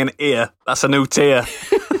 Get Biggie an ear. That's a new tier.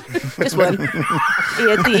 Just one.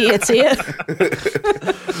 The ear tier.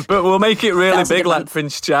 But we'll make it really big, like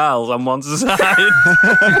Prince Charles on one side.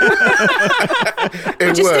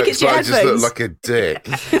 It Just stick it works, to your but I just look headphones. like a dick.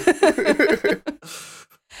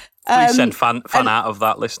 Please send fan out of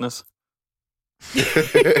that, listeners.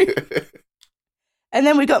 And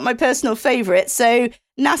then we got my personal favourite. So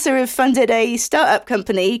NASA have funded a startup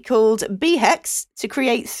company called BHEX to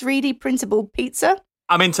create 3D printable pizza.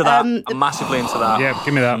 I'm into that. I'm massively into that. Yeah,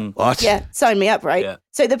 give me that. What? Yeah, sign me up, right? Yeah.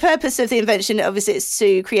 So the purpose of the invention, obviously, is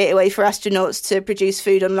to create a way for astronauts to produce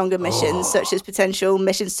food on longer missions, such as potential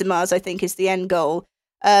missions to Mars, I think, is the end goal.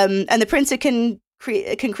 And the printer can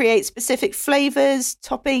create specific flavours,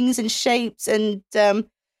 toppings and shapes, and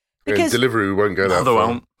because delivery won't go that No, they far.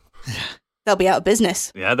 won't. they'll be out of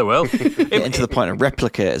business. Yeah, they will. Getting to the point of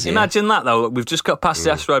replicators here. Imagine that, though. We've just got past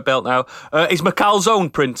the asteroid belt now. Is McCall's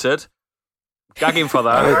printed? Gagging for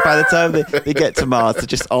that. By the time they get to Mars, they're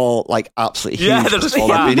just all like absolutely huge. Yeah, they're just all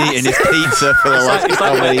they've been fat. eating is pizza for the last It's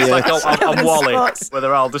how many like years. on Wall-E, Spots. where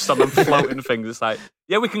they're all just on them floating things. It's like,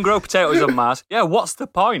 yeah, we can grow potatoes on Mars. Yeah, what's the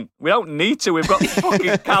point? We don't need to. We've got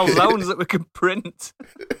fucking calzones that we can print.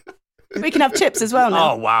 We can have chips as well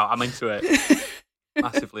now. Oh, wow, I'm into it.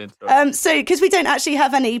 Massively into it. So, because we don't actually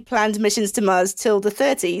have any planned missions to Mars till the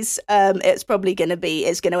 30s, it's probably going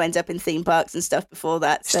to end up in theme parks and stuff before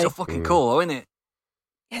that. It's So, still fucking cool, though, isn't it?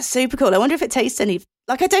 yeah, super cool. I wonder if it tastes any.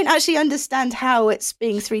 Like, I don't actually understand how it's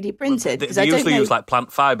being 3D printed. They, 'cause they I don't usually know. use like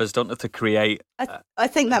plant fibers, don't they, to create I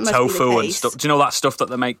think that must be the tofu and case. stuff. Do you know that stuff that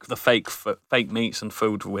they make the fake meats and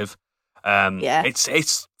food with? Yeah.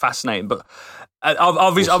 It's fascinating, but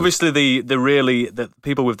obviously the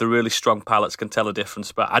people with the really strong palates can tell a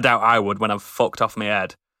difference. But I doubt I would when I've fucked off my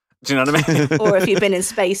head. Do you know what I mean? Or if you've been in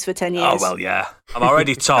space for 10 years. Oh well, yeah. I'm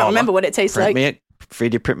already I tall. can't remember what it tastes like.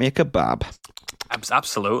 3D print me a kebab.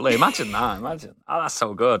 Absolutely. Imagine that. Imagine. Oh, that's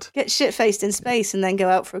so good. Get shit faced in space and then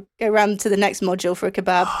go round to the next module for a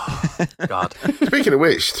kebab. God. Speaking of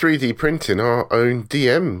which, 3D printing, our own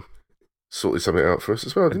DM sorted something out for us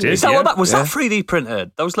as well, didn't did. he? Is that what that was? Yeah. That 3D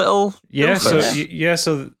printed? Those little Yeah, so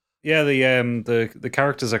Goombas? the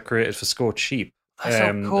characters are created for Scorched Sheep. That's so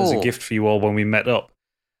As cool. a gift for you all when we met up.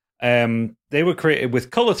 They were created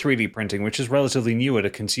with color 3D printing, which is relatively new at a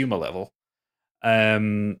consumer level.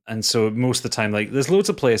 And so most of the time, like there's loads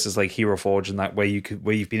of places like Hero Forge and that where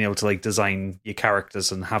you've been able to like design your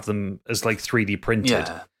characters and have them as like 3D printed.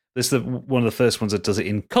 Yeah. This is one of the first ones that does it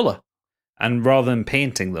in color. And rather than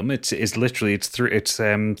painting them, it's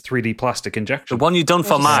 3D plastic injection. The one you done for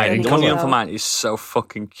That's mine. really The one you cool. done for mine is so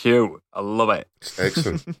fucking cute. I love it.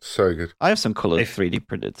 Excellent. So good. I have some colored If- 3D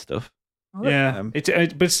printed stuff. Yeah, but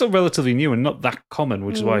it's still relatively new and not that common,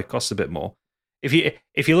 which is why it costs a bit more. If you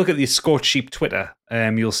look at the Scorched Sheep Twitter,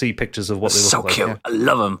 you'll see pictures of what they look So like. cute. Yeah. I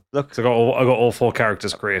love them. Look, So I got all 4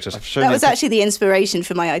 characters created. I've shown That you was a pic- actually the inspiration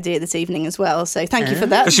for my idea this evening as well. So thank you for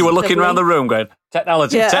that. Because you were looking around the room going,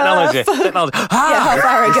 technology, Yeah, technology, fuck. technology. Yeah, Ah! half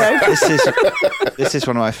hour ago. this is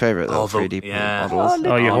one of my favourite little Oh, the- 3D yeah. models. look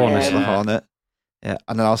your at Hornet. him. The Hornet. Yeah,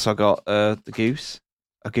 and then also I got the goose,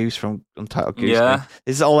 a goose from Untitled Goose Yeah. Game.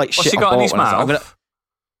 This is all like What's shit he I got in bought his when I was- I'm mouth?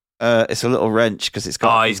 gonna- it's a little wrench because it's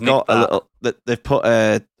got Oh, he's it's got nicked a that. little. They've put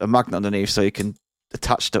a magnet underneath so you can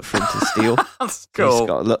attach stuff for him to steal. That's So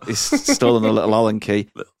cool. he's stolen a little Allen key.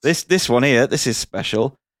 This one here, this is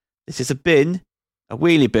special. This is a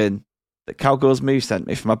wheelie bin that Cowgirls Moo sent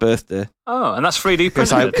me for my birthday. Oh, and that's 3D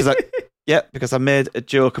Because printed. because I made a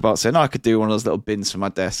joke about saying I could do one of those little bins for my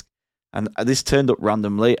desk, and this turned up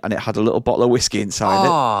randomly, and it had a little bottle of whiskey inside it.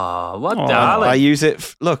 Oh, what Oh, And darling. I use it,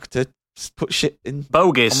 to put shit in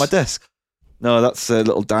Bogies. on my desk. No, that's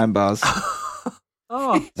little dime bars.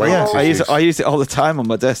 Oh, So yeah, Wait, I use it all the time on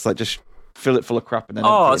my desk. Like just fill it full of crap and then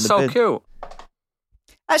oh, empty it's it so in the bin. cute.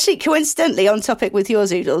 Actually, coincidentally, on topic with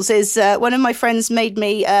yours, Oodles, is one of my friends made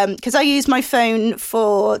me, because I use my phone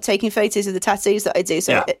for taking photos of the tattoos that I do,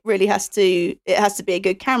 so Yeah. it really has to be a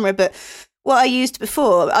good camera. But what I used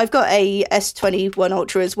before, I've got a S21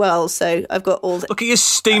 Ultra as well, so I've got all the, Look at your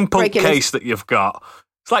steampunk regular- case that you've got.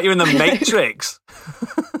 It's like you're in the Matrix.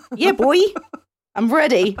 yeah, boy, I'm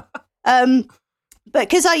ready. But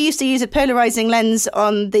because I used to use a polarizing lens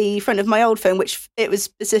on the front of my old phone, which it was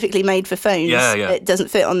specifically made for phones, Yeah, yeah. it doesn't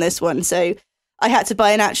fit on this one. So I had to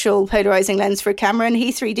buy an actual polarizing lens for a camera, and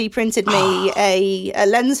he 3D printed me a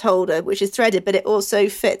lens holder, which is threaded, but it also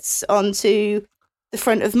fits onto the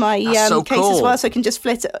front of my That's so case as cool. well, so I can just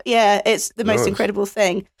flit it. Yeah, it's the most Nice. incredible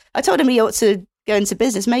thing. I told him he ought to go into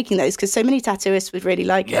business making those because so many tattooists would really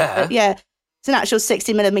like Yeah. it. But yeah, it's an actual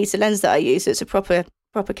 60mm lens that I use, so it's a proper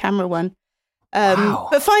camera one. Wow.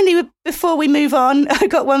 But finally, before we move on, I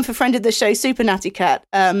got one for friend of the show, Super Natty Cat.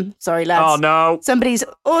 Sorry, lads. Oh, no. Somebody's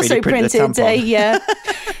also 3D printed printed a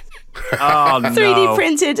Oh, no. 3D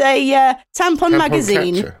printed a tampon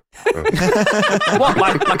magazine. Catcher. What,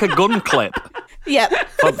 like a gun clip Yep.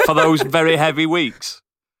 for those very heavy weeks?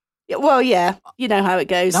 Yeah, well, yeah, you know how it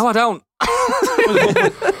goes. No, I don't.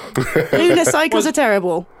 Lunar cycles are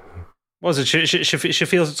terrible. What is it? She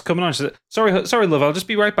feels it's coming on. She said, sorry, love, I'll just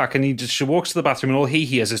be right back. And she walks to the bathroom and all he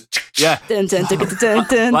hears is... Yeah. Dun, dun, dun, dun,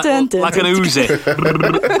 dun, Like, dun, dun, like an dun. Uzi.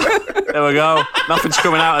 There we go. Nothing's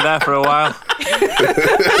coming out of there for a while.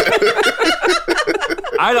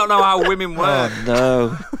 I don't know how women work.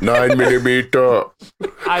 Oh no! 9mm.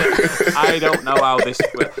 I don't know how this.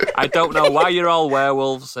 I don't know why you're all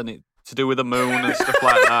werewolves and it to do with the moon and stuff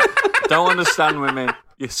like that. Don't understand women.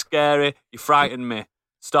 You're scary. You frighten me.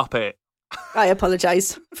 Stop it. I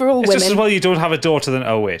apologise for all It's just as women. well you don't have a daughter than...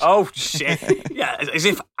 Oh, wait. Oh shit! Yeah, as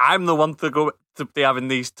if I'm the one to go to be having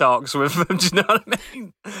these talks with them. Do you know what I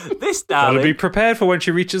mean? This Gotta darling. be prepared for when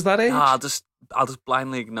she reaches that age. No, I'll just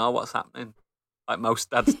blindly ignore what's happening, like most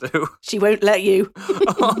dads do. She won't let you.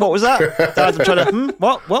 What was that? Dad, I'm trying to.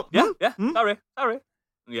 What? Yeah, yeah. Sorry.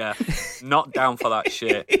 Yeah, not down for that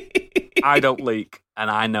shit. I don't leak, and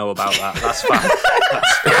I know about that. That's fine.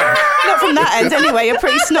 That's fine. Not from that end, anyway. You're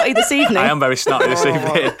pretty snotty this evening. I am very snotty this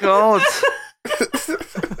evening. God.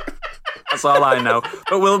 That's all I know.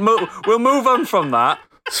 But we'll move on from that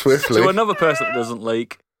Swiftly. to another person that doesn't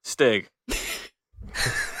leak, Stig.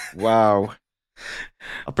 Wow.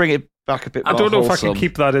 I'll bring it back a bit more I don't know if I can wholesome.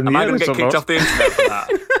 keep that in the Am I going edit to get or kicked not. off the internet for that?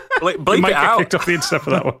 Bleep You might it get out. kicked off the internet for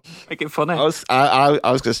that one. Make it funny.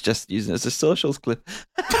 I was just using it as a socials clip.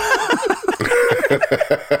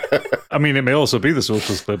 I mean, it may also be the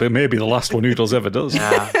socials clip. It may be the last one Oodles ever does.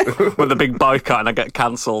 Yeah. With the big boycott and I get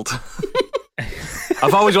cancelled.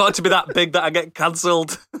 I've always wanted to be that big that I get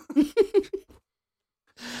cancelled.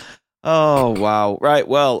 Oh wow! Right,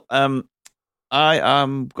 well, I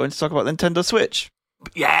am going to talk about the Nintendo Switch.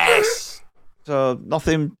 Yes. So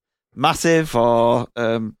nothing massive or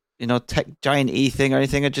tech giant E thing or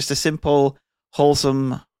anything. Just a simple,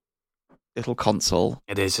 wholesome little console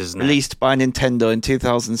It is, isn't it? released by Nintendo in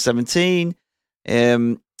 2017.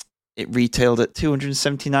 It retailed at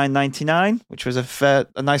 $279.99, which was a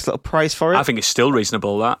nice little price for it. I think it's still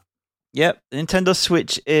reasonable, that. Yep, the Nintendo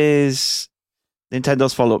Switch is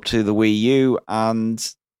Nintendo's follow-up to the Wii U,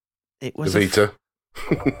 and it was The Vita.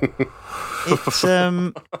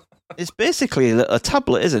 it's basically a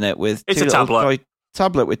tablet, isn't it? With It's two a little tablet.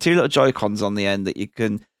 tablet with two little Joy-Cons on the end that you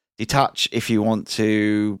can detach if you want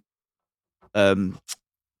to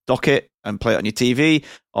dock it and play it on your TV,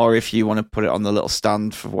 or if you want to put it on the little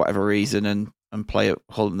stand for whatever reason and play it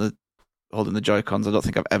holding the Joy-Cons. I don't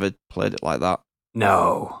think I've ever played it like that.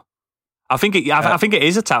 No. I think it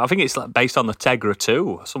is a tablet. I think it's like based on the Tegra 2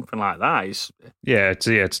 or something like that. It's It's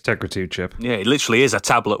a Tegra 2 chip. Yeah, it literally is a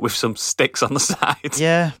tablet with some sticks on the side.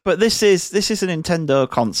 Yeah, but this is a Nintendo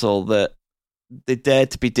console that they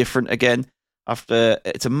dared to be different again.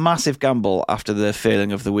 It's a massive gamble after the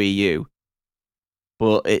failing of the Wii U,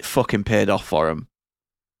 but it fucking paid off for them.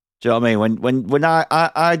 Do you know what I mean? When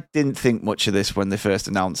I didn't think much of this when they first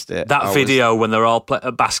announced it. That video when they're all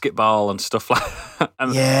playing basketball and stuff like that,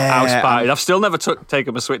 and house parties. I've still never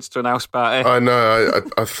taken a Switch to an house party. I know.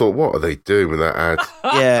 I thought, what are they doing with that ad?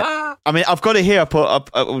 Yeah, I mean, I've got it here.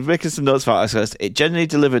 I was making some notes for it. It generally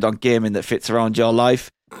delivered on gaming that fits around your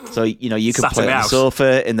life. So, you can Sat play in it the on the house.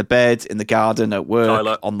 sofa, in the bed, in the garden, at work,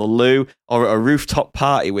 Toilet. on the loo, or at a rooftop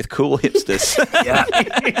party with cool hipsters. Yeah.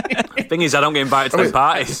 Thing is, I don't get invited to the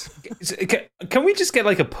parties. Can we just get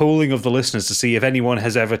like a polling of the listeners to see if anyone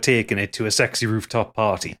has ever taken it to a sexy rooftop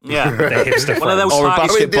party? Yeah. Their hipster One of friends. those Or a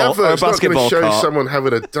parties. I mean, the Basketball- or a advert's not going to basketball show cart. someone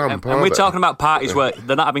having a dump, And are we're they? talking about parties where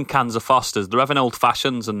they're not having cans of Fosters, they're having old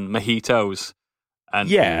fashions and mojitos. And,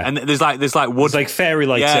 Yeah. and there's like wood, There's like fairy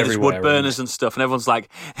lights there's everywhere. wood burners and stuff, and everyone's like,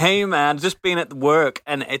 "Hey man, just been at work,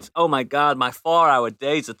 and it's oh my god, my 4-hour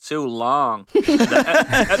days are too long." At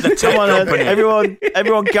the tech Come on, company.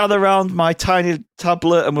 everyone gather around my tiny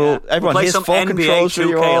tablet, and everyone play here's some 4 NBA controls for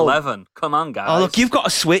you all. 2K11. Come on, guys! Oh, look, you've got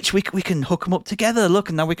a Switch. We can hook them up together. Look,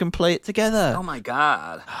 and now we can play it together. Oh my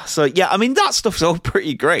god! So, yeah, I mean, that stuff's all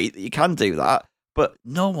pretty great that you can do that, but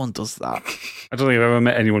no one does that. I don't think I've ever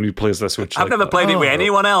met anyone who plays their Switch. I've like never that. played it with Oh.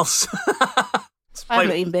 anyone else. I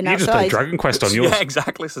haven't even been You just play outside. Dragon Quest on yours. Yeah,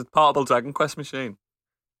 exactly. It's a portable Dragon Quest machine.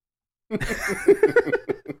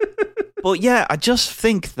 But yeah, I just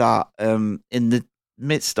think that in the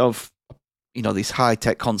midst of these high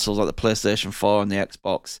tech consoles like the PlayStation 4 and the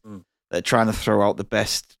Xbox, they're trying to throw out the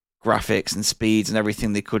best graphics and speeds and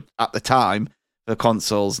everything they could at the time for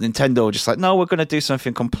consoles. Nintendo were just like, no, we're going to do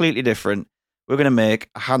something completely different. We're going to make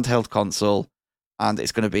a handheld console, and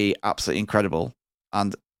it's going to be absolutely incredible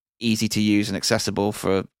and easy to use and accessible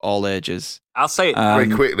for all ages. I'll say it. Very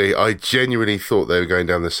quickly, I genuinely thought they were going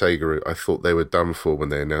down the Sega route. I thought they were done for when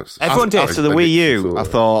they announced it. Everyone did. After the I Wii literally U, I that.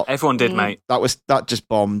 thought Everyone did, mate. that just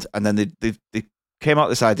bombed, and then they came out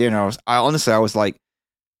with this idea, and I honestly was like,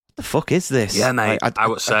 what the fuck is this? Yeah, mate. Like, I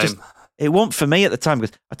was just- same. it wasn't for me at the time,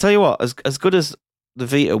 because I tell you what, as good as the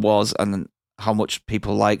Vita was and how much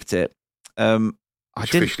people liked it, I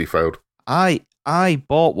Which didn't. officially failed. I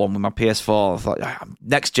bought one with my PS4. I thought,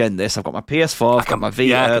 next gen this. I've got my PS4, I've got my Vita,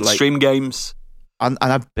 Yeah, I can stream games. and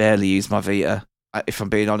I barely use my Vita. If I'm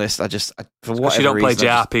being honest, for Because whatever you don't play reason,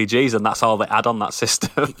 I just- JRPGs, and that's all they add on that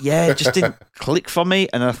system. yeah, it just didn't click for me.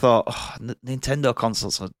 And I thought, Nintendo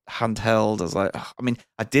consoles are handheld. I was like, I mean,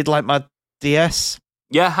 I did like my DS.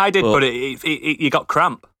 Yeah, I did, But- but you got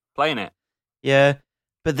cramp playing it. Yeah.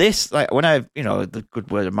 But this, like, when I, the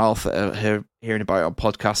good word of mouth, hearing about it on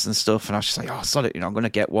podcasts and stuff, and I was just like, sod it, I'm going to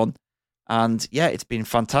get one. And yeah, it's been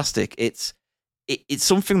fantastic. It's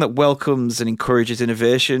something that welcomes and encourages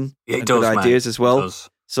innovation It and does, good mate. ideas as well. It does.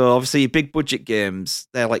 So obviously, big budget games,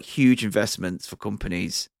 they're like huge investments for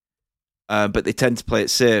companies, but they tend to play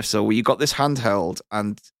it safe. So you got this handheld,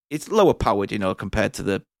 and it's lower powered, compared to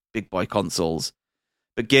the big boy consoles.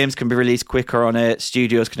 But games can be released quicker on it.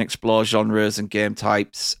 Studios can explore genres and game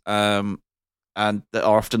types, and that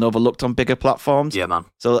are often overlooked on bigger platforms. Yeah, man.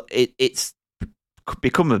 So it's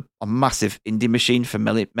become a massive indie machine for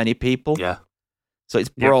many people. Yeah. So it's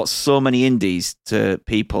brought so many indies to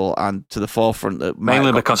people and to the forefront that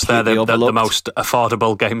mainly because they're the overlooked. most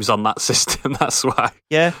affordable games on that system. That's why.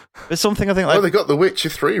 Yeah, but something I think like they got The Witcher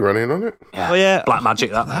 3 running on it. Yeah, well, yeah. Black Magic.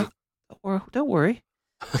 That. Don't worry.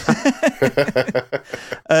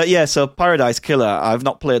 So Paradise Killer. I've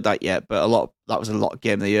not played that yet, but that was a lot of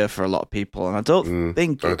game of the year for a lot of people, and I don't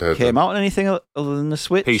think it came out on anything other than the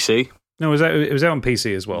Switch. PC. No, it was out on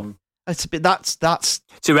PC as well. It's a bit that's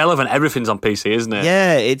it's irrelevant. Everything's on PC, isn't it?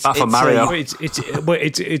 Yeah, it's apart from Mario.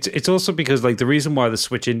 It's also because like the reason why the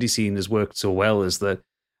Switch indie scene has worked so well is that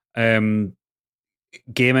game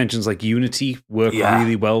engines like Unity work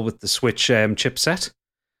really well with the Switch chipset.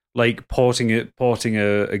 Like porting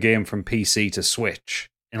a game from PC to Switch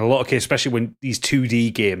in a lot of cases, especially when these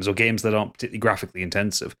 2D games or games that aren't particularly graphically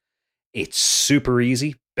intensive, it's super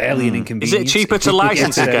easy. Barely an inconvenience. Is it cheaper to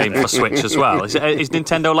license a game for Switch as well? Is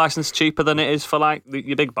Nintendo license cheaper than it is for like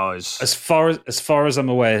your big boys? As far as I'm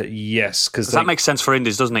aware, yes. Because that makes sense for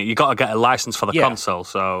indies, doesn't it? You got to get a license for the console,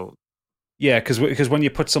 so yeah. Because when you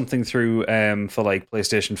put something through for like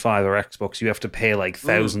PlayStation 5 or Xbox, you have to pay like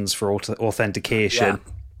thousands for authentication.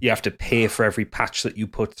 Yeah. You have to pay for every patch that you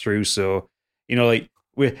put through. So like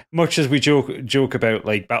much as we joke about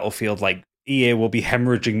like Battlefield, like. EA will be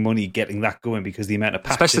hemorrhaging money getting that going because the amount of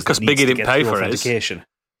patches, especially because Biggie didn't pay for it.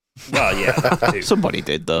 Well, yeah, somebody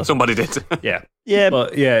did though. Somebody did. yeah.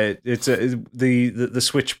 But it's the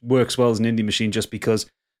Switch works well as an indie machine just because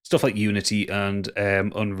stuff like Unity and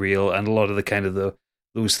Unreal and a lot of the kind of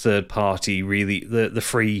those third party really the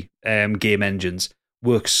free game engines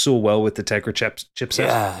work so well with the Tegra chipset.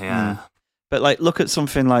 Yeah. But like, look at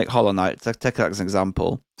something like Hollow Knight. Take that as an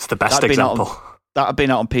example. It's the best example. That had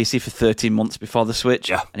been out on PC for 13 months before the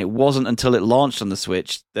Switch, and it wasn't until it launched on the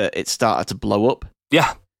Switch that it started to blow up.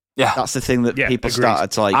 Yeah. That's the thing that people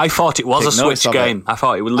started to like. I thought it was a Switch game. I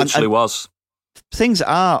thought it literally was. Things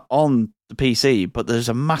are on the PC, but there's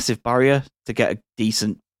a massive barrier to get a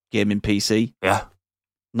decent gaming PC. Yeah.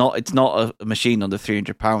 It's not a machine under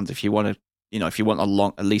 £300 if you want to, if you want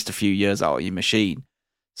at least a few years out of your machine.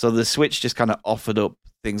 So the Switch just kind of offered up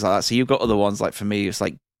things like that. So you've got other ones like for me, it's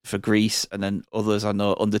like. For Greece, and then others I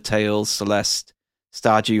know, Undertale, Celeste,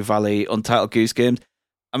 Stardew Valley, Untitled Goose Games.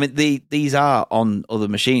 I mean, these are on other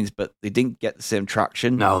machines, but they didn't get the same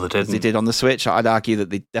traction. No, they didn't. As they did on the Switch. I'd argue that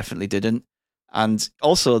they definitely didn't. And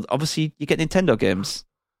also, obviously, you get Nintendo games.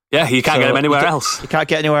 Yeah, you can't get them anywhere else. You can't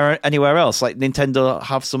get anywhere else. Like Nintendo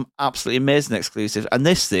have some absolutely amazing exclusives, and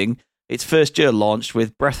this thing, its first year launched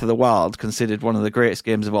with Breath of the Wild, considered one of the greatest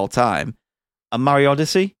games of all time. And Mario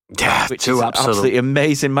Odyssey, which is an absolutely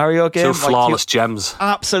amazing Mario game. Two flawless gems.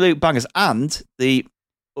 Absolute bangers. And the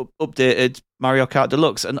updated Mario Kart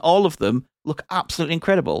Deluxe, and all of them look absolutely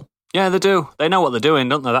incredible. Yeah, they do. They know what they're doing,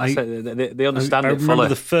 don't they? They understand it fully.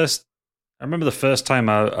 I remember the first time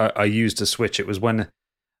I used a Switch. It was when,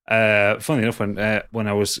 funnily enough, when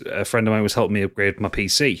a friend of mine was helping me upgrade my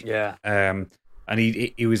PC. Yeah. And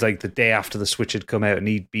he was like the day after the Switch had come out, and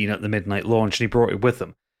he'd been at the midnight launch, and he brought it with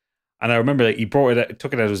him. And I remember he took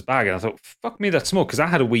it out of his bag, and I thought, "Fuck me, that's small," because I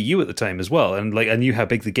had a Wii U at the time as well, and like I knew how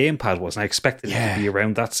big the gamepad was, and I expected it to be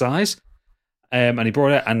around that size. And he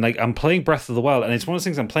brought it, and like I'm playing Breath of the Wild, and it's one of those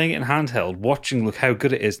things I'm playing it in handheld, watching look how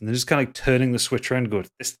good it is, and then just kind of like turning the Switch around, and going,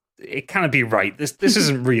 it can't be right. This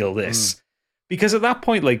isn't real. Because at that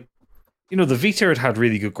point, like the Vita had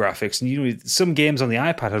really good graphics, and some games on the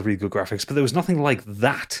iPad had really good graphics, but there was nothing like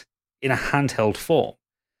that in a handheld form.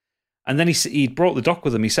 And then he brought the dock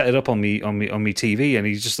with him. He set it up on me TV, and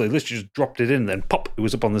he just like literally just dropped it in. Then pop, it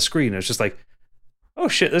was up on the screen. It was just like, oh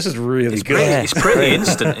shit, this is really good. It's pretty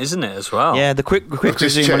instant, isn't it? As well. Yeah, the quick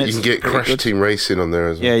just check you can get Crash Team Racing on there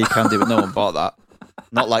as well. Yeah, you can do, but no one bought that.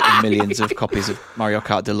 Not like the millions of copies of Mario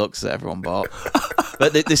Kart Deluxe that everyone bought.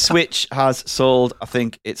 But the Switch has sold, I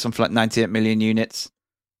think it's something like 98 million units.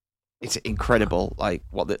 It's incredible, like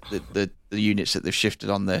what the units that they've shifted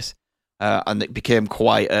on this. And it became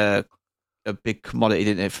quite a big commodity,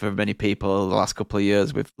 didn't it, for many people the last couple of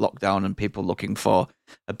years with lockdown and people looking for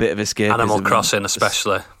a bit of escapism. Animal Crossing,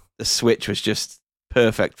 especially. The Switch was just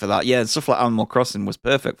perfect for that. Yeah, and stuff like Animal Crossing was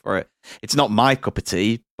perfect for it. It's not my cup of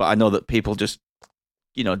tea, but I know that people just,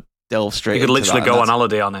 delve straight into that. You could literally go on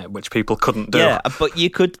holiday on it, which people couldn't do. Yeah, but you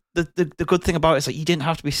could. The good thing about it is that you don't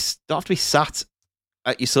have to be sat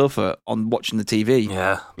at your sofa on watching the TV.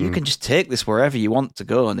 Yeah, you can just take this wherever you want to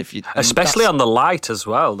go, and especially on the Lite as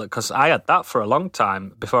well, because I had that for a long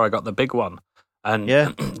time before I got the big one. And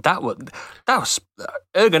Yeah. that was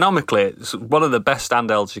ergonomically, it's one of the best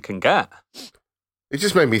handhelds you can get. It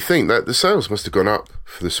just made me think that the sales must have gone up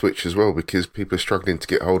for the Switch as well, because people are struggling to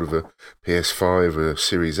get hold of a PS5 or a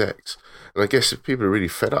Series X. And I guess if people are really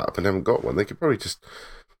fed up and haven't got one, they could probably just,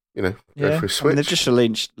 go for a Switch. I mean, they've just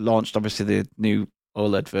launched, obviously, the new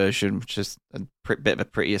OLED version, which is a bit of a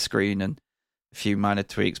prettier screen and a few minor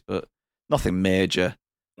tweaks, but nothing major.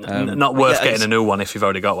 Not worth getting a new one if you've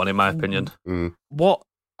already got one, in my opinion. What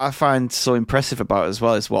I find so impressive about it as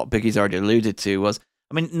well is what Biggie's already alluded to was,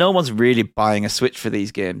 I mean, no one's really buying a Switch for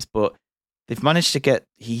these games, but they've managed to get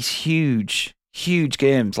these huge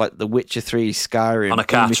games like The Witcher 3, Skyrim, On a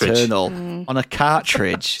cartridge. Doom Eternal, on a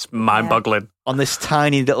cartridge. It's mind-boggling. On this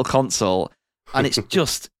tiny little console, and it's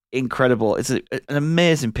just incredible. It's an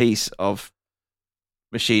amazing piece of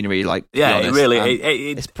machinery. Like, Yeah, to be it honest. really.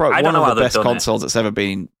 And it's I probably don't one know how of the they've best done consoles that's ever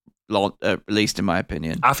been released, in my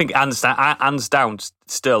opinion. I think hands down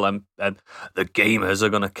still, and the gamers are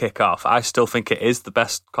going to kick off. I still think it is the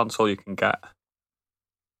best console you can get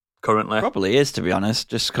currently. Probably is, to be honest,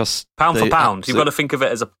 just because Pound for pound, you've got to think of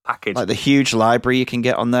it as a package. like the huge library you can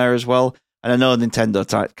get on there as well. And I know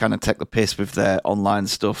Nintendo kind of take the piss with their online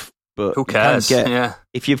stuff, but Who you can cares? get- Yeah.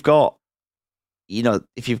 if you've got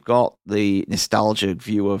the nostalgia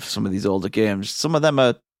view of some of these older games, some of them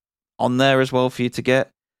are on there as well for you to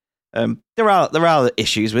get. There are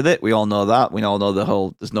issues with it. We all know that. We all know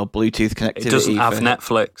there's no Bluetooth connectivity. It doesn't have for-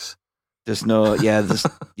 Netflix. There's no, there's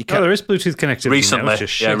you Oh, can't. there is Bluetooth connectivity now, Recently. it's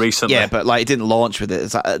just Yeah, shit. recently. Yeah, but like it didn't launch with it.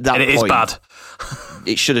 It's at that and it point, is bad.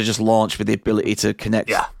 it should have just launched with the ability to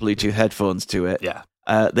connect Yeah. Bluetooth headphones to it. Yeah.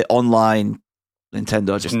 The online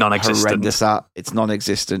Nintendo just Non-existent. horrendous at. It's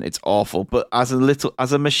non-existent. It's awful. But as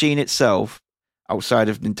a machine itself, outside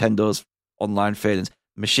of Nintendo's online failings,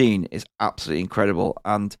 the machine is absolutely incredible.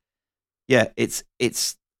 And yeah, it's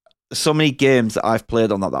so many games that I've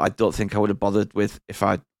played on that I don't think I would have bothered with if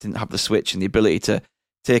I didn't have the Switch and the ability to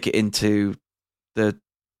take it into the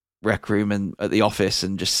rec room and at the office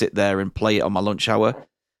and just sit there and play it on my lunch hour.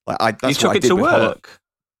 Like that's You what took I it did to with Hollow- work.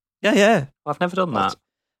 Yeah. I've never done that.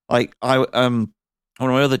 Like one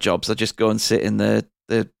of my other jobs, I just go and sit in the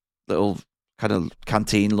little kind of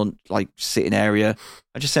canteen lunch, like sitting area.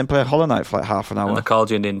 I just sit and play Hollow Knight for like half an And hour. they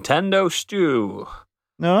called you Nintendo Stew.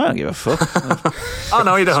 No, I don't give a fuck. Oh,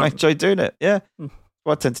 no, you I don't. enjoy doing it. Yeah,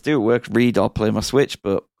 what I tend to do at work, read or play my Switch.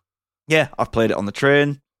 But yeah, I've played it on the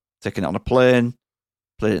train, taken it on a plane,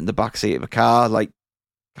 played it in the back seat of a car. Like,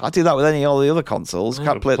 can't do that with all the other consoles.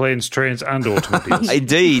 Can't play. Planes, trains, and automobiles.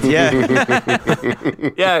 Indeed, yeah.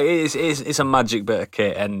 Yeah, it's a magic bit of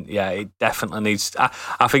kit, and yeah, it definitely needs.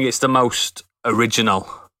 I think it's the most original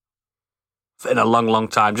in a long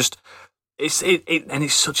time. Just and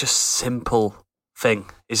it's such a simple thing,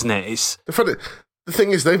 isn't it? It's The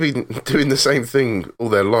thing is, they've been doing the same thing all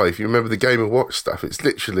their life. You remember the Game & Watch stuff? It's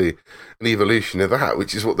literally an evolution of that,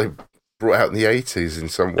 which is what they brought out in the 80s in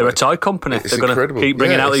some way. they're a toy company. It's They're going to incredible. keep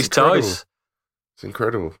bringing Yeah, out it's these incredible. toys. It's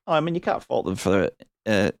incredible. I mean, you can't fault them for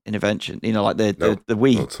intervention. You know, like No, the not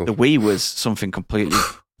Wii. at all. The Wii was something completely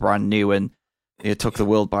brand new and it took the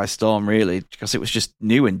world by storm, really, because it was just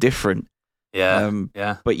new and different. Yeah,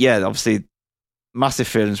 yeah. But yeah, obviously, massive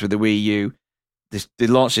feelings with the Wii U. They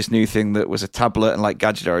launched this new thing that was a tablet, and like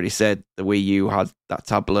Gadget already said, the Wii U had that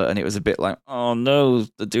tablet, and it was a bit like, oh no,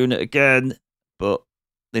 they're doing it again. But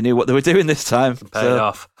they knew what they were doing this time. Pay it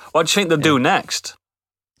off. What do you think they'll do next?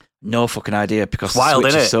 No fucking idea, because It's wild,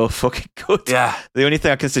 the Switch innit? is so fucking good. Yeah, The only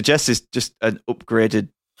thing I can suggest is just an upgraded,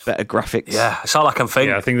 better graphics. yeah. That's all I can think.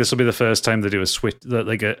 Yeah, I think this will be the first time they do a Switch,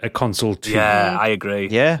 like a console 2. Yeah, I agree.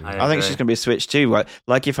 Yeah, I I think agree. it's just going to be a Switch too. Right?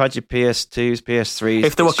 Like you've had your PS2s, PS3s.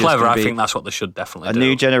 If they were it's just clever, gonna I be think that's what they should definitely a do.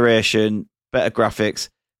 new generation, better graphics.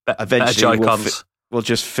 Better eventually we'll Joy-Cons. We'll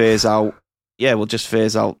just phase out. Yeah, we'll just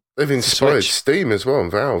phase out. They've inspired Switch. Steam as well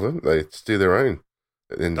and Valve, haven't they, to do their own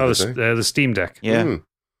at the end Oh, of the day. the Steam Deck. Yeah, Mm.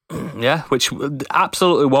 Yeah, which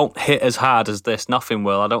absolutely won't hit as hard as this. Nothing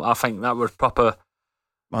will. I think that was proper.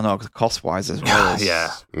 well, no, cost wise as well. as-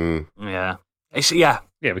 Yeah, Mm. yeah. It's Yeah,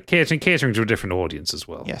 but catering to a different audience as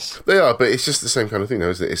well. Yes, They are, but it's just the same kind of thing, though,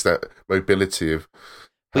 isn't it? It's that mobility of.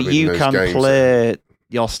 but having you those can games. play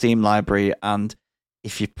your Steam library, and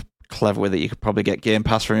if you're clever with it, you could probably get Game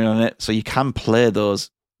Pass running on it, so you can play those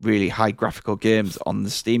really high graphical games on the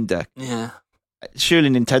Steam Deck. yeah. Surely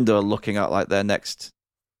Nintendo are looking at like their next,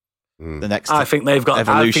 Mm. the next. I think they've got. I think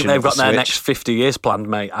evolution they've of the got their Switch. next 50 years planned,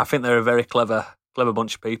 mate. I think they're a very clever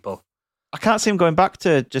bunch of people. I can't see them going back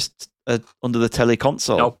to just under the telly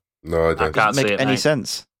console. Nope. No, I I don't. can't Doesn't see make it, any mate.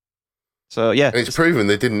 sense. So yeah, And it's proven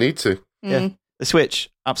they didn't need to. Yeah. Mm. the Switch,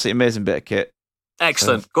 absolutely amazing bit of kit.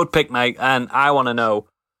 Excellent, good pick, mate. And I want to know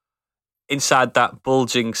inside that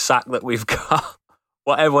bulging sack that we've got,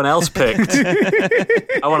 what everyone else picked.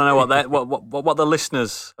 I want to know what the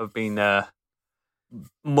listeners have been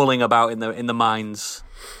mulling about in the minds.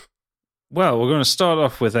 Well, we're going to start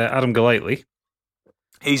off with Adam Golightly.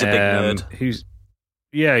 He's a big nerd.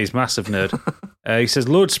 He's massive nerd. He says,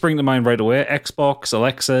 loads spring to mind right away. Xbox,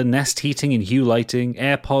 Alexa, Nest heating and Hue lighting,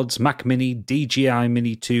 AirPods, Mac Mini, DJI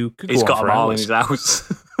Mini 2. He's got them all in his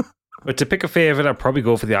house. But to pick a favourite, I'd probably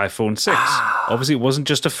go for the iPhone 6. Obviously, it wasn't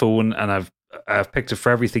just a phone, and I've picked it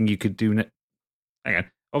for everything you could do. Hang on.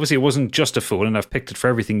 Obviously, it wasn't just a phone, and I've picked it for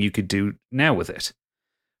everything you could do now with it.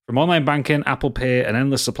 From online banking, Apple Pay, an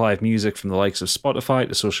endless supply of music from the likes of Spotify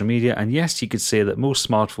to social media, and yes, you could say that most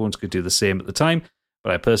smartphones could do the same at the time,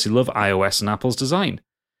 but I personally love iOS and Apple's design.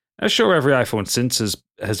 Now, sure, every iPhone since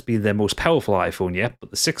has been their most powerful iPhone yet, but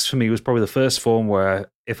the 6 for me was probably the first phone where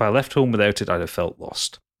if I left home without it, I'd have felt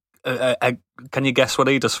lost. Can you guess what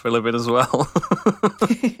he does for a living as well?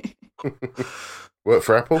 Work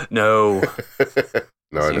for Apple? No.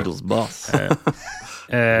 No, I Zoodle's boss.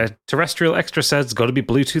 Terrestrial Extra says, got to be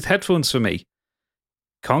Bluetooth headphones for me.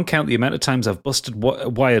 Can't count the amount of times I've busted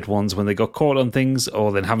wired ones when they got caught on things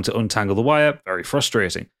or then having to untangle the wire. Very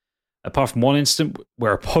frustrating. Apart from one instant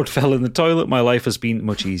where a pod fell in the toilet, my life has been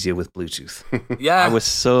much easier with Bluetooth. Yeah. I was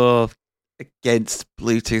so against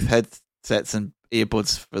Bluetooth headsets and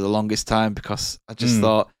earbuds for the longest time because I just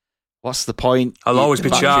thought, what's the point? I'll always be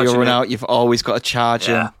charging run it. out. You've always got to charge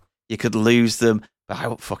Yeah. them. You could lose them. But I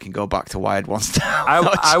won't fucking go back to wired ones now. I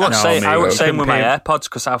would say with my compare. AirPods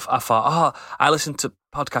because I thought, I listen to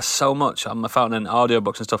podcasts so much on my phone and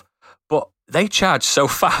audiobooks and stuff, but they charge so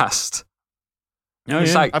fast.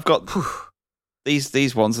 It's like I've got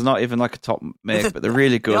these ones are not even like a top make, but they're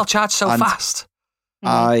really good. They'll charge so And fast.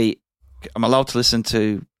 I'm allowed to listen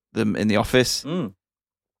to them in the office.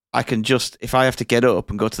 I can just, if I have to get up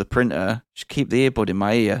and go to the printer, just keep the earbud in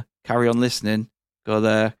my ear, carry on listening, go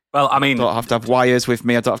there. Well, I mean, I don't have to have wires with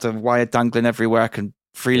me. I don't have to have wire dangling everywhere. I can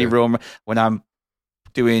freely roam. When I'm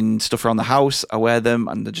doing stuff around the house, I wear them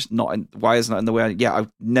and they're just not, the wire's not in the way. Yeah, I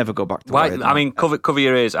never go back to wired. I mean, cover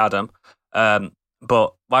your ears, Adam.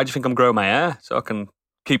 But why do you think I'm growing my hair? So I can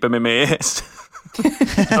keep them in my ears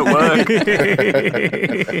at work.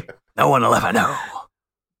 No one will ever know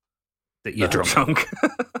that you're drunk.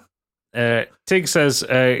 Tig says,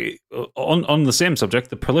 on the same subject,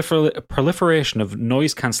 the proliferation of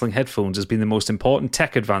noise-cancelling headphones has been the most important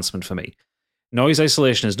tech advancement for me. Noise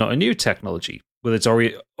isolation is not a new technology. With its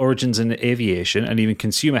origins in aviation, and even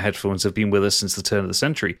consumer headphones have been with us since the turn of the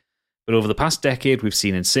century. But over the past decade, we've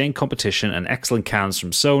seen insane competition and excellent cans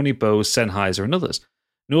from Sony, Bose, Sennheiser, and others.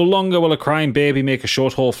 No longer will a crying baby make a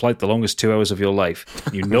short-haul flight the longest 2 hours of your life.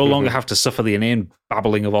 You no longer have to suffer the inane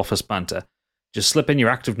babbling of office banter. Just slip in your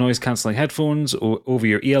active noise-cancelling headphones over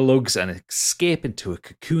your earlugs and escape into a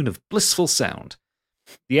cocoon of blissful sound.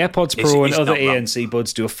 The AirPods Pro and other ANC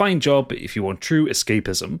buds do a fine job, but if you want true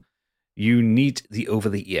escapism, you need the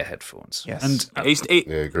over-the-ear headphones. Yes. And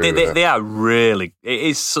they are really. It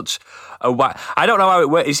is such a. I don't know how it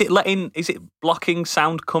works. Is it blocking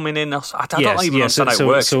sound coming in? I don't even understand how it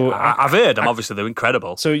works. So I've heard them. Obviously, they're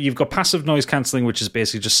incredible. So you've got passive noise cancelling, which is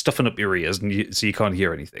basically just stuffing up your ears, and so you can't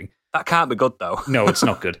hear anything. That can't be good, though. No, it's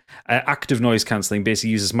not good. Active noise cancelling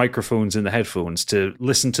basically uses microphones in the headphones to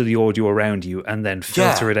listen to the audio around you and then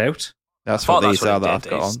filter it out. That's what these are that I've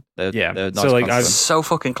got on. They're so like cancelling. so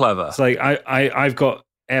fucking clever. It's like I've got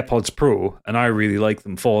AirPods Pro and I really like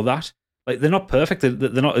them for that. Like they're not perfect. They're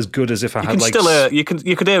not as good as if I had like. You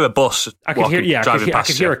could hear a bus. I could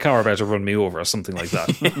hear a car about to run me over or something like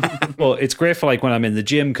that. Well, it's great for like when I'm in the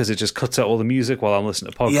gym because it just cuts out all the music while I'm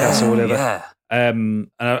listening to podcasts or whatever. Yeah.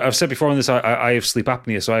 And I've said before on this, I have sleep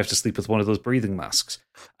apnea, so I have to sleep with one of those breathing masks,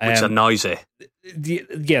 which are noisy.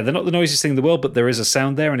 Yeah, they're not the noisiest thing in the world, but there is a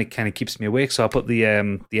sound there, and it kind of keeps me awake. So I put the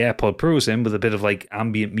AirPod Pros in with a bit of like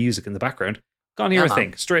ambient music in the background. Can't hear a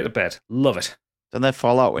thing. Straight to bed. Love it. Don't they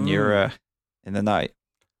fall out when you're in the night?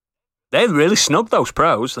 They're really snug, those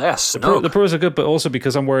Pros. They are snug. The Pros are good, but also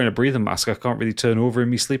because I'm wearing a breathing mask, I can't really turn over in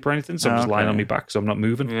my sleep or anything, so I'm just lying on my back, so I'm not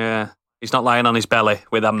moving. Yeah. He's not lying on his belly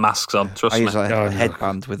with them masks on, trust me. I use a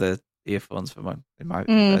headband with the earphones in my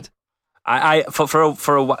bed.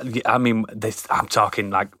 For a while, I mean, I'm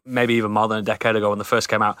talking like maybe even more than a decade ago when they first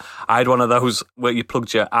came out. I had one of those where you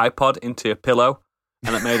plugged your iPod into your pillow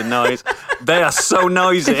and it made a noise. They are so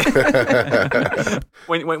noisy.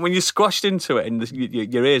 when you squashed into it and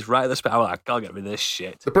your ears right at the spot, I'm like, I can't get rid of this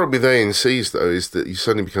shit. The problem with ANCs, though, is that you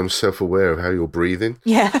suddenly become self-aware of how you're breathing.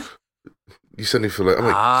 Yeah. You suddenly feel like, oh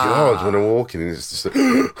my God, when I'm walking, and it's just like...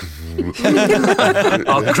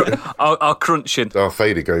 Or crunching. Darth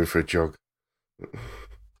Vader going for a jog.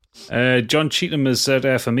 John Cheatham has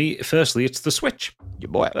said, for me, firstly, it's the Switch.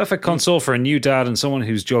 Your boy. Perfect console for a new dad and someone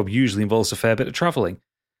whose job usually involves a fair bit of travelling.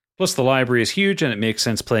 Plus, the library is huge and it makes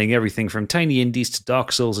sense playing everything from tiny indies to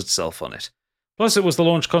Dark Souls itself on it. Plus, it was the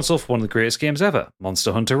launch console for one of the greatest games ever,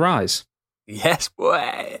 Monster Hunter Rise. Yes,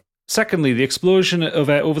 boy. Secondly, the explosion of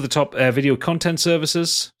over-the-top video content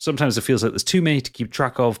services. Sometimes it feels like there's too many to keep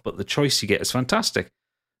track of, but the choice you get is fantastic.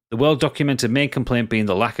 The well-documented main complaint being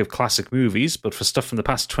the lack of classic movies, but for stuff from the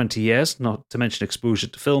past 20 years, not to mention exposure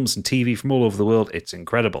to films and TV from all over the world, it's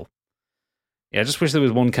incredible. Yeah, I just wish there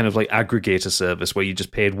was one kind of like aggregator service where you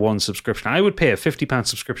just paid one subscription. I would pay a £50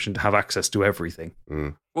 subscription to have access to everything.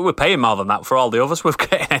 Mm. Well, we're paying more than that for all the others we've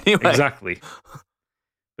got anyway. Exactly.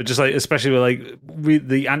 But just like, especially with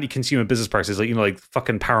the anti-consumer business practices, like, you know, like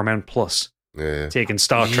fucking Paramount Plus taking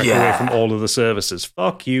Star Trek away from all of the services.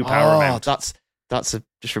 Fuck you, Paramount. That's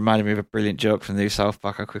just reminded me of a brilliant joke from the new South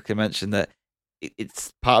Park. I quickly mentioned that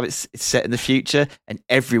it's part of it's set in the future, and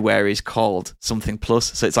everywhere is called something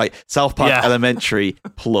plus. So it's like South Park Elementary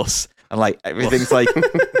Plus, and like everything's like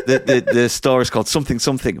the store is called something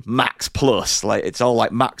Max Plus. Like it's all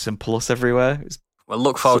like Max and Plus everywhere. Well,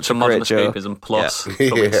 look forward to Modern Escapism Plus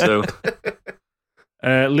coming soon.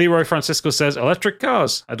 Leroy Francisco says, electric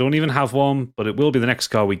cars. I don't even have one, but it will be the next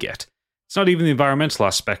car we get. It's not even the environmental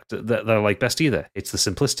aspect that I like best either. It's the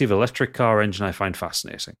simplicity of electric car engine I find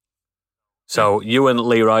fascinating. So you and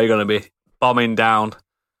Leroy are going to be bombing down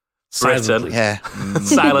Britain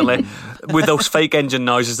silently with those fake engine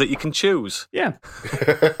noises that you can choose. Yeah.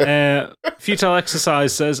 Futile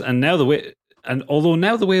Exercise says, although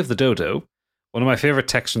now the way of the dodo, one of my favourite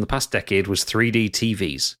texts from the past decade was 3D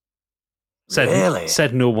TVs.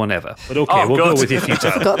 Said no one ever. But okay, we'll go with you, Futile.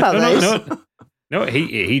 I forgot about those. No,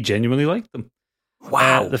 he genuinely liked them.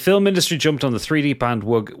 Wow. The film industry jumped on the 3D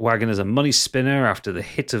bandwagon as a money spinner after the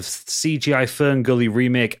hit of CGI Fern Gully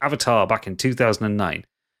remake Avatar back in 2009.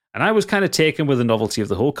 And I was kind of taken with the novelty of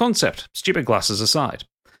the whole concept, stupid glasses aside.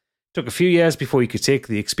 It took a few years before you could take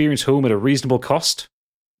the experience home at a reasonable cost.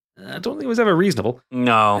 I don't think it was ever reasonable.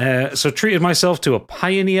 No. So treated myself to a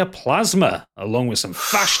Pioneer Plasma, along with some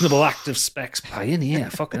fashionable active specs.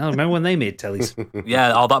 Pioneer, fucking hell, remember when they made tellies?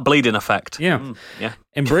 Yeah, all that bleeding effect. Yeah.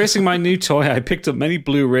 Embracing my new toy, I picked up many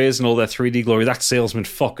Blu-rays and all their 3D glory. That salesman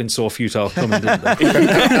fucking saw Futile coming, didn't they?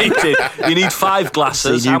 He did. You need 5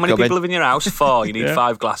 glasses. How many people live in your house? 4. You need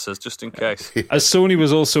 5 glasses, just in case. As Sony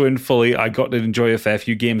was also in fully, I got to enjoy a fair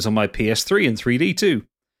few games on my PS3 in 3D too.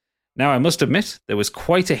 Now, I must admit, there was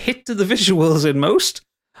quite a hit to the visuals in most,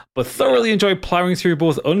 but thoroughly enjoyed ploughing through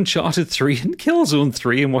both Uncharted 3 and Killzone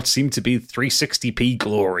 3 in what seemed to be 360p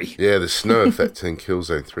glory. Yeah, the snow effect in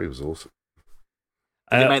Killzone 3 was awesome.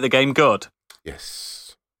 Did it make the game good?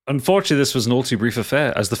 Yes. Unfortunately, this was an all too brief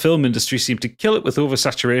affair, as the film industry seemed to kill it with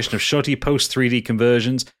oversaturation of shoddy post-3D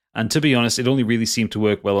conversions, and to be honest, it only really seemed to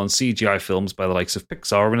work well on CGI films by the likes of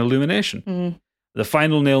Pixar and Illumination. Mm. The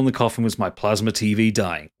final nail in the coffin was my plasma TV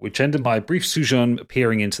dying, which ended my brief sojourn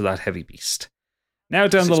peering into that heavy beast. Now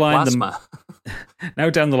down the line,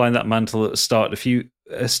 that mantle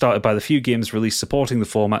started by the few games released supporting the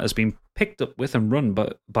format has been picked up and run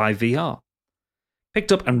by VR.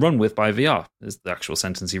 Picked up and run with by VR is the actual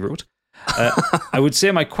sentence he wrote. I would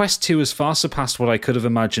say my Quest 2 has far surpassed what I could have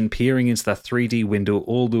imagined peering into that 3D window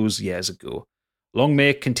all those years ago. Long may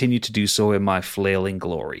it continue to do so in my flailing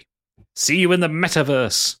glory. See you in the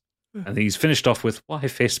metaverse. And he's finished off with, why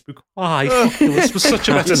Facebook? Why? This was such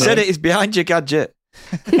a meta. You said it is behind your gadget.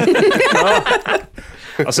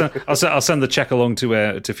 I'll send the check along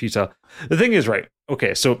to Futile. The thing is, right?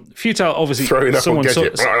 Okay, so Futile obviously throwing up on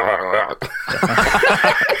gadget.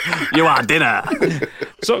 You are dinner.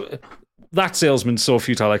 So that salesman saw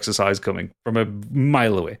Futile Exercise coming from a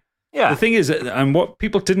mile away. Yeah. The thing is, and what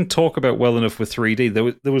people didn't talk about well enough with 3D,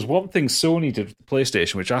 there was one thing Sony did with the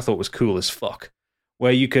PlayStation, which I thought was cool as fuck,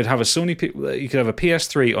 where you could have a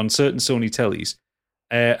PS3 on certain Sony tellies,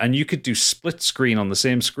 and you could do split screen on the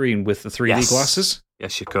same screen with the 3D glasses.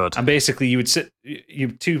 Yes, you could. And basically, you would sit, you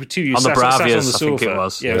on the Bravias, I think it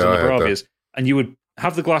was. Yeah, it was on the Bravias, and you would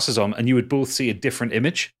have the glasses on, and you would both see a different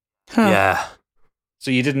image. Huh. Yeah. So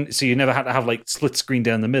you never had to have like split screen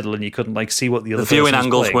down the middle, and you couldn't like see what the other. The viewing person was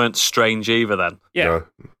angles playing. weren't strange either. Then, yeah. No.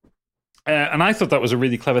 And I thought that was a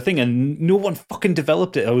really clever thing, and no one fucking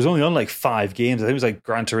developed it. I was only on like 5 games. I think it was like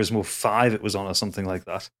Gran Turismo 5. It was on or something like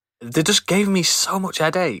that. They just gave me so much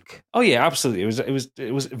headache. Oh yeah, absolutely.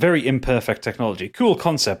 It was very imperfect technology. Cool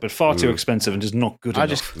concept, but far too expensive and just not good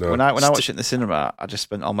enough. When I watched it in the cinema, I just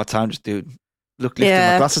spent all my time just doing lifting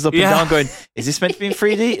my glasses up and down, going, "Is this meant to be in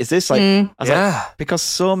 3D? Is this like?" I was like, because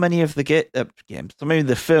so many of the games, so many of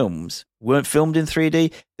the films weren't filmed in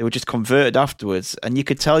 3D; they were just converted afterwards, and you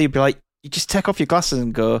could tell you'd be like, you just take off your glasses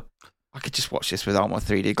and go, "I could just watch this without my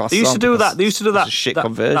 3D glasses." They used to do that. They used to do that shit that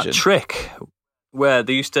conversion trick where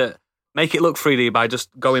they used to make it look 3D by just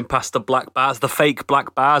going past the black bars, the fake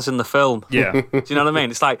black bars in the film. Yeah. Do you know what I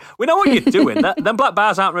mean? It's like, we know what you're doing. Them black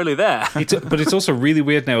bars aren't really there. But it's also really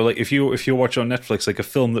weird now. Like if you watch on Netflix, like a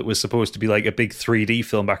film that was supposed to be like a big 3D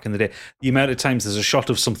film back in the day, the amount of times there's a shot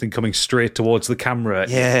of something coming straight towards the camera.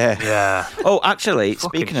 Yeah. Oh, actually,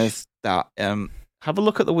 speaking of that, have a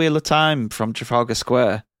look at the Wheel of Time from Trafalgar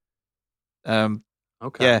Square.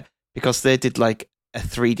 Okay. Yeah, because they did like a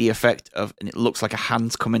 3D effect and it looks like a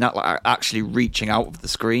hand's coming out, like actually reaching out of the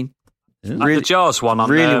screen. Like the Jaws one on,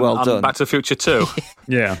 really well on done. Back to the Future 2.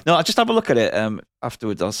 Yeah. No, I just have a look at it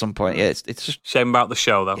afterwards at some point. Yeah, it's just Shame about the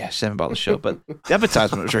show, though. yeah, shame about the show, but the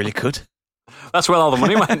advertisement was really good. That's where all the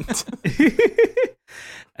money went.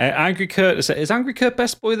 Angry Kurt is Angry Kurt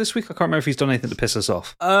best boy this week? I can't remember if he's done anything to piss us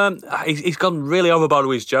off. He's gone really overboard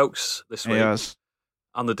with his jokes this week. Yes.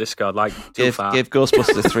 On the Discord, like too Give far.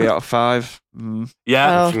 Ghostbusters a 3 out of 5.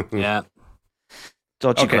 Yeah, yeah.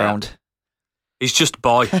 Dodgy Okay. ground. He's just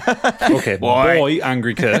boy. Okay, boy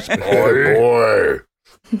Angry Kurt. Boy.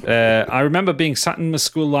 I remember being sat in the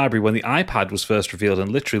school library when the iPad was first revealed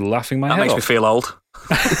and literally laughing my That head makes off. me feel old.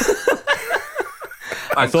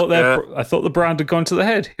 I thought the brand had gone to the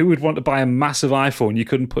head. Who would want to buy a massive iPhone you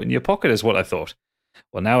couldn't put in your pocket, is what I thought.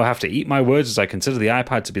 Well, now I have to eat my words as I consider the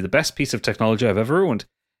iPad to be the best piece of technology I've ever owned.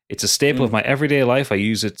 It's a staple of my everyday life. I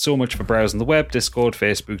use it so much for browsing the web, Discord,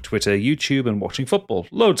 Facebook, Twitter, YouTube, and watching football.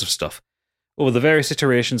 Loads of stuff. Over the various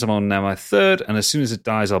iterations, I'm on now my third, and as soon as it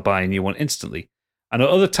dies, I'll buy a new one instantly. I know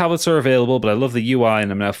other tablets are available, but I love the UI,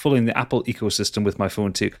 and I'm now fully in the Apple ecosystem with my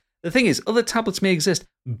phone too. The thing is, other tablets may exist,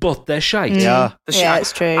 but they're shite. Yeah. Yeah,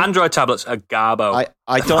 it's true. Android tablets are garbo.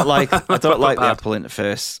 I don't like the Apple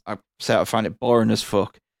interface. I find it boring as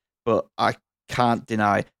fuck. But I can't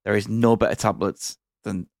deny there is no better tablets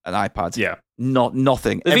than an iPad. Yeah.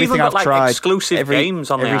 Nothing. They've Everything even got I've like tried, exclusive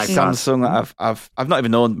games on the every iPad. Samsung that I've not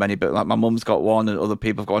even owned many, but like my mum's got one and other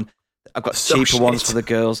people have got one. I've got So cheaper ones shit. for the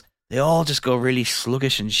girls. They all just go really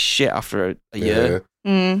sluggish and shit after a year.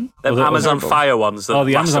 Mm. Them the Amazon other- Fire ones that The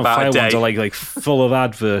last Amazon about Fire a day. ones are like full of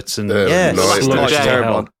adverts and Yeah, Nice. it's Like the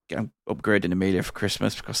terrible. hell. I'm upgrading Amelia for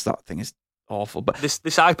Christmas because that thing is awful. But This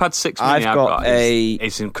iPad 6 mini I've got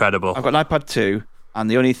is incredible. I've got an iPad 2, and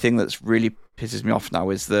the only thing that's really pisses me off now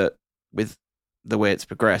is that with the way it's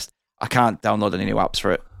progressed, I can't download any new apps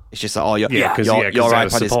for it. It's just that your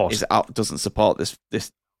iPad is out, doesn't support this.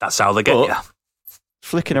 That's how they get But- you.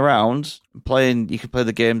 Flicking around, playing, you can play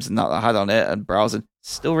the games and that I had on it, and browsing,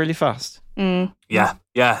 still really fast. Mm. Yeah,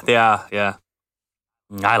 they are. Yeah,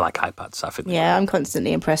 I like iPads. I think. Yeah, I'm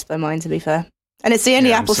constantly impressed by mine, to be fair. And it's the only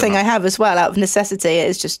Yeah, I'm Apple so thing not. I have as well, out of necessity.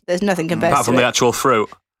 It's just, there's nothing compared Apart to from it. the actual fruit.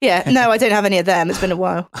 Yeah, no, I don't have any of them. It's been a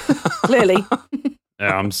while. Clearly.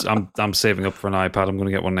 Yeah, I'm saving up for an iPad. I'm going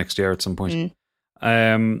to get one next year at some point.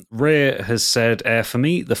 Mm. Ray has said, for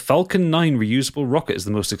me, the Falcon 9 reusable rocket is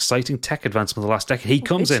the most exciting tech advancement of the last decade. He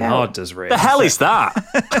comes good in shout. hard, does Ray? The hell is that?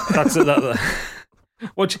 That's it.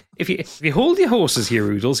 Watch, if you hold your horses here,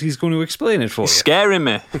 Oodles, he's going to explain it for It's you. scaring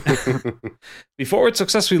me. Before it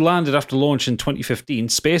successfully landed after launch in 2015,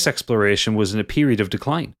 space exploration was in a period of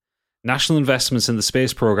decline. National investments in the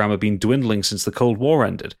space program have been dwindling since the Cold War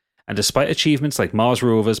ended, and despite achievements like Mars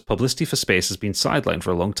rovers, publicity for space has been sidelined for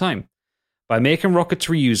a long time. By making rockets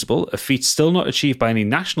reusable, a feat still not achieved by any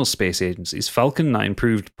national space agencies, Falcon 9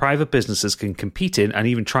 proved private businesses can compete in and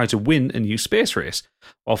even try to win a new space race,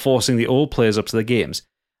 while forcing the old players up to their games.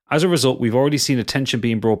 As a result, we've already seen attention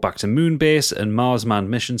being brought back to Moonbase and Mars manned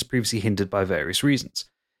missions previously hindered by various reasons.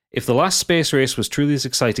 If the last space race was truly as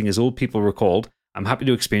exciting as old people recalled, I'm happy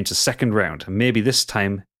to experience a second round, and maybe this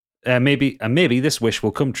wish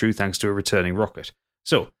will come true thanks to a returning rocket.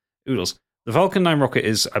 So, Oodles, the Falcon 9 rocket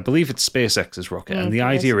is, I believe it's SpaceX's rocket, and the it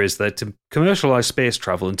idea is that to commercialize space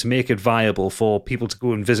travel and to make it viable for people to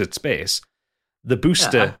go and visit space, the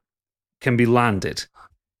booster can be landed.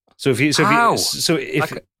 So How?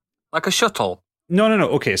 if Like a shuttle. no.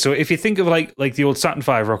 Okay, so if you think of like the old Saturn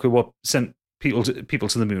V rocket, what sent people to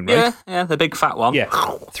the moon, right? Yeah, the big fat one. Yeah,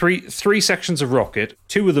 three sections of rocket.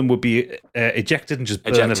 Two of them would be ejected and just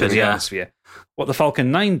burn up in Ejected, the yeah. atmosphere. What the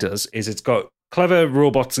Falcon 9 does is it's got clever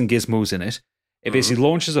robots and gizmos in it. It basically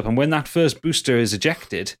launches up, and when that first booster is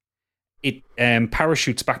ejected, it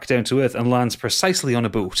parachutes back down to Earth and lands precisely on a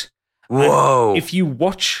boat. Whoa. And if you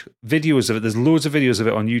watch videos of it, there's loads of videos of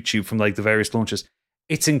it on YouTube from like the various launches.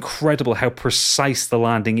 it's incredible how precise the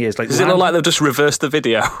landing is. Like, Does it look like they've just reversed the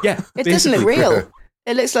video? Yeah, It doesn't look real.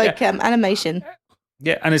 It looks like animation.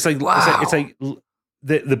 Yeah, and it's like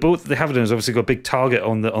the boat that they have it in has obviously got a big target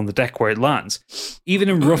on the deck where it lands. Even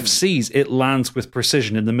in rough seas, it lands with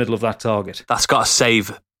precision in the middle of that target. That's got to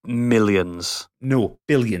save millions. No,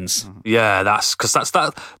 billions. Yeah, that's because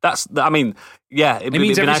that's. I mean, yeah, it'd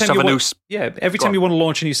be nice to have a new. Every time you want to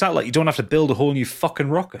launch a new satellite, you don't have to build a whole new fucking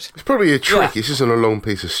rocket. It's probably a trick. It's just on a long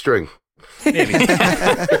piece of string. Maybe.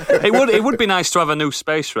 It would be nice to have a new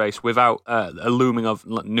space race without a looming of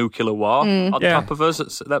nuclear war on top of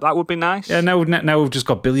us. That would be nice. Yeah, now we've just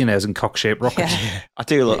got billionaires and cock-shaped rockets. Yeah. I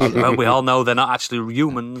do look. Well, we all know they're not actually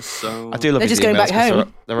humans. So I do love. They're these just going emails back 'cause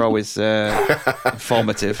home. They're always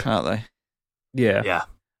informative, aren't they? Yeah.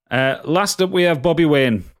 Yeah, Last up, we have Bobby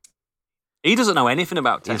Wayne. he doesn't know anything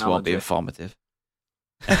about These won't be technology. informative.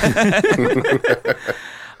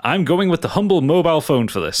 I'm going with the humble mobile phone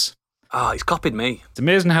for this. Oh, he's copied me. It's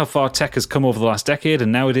amazing how far tech has come over the last decade,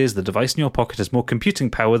 and nowadays the device in your pocket has more computing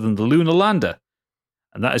power than the lunar lander.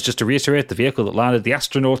 And that is just to reiterate the vehicle that landed the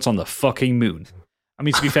astronauts on the fucking moon. I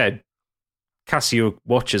mean, to be fair, Casio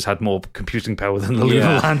watches had more computing power than the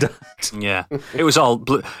lunar lander. Yeah, it was all.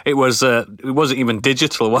 It wasn't even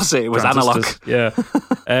digital, was it? It was analog. Yeah.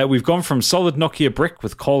 We've gone from solid Nokia brick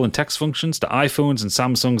with call and text functions to iPhones and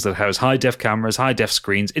Samsungs that house high-def cameras, high-def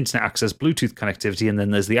screens, internet access, Bluetooth connectivity, and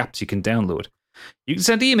then there's the apps you can download. You can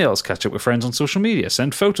send emails, catch up with friends on social media,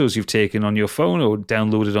 send photos you've taken on your phone or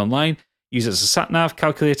downloaded online, use it as a sat-nav,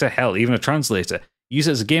 calculator, hell, even a translator. Use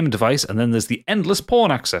it as a gaming device, and then there's the endless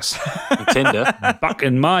porn access. And Tinder. Back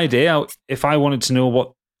in my day, if I wanted to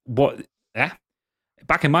know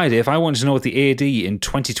Back in my day, if I wanted to know what the AD in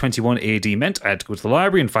 2021 AD meant, I had to go to the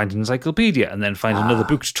library and find an encyclopedia, and then find another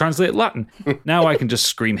book to translate Latin. Now I can just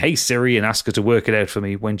scream, "Hey Siri," and ask her to work it out for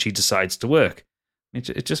me when she decides to work.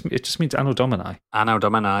 It just means Anno Domini. Anno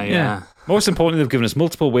Domini, yeah. Most importantly, they've given us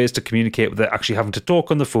multiple ways to communicate without actually having to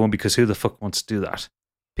talk on the phone, because who the fuck wants to do that?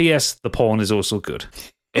 P.S. The porn is also good.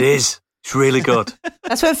 It is. It's really good.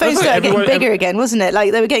 That's when phones started getting bigger again, wasn't it?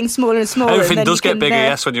 Like they were getting smaller and smaller. Everything and then does get bigger,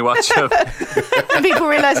 yes, when you watch them. And people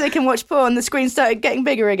realise they can watch porn. The screen started getting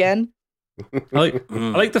bigger again. I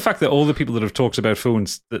like the fact that all the people that have talked about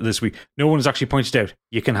phones this week, no one has actually pointed out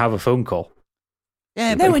you can have a phone call.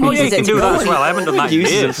 Yeah, No one you uses can it. do that as well. I haven't done that in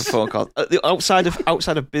uses it years. for phone calls.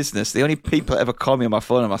 Outside of business, the only people that ever call me on my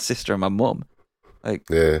phone are my sister and my mum. Like,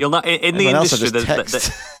 Yeah. You'll not in the everyone else I industry. just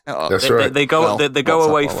text. That's right. They go Well, they go WhatsApp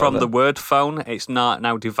away or from the whatever. word phone. It's not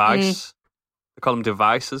now device. They call them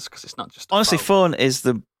devices because it's not just. A Honestly, phone. phone is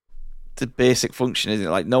the basic function, isn't it?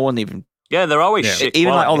 Like, no one even Yeah, they're always shit.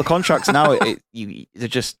 even like all the quality. contracts now. They're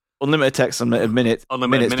just unlimited text, unlimited minutes,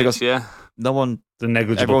 unlimited minutes. because Yeah. no one, The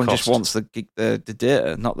negligible everyone cost. just wants the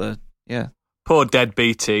data, not the Poor dead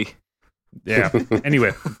BT. Yeah.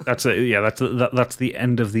 Anyway, that's the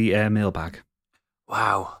end of the mailbag.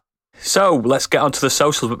 Wow. So let's get onto the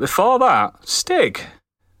socials, but before that, Stig.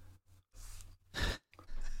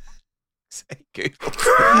 Google.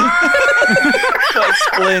 Can't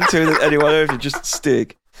explain to anyone over, just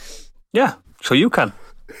Stig. Yeah, so you can.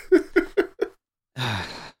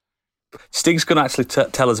 Stig's going to actually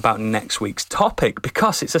tell us about next week's topic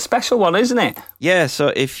because it's a special one, isn't it? Yeah,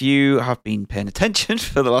 so if you have been paying attention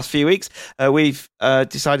for the last few weeks, we've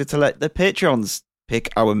decided to let the Patreons pick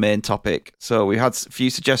our main topic. So we had a few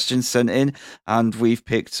suggestions sent in, and we've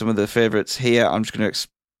picked some of the favourites here. I'm just going to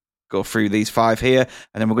go through these 5 here,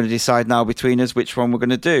 and then we're going to decide now between us which one we're going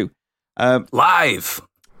to do. Live.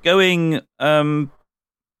 Going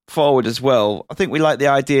forward as well, I think we like the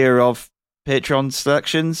idea of Patreon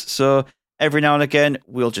selections. So every now and again,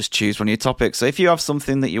 we'll just choose one of your topics. So if you have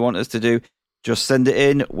something that you want us to do, just send it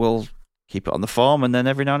in. We'll keep it on the form, and then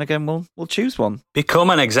every now and again, we'll choose one. Become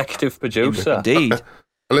an executive producer. Indeed.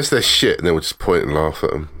 Unless they're shit, and then we'll just point and laugh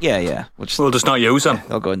at them. Yeah. We'll just not use them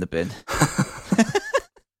They'll go in the bin.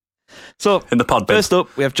 So, in the pod bin. first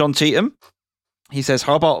up, we have John Cheatham. He says,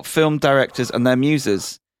 how about film directors and their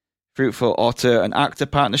muses? Fruitful author and actor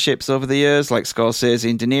partnerships over the years, like Scorsese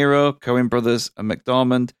and De Niro, Coen Brothers and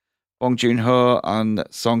McDormand, Bong Joon-ho and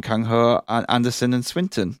Song Kang-ho, and Anderson and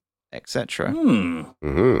Swinton, etc.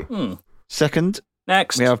 Second,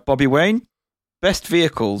 Next. we have Bobby Wayne. Best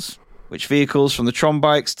vehicles. Which vehicles from the Tron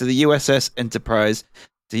bikes to the USS Enterprise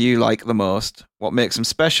do you like the most? What makes them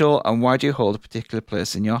special, and why do you hold a particular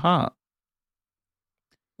place in your heart?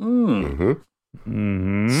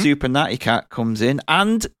 Mm-hmm. Super Natty Cat comes in,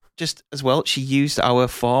 and just as well, she used our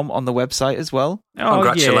form on the website as well.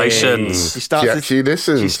 Congratulations. She She started. actually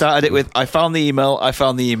listens. She started it with, I found the email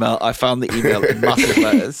in massive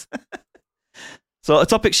letters. So a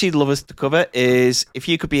topic she'd love us to cover is if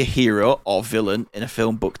you could be a hero or villain in a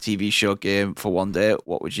film, book, TV show, game for one day,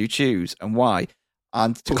 what would you choose and why?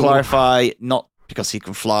 And to clarify, not because he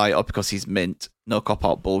can fly or because he's mint. No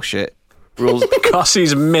cop-out bullshit. Rules Because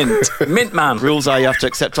he's mint. Mint man. rules are you have to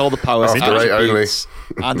accept all the powers, After eight attributes,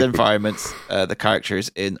 and environments the character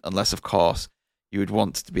is in, unless, of course, you would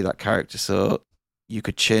want to be that character so you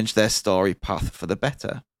could change their story path for the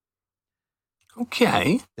better.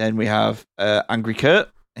 Okay. Then we have Angry Kurt,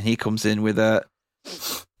 and he comes in with a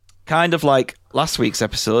kind of like last week's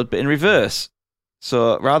episode, but in reverse.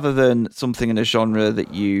 So rather than something in a genre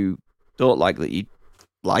that you don't like that you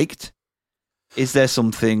liked, is there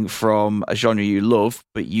something from a genre you love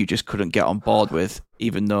but you just couldn't get on board with,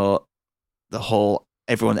 even though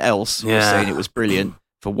everyone else was saying it was brilliant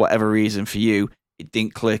for whatever reason for you, it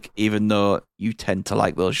didn't click, even though you tend to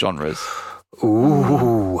like those genres.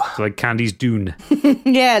 Ooh. So like Candy's Dune.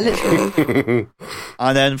 Yeah, literally.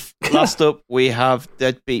 And then last up, we have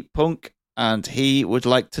Deadbeat Punk, and he would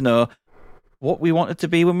like to know what we wanted to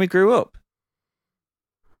be when we grew up.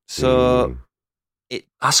 So,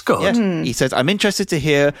 That's good. yeah, he says, I'm interested to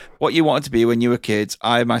hear what you wanted to be when you were kids.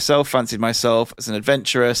 I myself fancied myself as an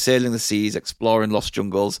adventurer, sailing the seas, exploring lost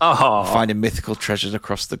jungles, Oh. finding mythical treasures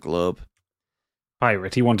across the globe.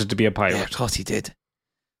 Pirate. He wanted to be a Yeah, pirate. of course he did.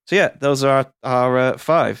 So yeah, those are our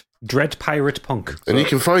 5. Dread Pirate Punk. And you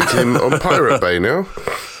can find him on Pirate Bay now.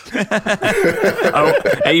 Oh,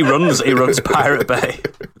 he runs Pirate Bay.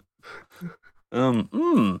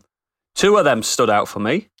 2 of them stood out for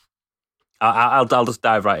me. I'll just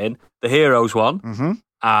dive right in. The Heroes one, Mm-hmm.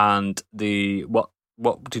 and the what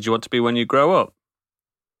did you want to be when you grow up?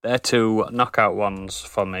 They're 2 knockout ones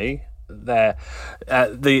for me. They're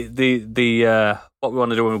the what we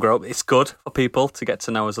want to do when we grow up. It's good for people to get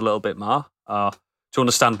to know us a little bit more, to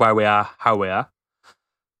understand why we are how we are,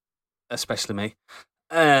 especially me.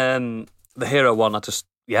 The hero one,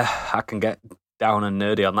 I can get down and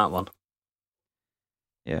nerdy on that one.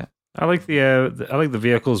 Yeah. I like the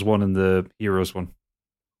vehicles one and the heroes one.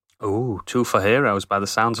 Ooh, 2 for heroes by the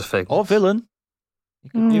sounds of things. Or villain. You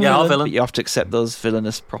could be Yeah, or villain. but you have to accept those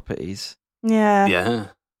villainous properties. Yeah. Yeah.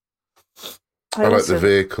 I like also- the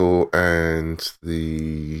vehicle and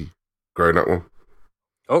the grown-up one.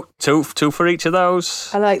 Oh, two for each of those.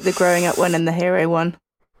 I like the growing up one and the hero one.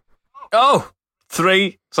 Oh,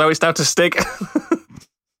 3. So it's down to Stig.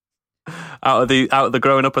 out of the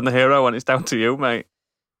growing up and the hero one, it's down to you, mate.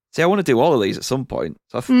 See, I want to do all of these at some point.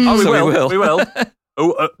 So Oh, we so will. We will.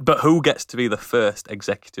 Oh, but who gets to be the first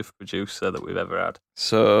executive producer that we've ever had?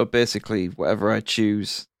 So basically, whatever I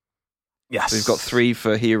choose. Yes. So we've got 3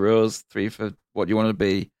 for heroes, 3 for what you want to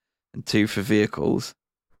be, and 2 for vehicles.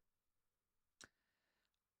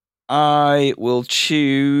 I will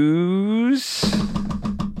choose.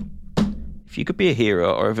 If you could be a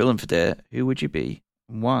hero or a villain for day, who would you be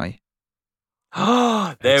and why?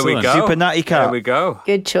 There we Excellent. go. Super Natty Cat. There we go.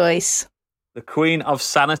 Good choice. The queen of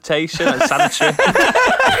sanitation and sanitary.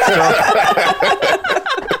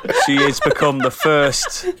 She has become the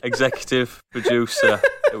first executive producer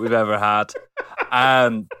that we've ever had.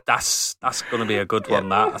 That's going to be a good one.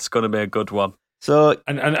 That's going to be a good one. So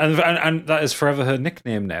And that is forever her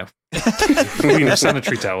nickname now. Queen of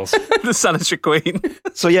Sanitary Towels. The sanitary queen.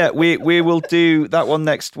 So yeah, we will do that one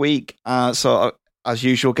next week. So as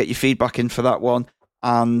usual, get your feedback in for that one,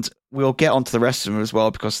 and we'll get onto the rest of them as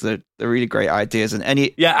well because they're really great ideas.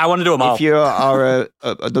 And Yeah, I want to do them all. if you are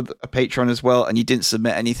a patron as well and you didn't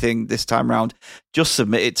submit anything this time round, just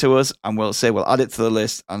submit it to us, and we'll add it to the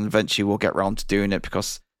list, and eventually we'll get round to doing it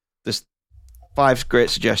because there's 5 great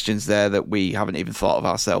suggestions there that we haven't even thought of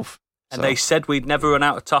ourselves. And they said we'd never run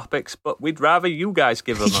out of topics, but we'd rather you guys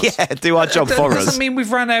give them us. yeah, do our job That for us. doesn't mean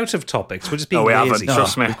we've ran out of topics. We're just being No, we lazy. haven't.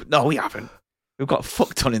 Trust me. No, we haven't. We've got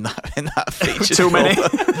fuck ton in that feature. Too many.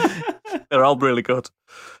 They're all really good.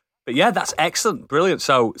 But yeah, that's excellent. Brilliant.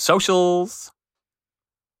 So, socials.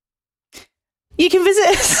 You can visit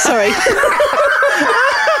us. Sorry.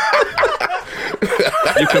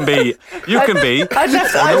 You can be. I'd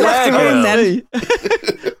left the room then.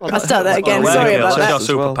 I'll start that again. Unaware Sorry girl. about That's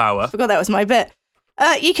that. your superpower. Forgot that was my bit.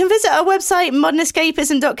 You can visit our website,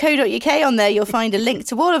 modernescapism.co.uk. On there, you'll find a link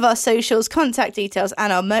to all of our socials, contact details,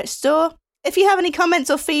 and our merch store. If you have any comments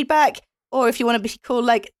or feedback, or if you want to be called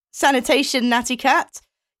like Sanitation Natty Cat,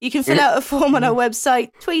 you can fill out a form on our website,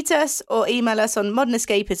 tweet us, or email us on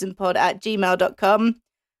modernescapismpod@gmail.com.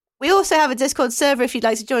 We also have a Discord server if you'd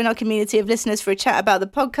like to join our community of listeners for a chat about the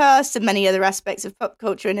podcast and many other aspects of pop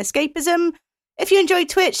culture and escapism. If you enjoy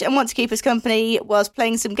Twitch and want to keep us company whilst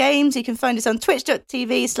playing some games, you can find us on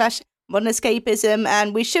twitch.tv/modernescapism,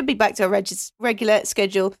 and we should be back to our regular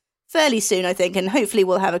schedule fairly soon, I think, and hopefully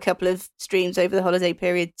we'll have a couple of streams over the holiday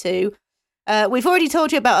period too. We've already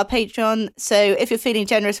told you about our Patreon, so if you're feeling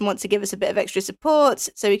generous and want to give us a bit of extra support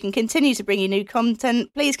so we can continue to bring you new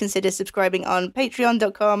content, please consider subscribing on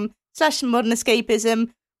patreon.com/modernescapism.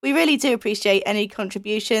 We really do appreciate any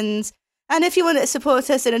contributions. And if you want to support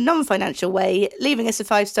us in a non-financial way, leaving us a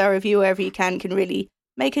 5-star review wherever you can really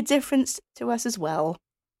make a difference to us as well.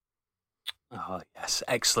 Oh, yes,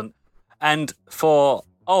 excellent. And for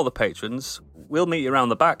all the patrons, we'll meet you around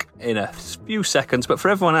the back in a few seconds. But for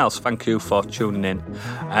everyone else, thank you for tuning in.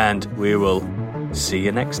 And we will see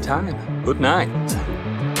you next time. Good night.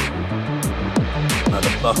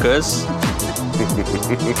 Motherfuckers.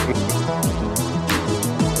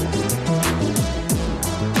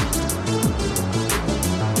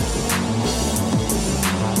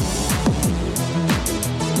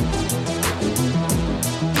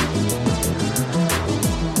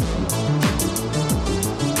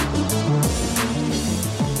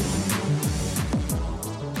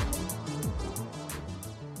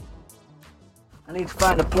 I need to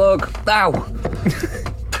find a plug. Ow!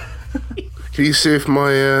 Can you see if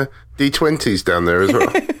my D20's down there as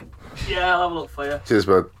well? Yeah, I'll have a look for you. Cheers,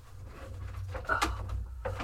 bud.